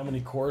know how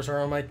many cores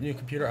are on my new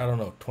computer. I don't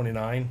know,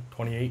 29,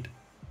 28.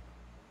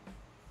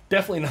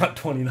 Definitely not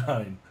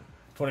 29,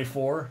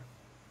 24.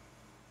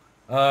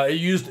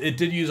 It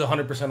did use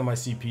 100% of my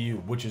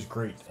CPU, which is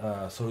great.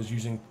 So it was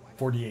using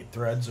 48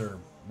 threads or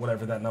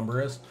whatever that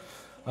number is.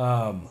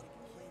 But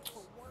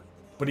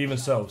even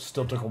so,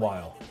 still took a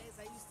while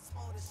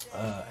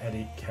at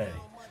 8K.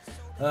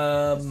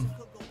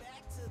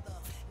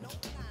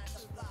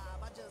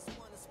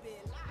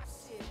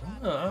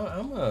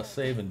 I'm gonna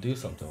save and do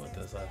something with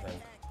this, I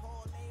think.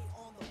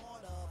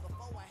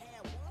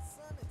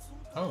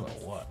 I don't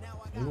know what.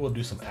 Maybe we'll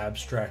do some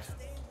abstract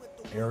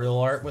aerial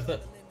art with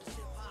it.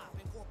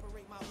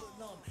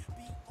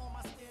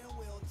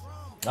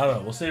 I don't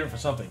know. We'll save it for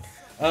something.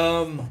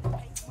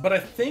 But I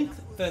think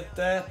that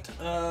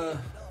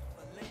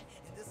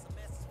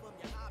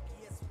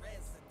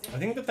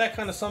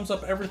kind of sums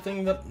up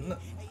everything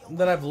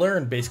that I've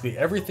learned. Basically,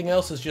 everything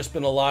else has just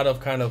been a lot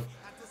of kind of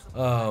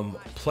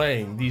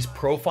playing. These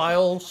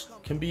profiles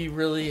can be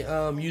really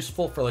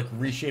useful for like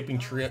reshaping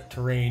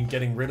terrain,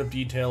 getting rid of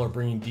detail or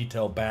bringing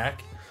detail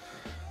back.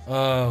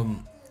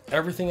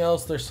 Everything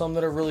else, there's some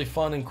that are really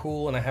fun and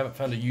cool, and I haven't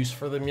found a use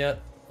for them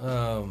yet.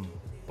 But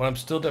I'm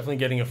still definitely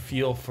getting a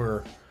feel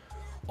for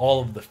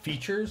all of the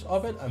features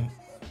of it. I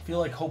feel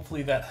like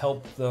hopefully that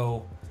helped,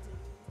 though.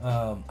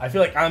 I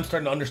feel like I'm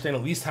starting to understand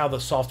at least how the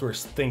software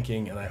is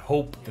thinking, and I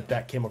hope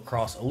that came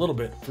across a little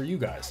bit for you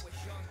guys.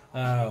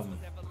 And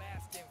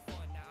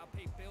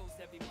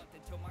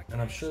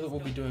I'm sure that we'll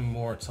be doing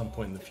more at some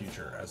point in the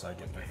future as I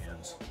get my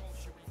hands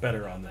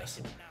better on this.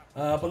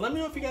 But let me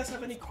know if you guys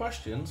have any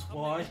questions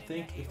while I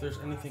think if there's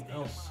anything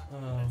else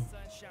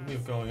we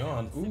have going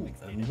on. Ooh,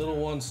 and little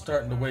one's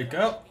starting to wake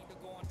up.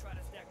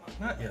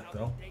 Not yet,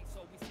 though.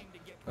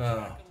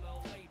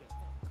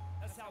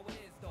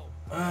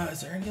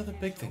 Is there any other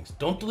big things?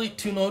 Don't delete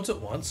 2 nodes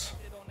at once.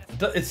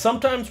 It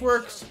sometimes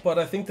works, but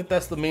I think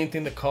that's the main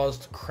thing that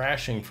caused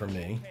crashing for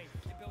me.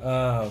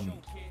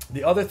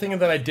 The other thing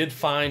that I did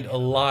find a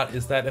lot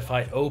is that if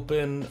I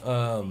open...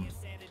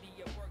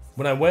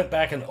 when I went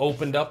back and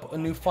opened up a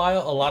new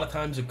file, a lot of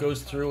times it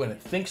goes through and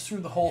it thinks through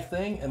the whole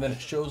thing, and then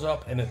it shows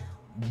up and it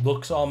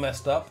looks all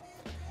messed up.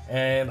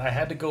 And I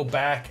had to go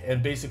back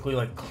and basically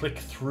like click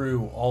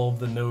through all of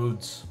the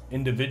nodes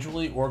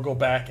individually, or go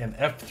back and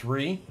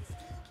F3.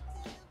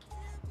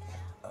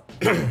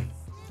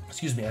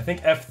 Excuse me, I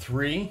think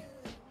F3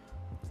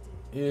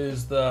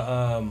 is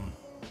the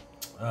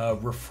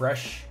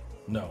refresh.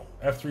 No,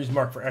 F3 is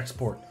marked for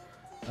export.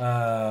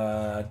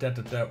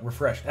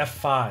 Refresh,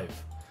 F5.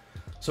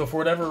 So for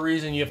whatever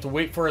reason, you have to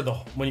wait for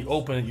when you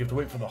open it, you have to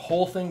wait for the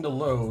whole thing to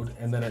load,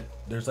 and then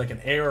there's like an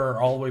error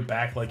all the way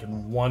back, like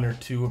in 1 or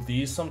 2 of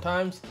these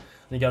sometimes.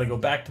 And you got to go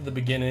back to the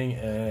beginning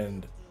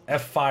and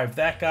F5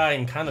 that guy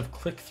and kind of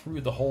click through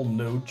the whole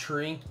node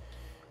tree.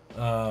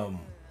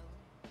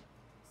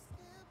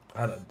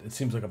 It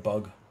seems like a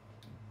bug,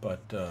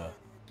 but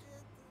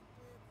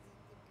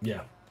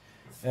yeah.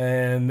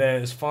 And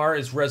then as far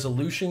as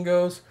resolution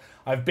goes,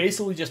 I've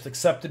basically just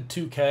accepted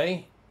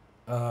 2K.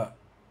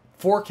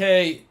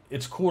 4K,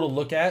 it's cool to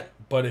look at,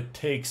 but it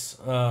takes,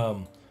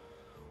 you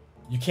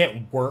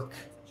can't work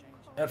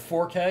at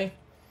 4K.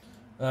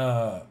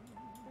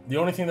 The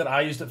only thing that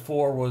I used it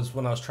for was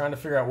when I was trying to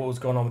figure out what was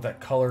going on with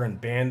that color and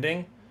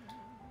banding.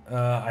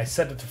 I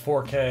set it to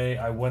 4K.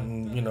 I went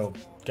and, you know,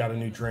 got a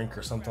new drink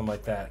or something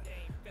like that.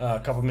 A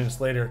couple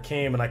minutes later it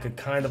came and I could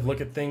kind of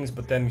look at things,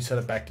 but then you set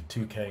it back to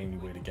 2K and you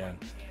wait again.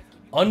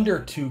 Under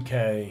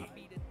 2K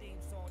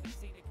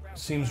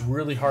seems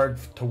really hard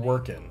to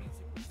work in,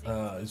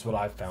 is what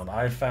I've found.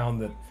 I've found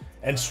that,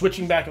 and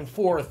switching back and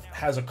forth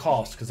has a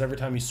cost, because every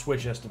time you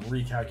switch, you have to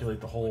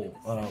recalculate the whole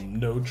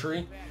node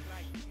tree.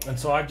 And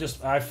so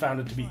I've found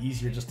it to be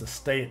easier just to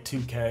stay at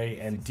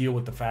 2K and deal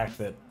with the fact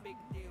that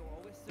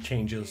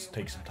changes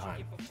take some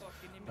time.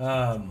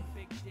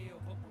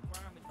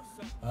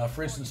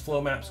 For instance,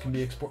 flow maps can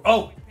be exported.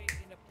 Oh,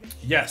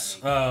 yes,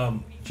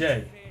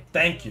 Jay,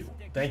 thank you.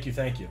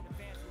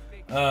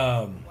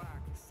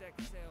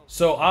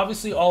 So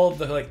obviously all of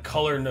the like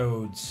color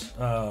nodes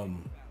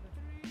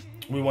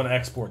we want to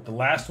export. The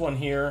last one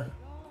here,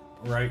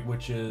 right,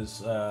 which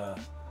is oh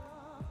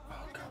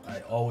God,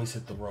 I always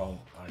hit the wrong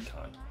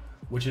icon,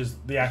 which is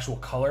the actual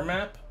color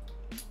map,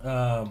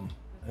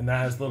 and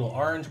that has little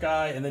orange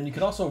guy, and then you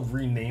can also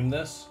rename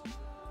this,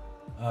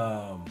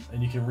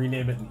 and you can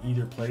rename it in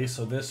either place.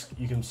 So this,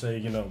 you can say,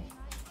 you know,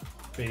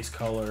 base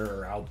color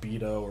or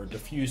albedo or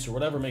diffuse or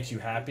whatever makes you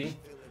happy.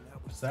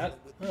 Is that?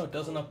 No, it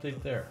doesn't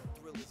update there.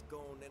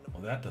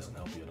 Well, that doesn't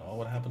help you at all.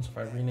 What happens if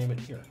I rename it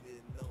here?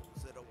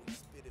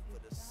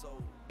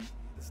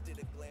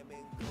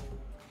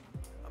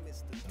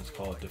 Let's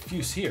call it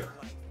diffuse here.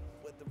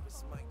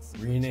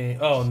 Rename.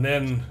 Oh, and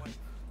then,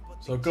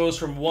 so it goes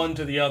from one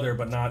to the other,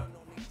 but not.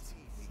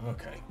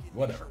 Okay,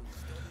 whatever.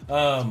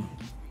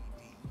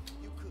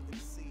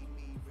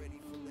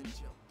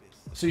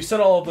 So you set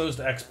all of those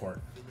to export.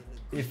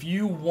 If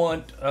you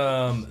want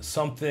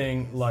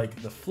something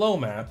like the flow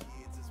map,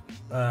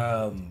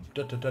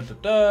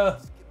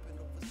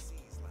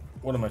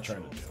 what am I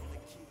trying to do?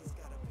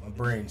 My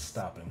brain's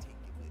stopping.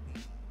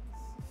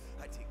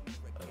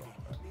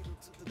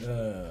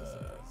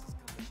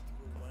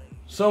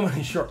 So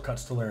many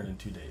shortcuts to learn in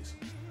 2 days.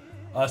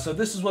 So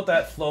this is what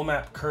that flow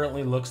map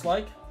currently looks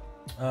like.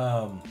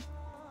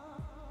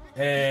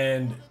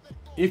 And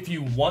if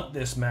you want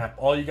this map,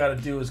 all you got to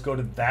do is go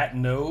to that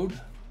node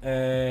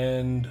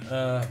and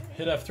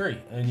hit F3,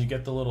 and you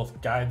get the little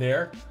guy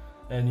there,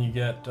 and you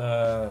get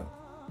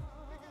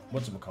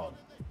what's it called?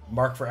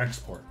 Mark for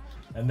export.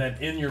 And then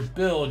in your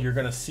build, you're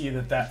going to see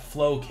that that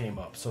flow came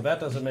up. So that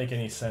doesn't make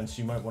any sense.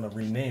 You might want to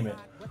rename it.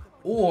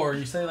 Or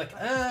you say like,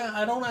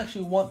 I don't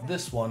actually want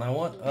this one. I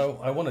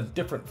want a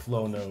different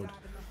flow node.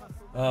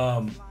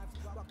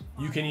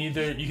 You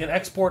can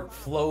export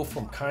flow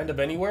from kind of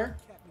anywhere.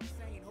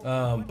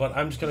 But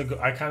I'm just going to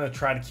go, I kind of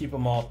try to keep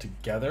them all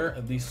together,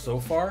 at least so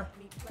far.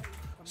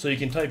 So you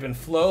can type in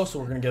flow. So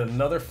we're going to get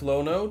another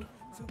flow node.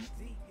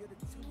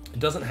 It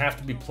doesn't have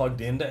to be plugged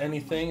into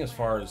anything as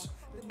far as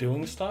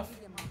doing stuff.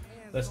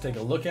 Let's take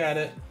a look at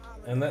it,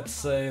 and let's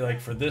say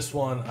like for this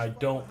one,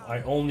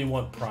 I only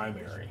want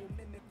primary.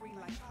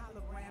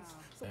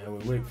 And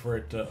we wait for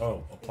it to,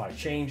 apply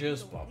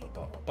changes, blah, blah,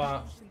 blah, blah,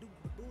 blah.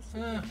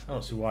 I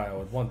don't see why I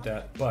would want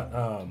that, but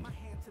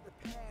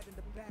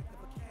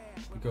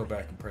we go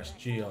back and press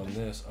G on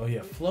this. Oh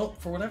yeah,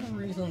 float, for whatever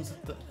reasons,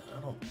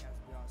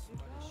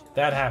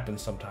 that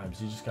happens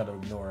sometimes. You just gotta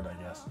ignore it, I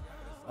guess.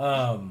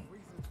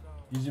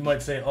 You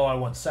might say, I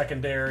want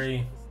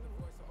secondary,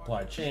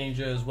 apply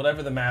changes,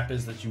 whatever the map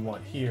is that you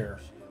want here.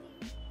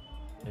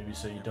 Maybe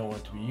say you don't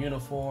want it to be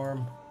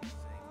uniform.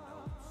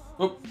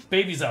 Oop,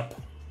 baby's up.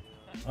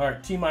 All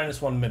right,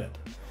 T-1 minute.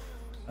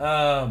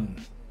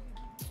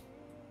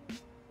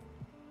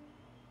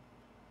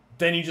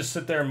 Then you just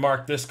sit there and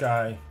mark this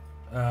guy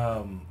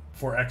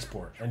for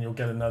export, and you'll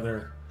get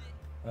another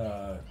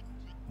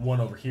one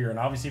over here. And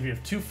obviously, if you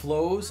have two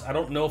flows, I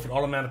don't know if it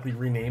automatically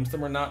renames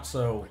them or not,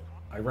 so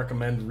I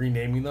recommend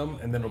renaming them,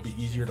 and then it'll be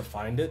easier to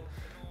find it,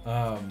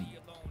 so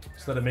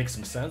that it makes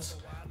some sense.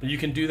 But you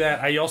can do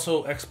that. I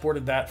also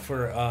exported that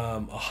for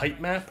a height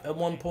map at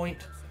one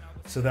point,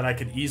 so that I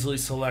could easily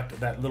select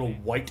that little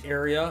white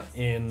area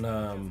in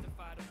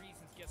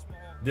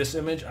this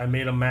image. I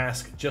made a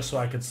mask just so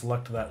I could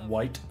select that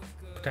white,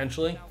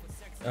 potentially,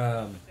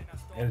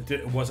 and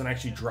it wasn't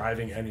actually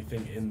driving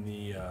anything in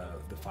the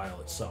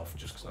file itself,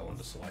 just because I wanted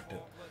to select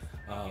it.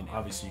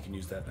 Obviously, you can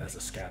use that as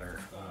a scatter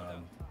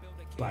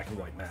black and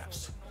white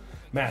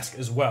mask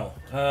as well,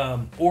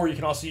 or you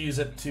can also use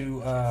it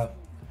to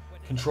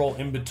control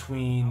in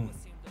between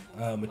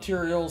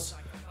materials.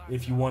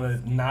 If you want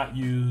to not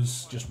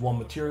use just one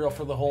material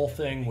for the whole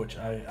thing, which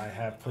I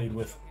have played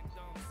with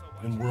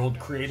in World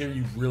Creator,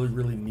 you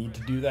really need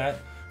to do that.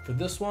 For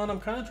this one,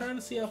 I'm kind of trying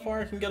to see how far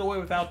I can get away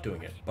without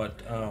doing it,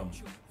 but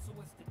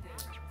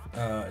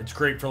it's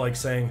great for like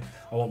saying,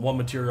 I want one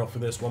material for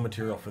this, one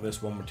material for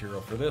this, one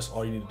material for this.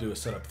 All you need to do is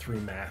set up 3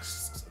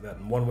 masks that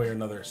in one way or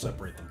another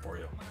separate them for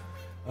you.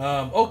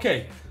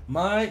 Okay,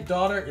 my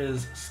daughter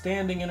is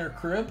standing in her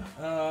crib.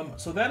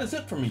 So that is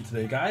it for me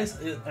today, guys.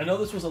 I know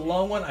this was a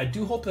long one. I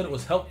do hope that it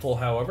was helpful,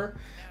 however.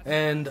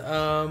 And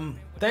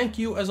thank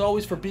you, as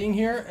always, for being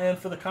here and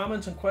for the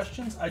comments and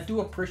questions. I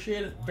do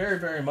appreciate it very,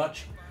 very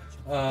much.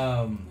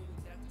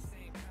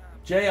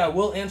 Jay, I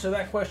will answer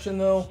that question,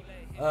 though.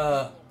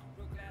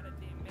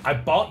 I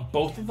bought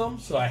both of them,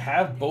 so I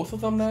have both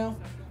of them now.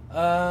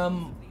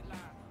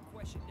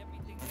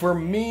 For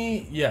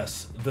me,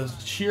 yes, the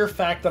sheer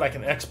fact that I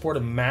can export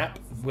a map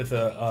with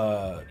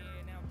a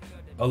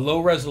low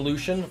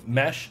resolution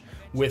mesh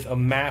with a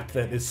map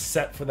that is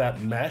set for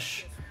that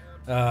mesh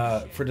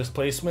for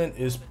displacement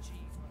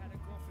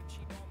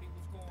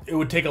it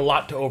would take a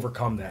lot to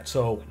overcome that.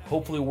 So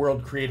hopefully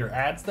World Creator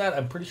adds that.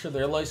 I'm pretty sure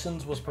their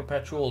license was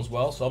perpetual as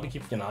well, so I'll be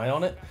keeping an eye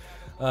on it.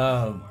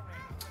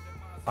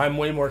 I'm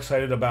way more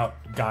excited about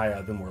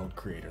Gaea than World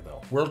Creator,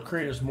 though. World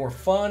Creator is more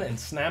fun and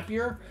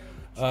snappier.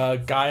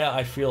 Gaea,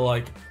 I feel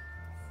like,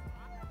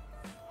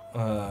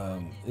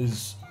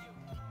 is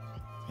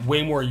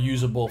way more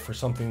usable for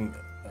something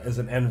as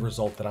an end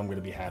result that I'm going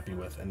to be happy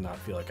with and not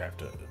feel like I have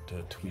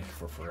to tweak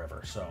for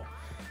forever. So,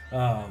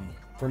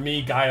 for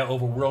me, Gaea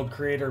over World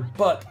Creator,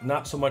 but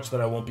not so much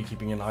that I won't be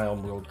keeping an eye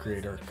on World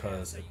Creator,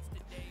 because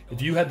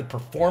if you had the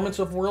performance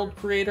of World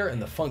Creator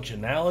and the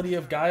functionality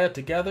of Gaea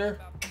together,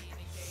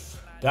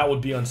 that would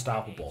be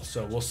unstoppable.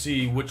 So we'll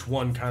see which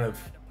one kind of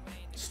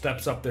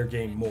steps up their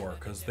game more,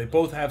 because they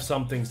both have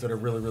some things that are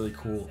really, really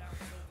cool.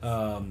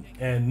 And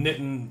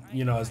Nitin,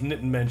 you know, as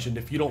Nitin mentioned,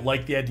 if you don't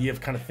like the idea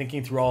of kind of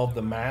thinking through all of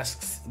the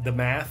math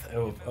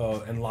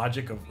and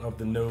logic of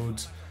the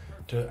nodes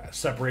to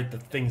separate the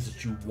things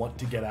that you want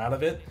to get out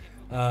of it,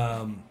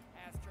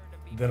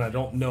 then I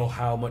don't know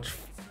how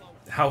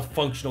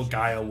functional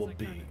Gaea will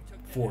be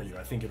for you.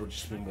 I think it'll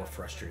just be more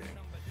frustrating.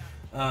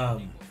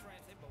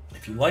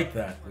 If you like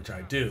that, which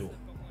I do,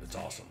 it's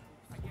awesome.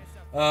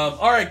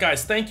 All right,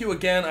 guys, thank you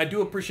again. I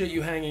do appreciate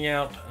you hanging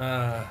out.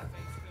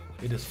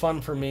 It is fun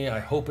for me. I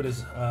hope it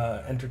is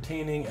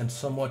entertaining and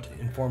somewhat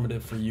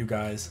informative for you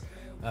guys.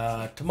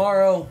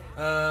 Tomorrow,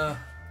 I'm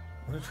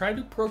gonna try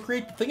to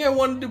Procreate. The thing I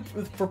wanted to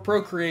do for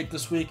Procreate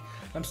this week,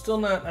 I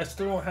still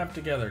don't have it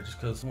together, just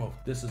because, well,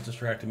 this has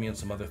distracted me and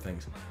some other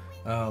things.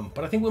 But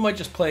I think we might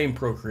just play in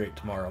Procreate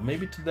tomorrow.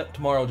 Maybe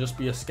tomorrow will just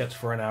be a sketch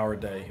for an hour a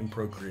day in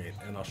Procreate,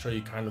 and I'll show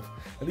you kind of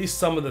at least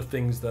some of the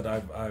things that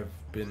I've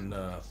been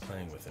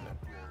playing with in it.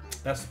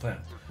 That's the plan.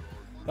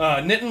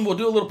 Nitin, we'll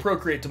do a little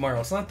Procreate tomorrow.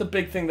 It's not the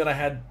big thing that I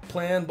had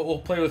planned, but we'll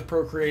play with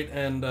Procreate,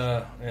 and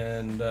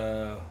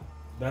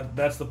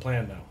that's the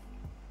plan now,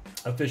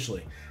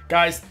 officially.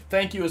 Guys,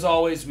 thank you as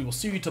always. We will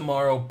see you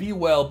tomorrow. Be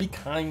well, be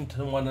kind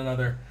to one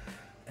another.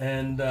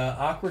 And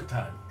awkward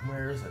time.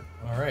 Where is it?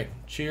 All right.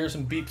 Cheers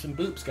and beeps and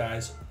boops,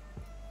 guys.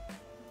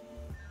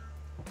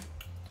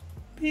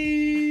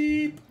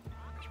 Beep.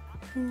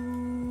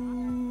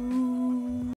 Boop.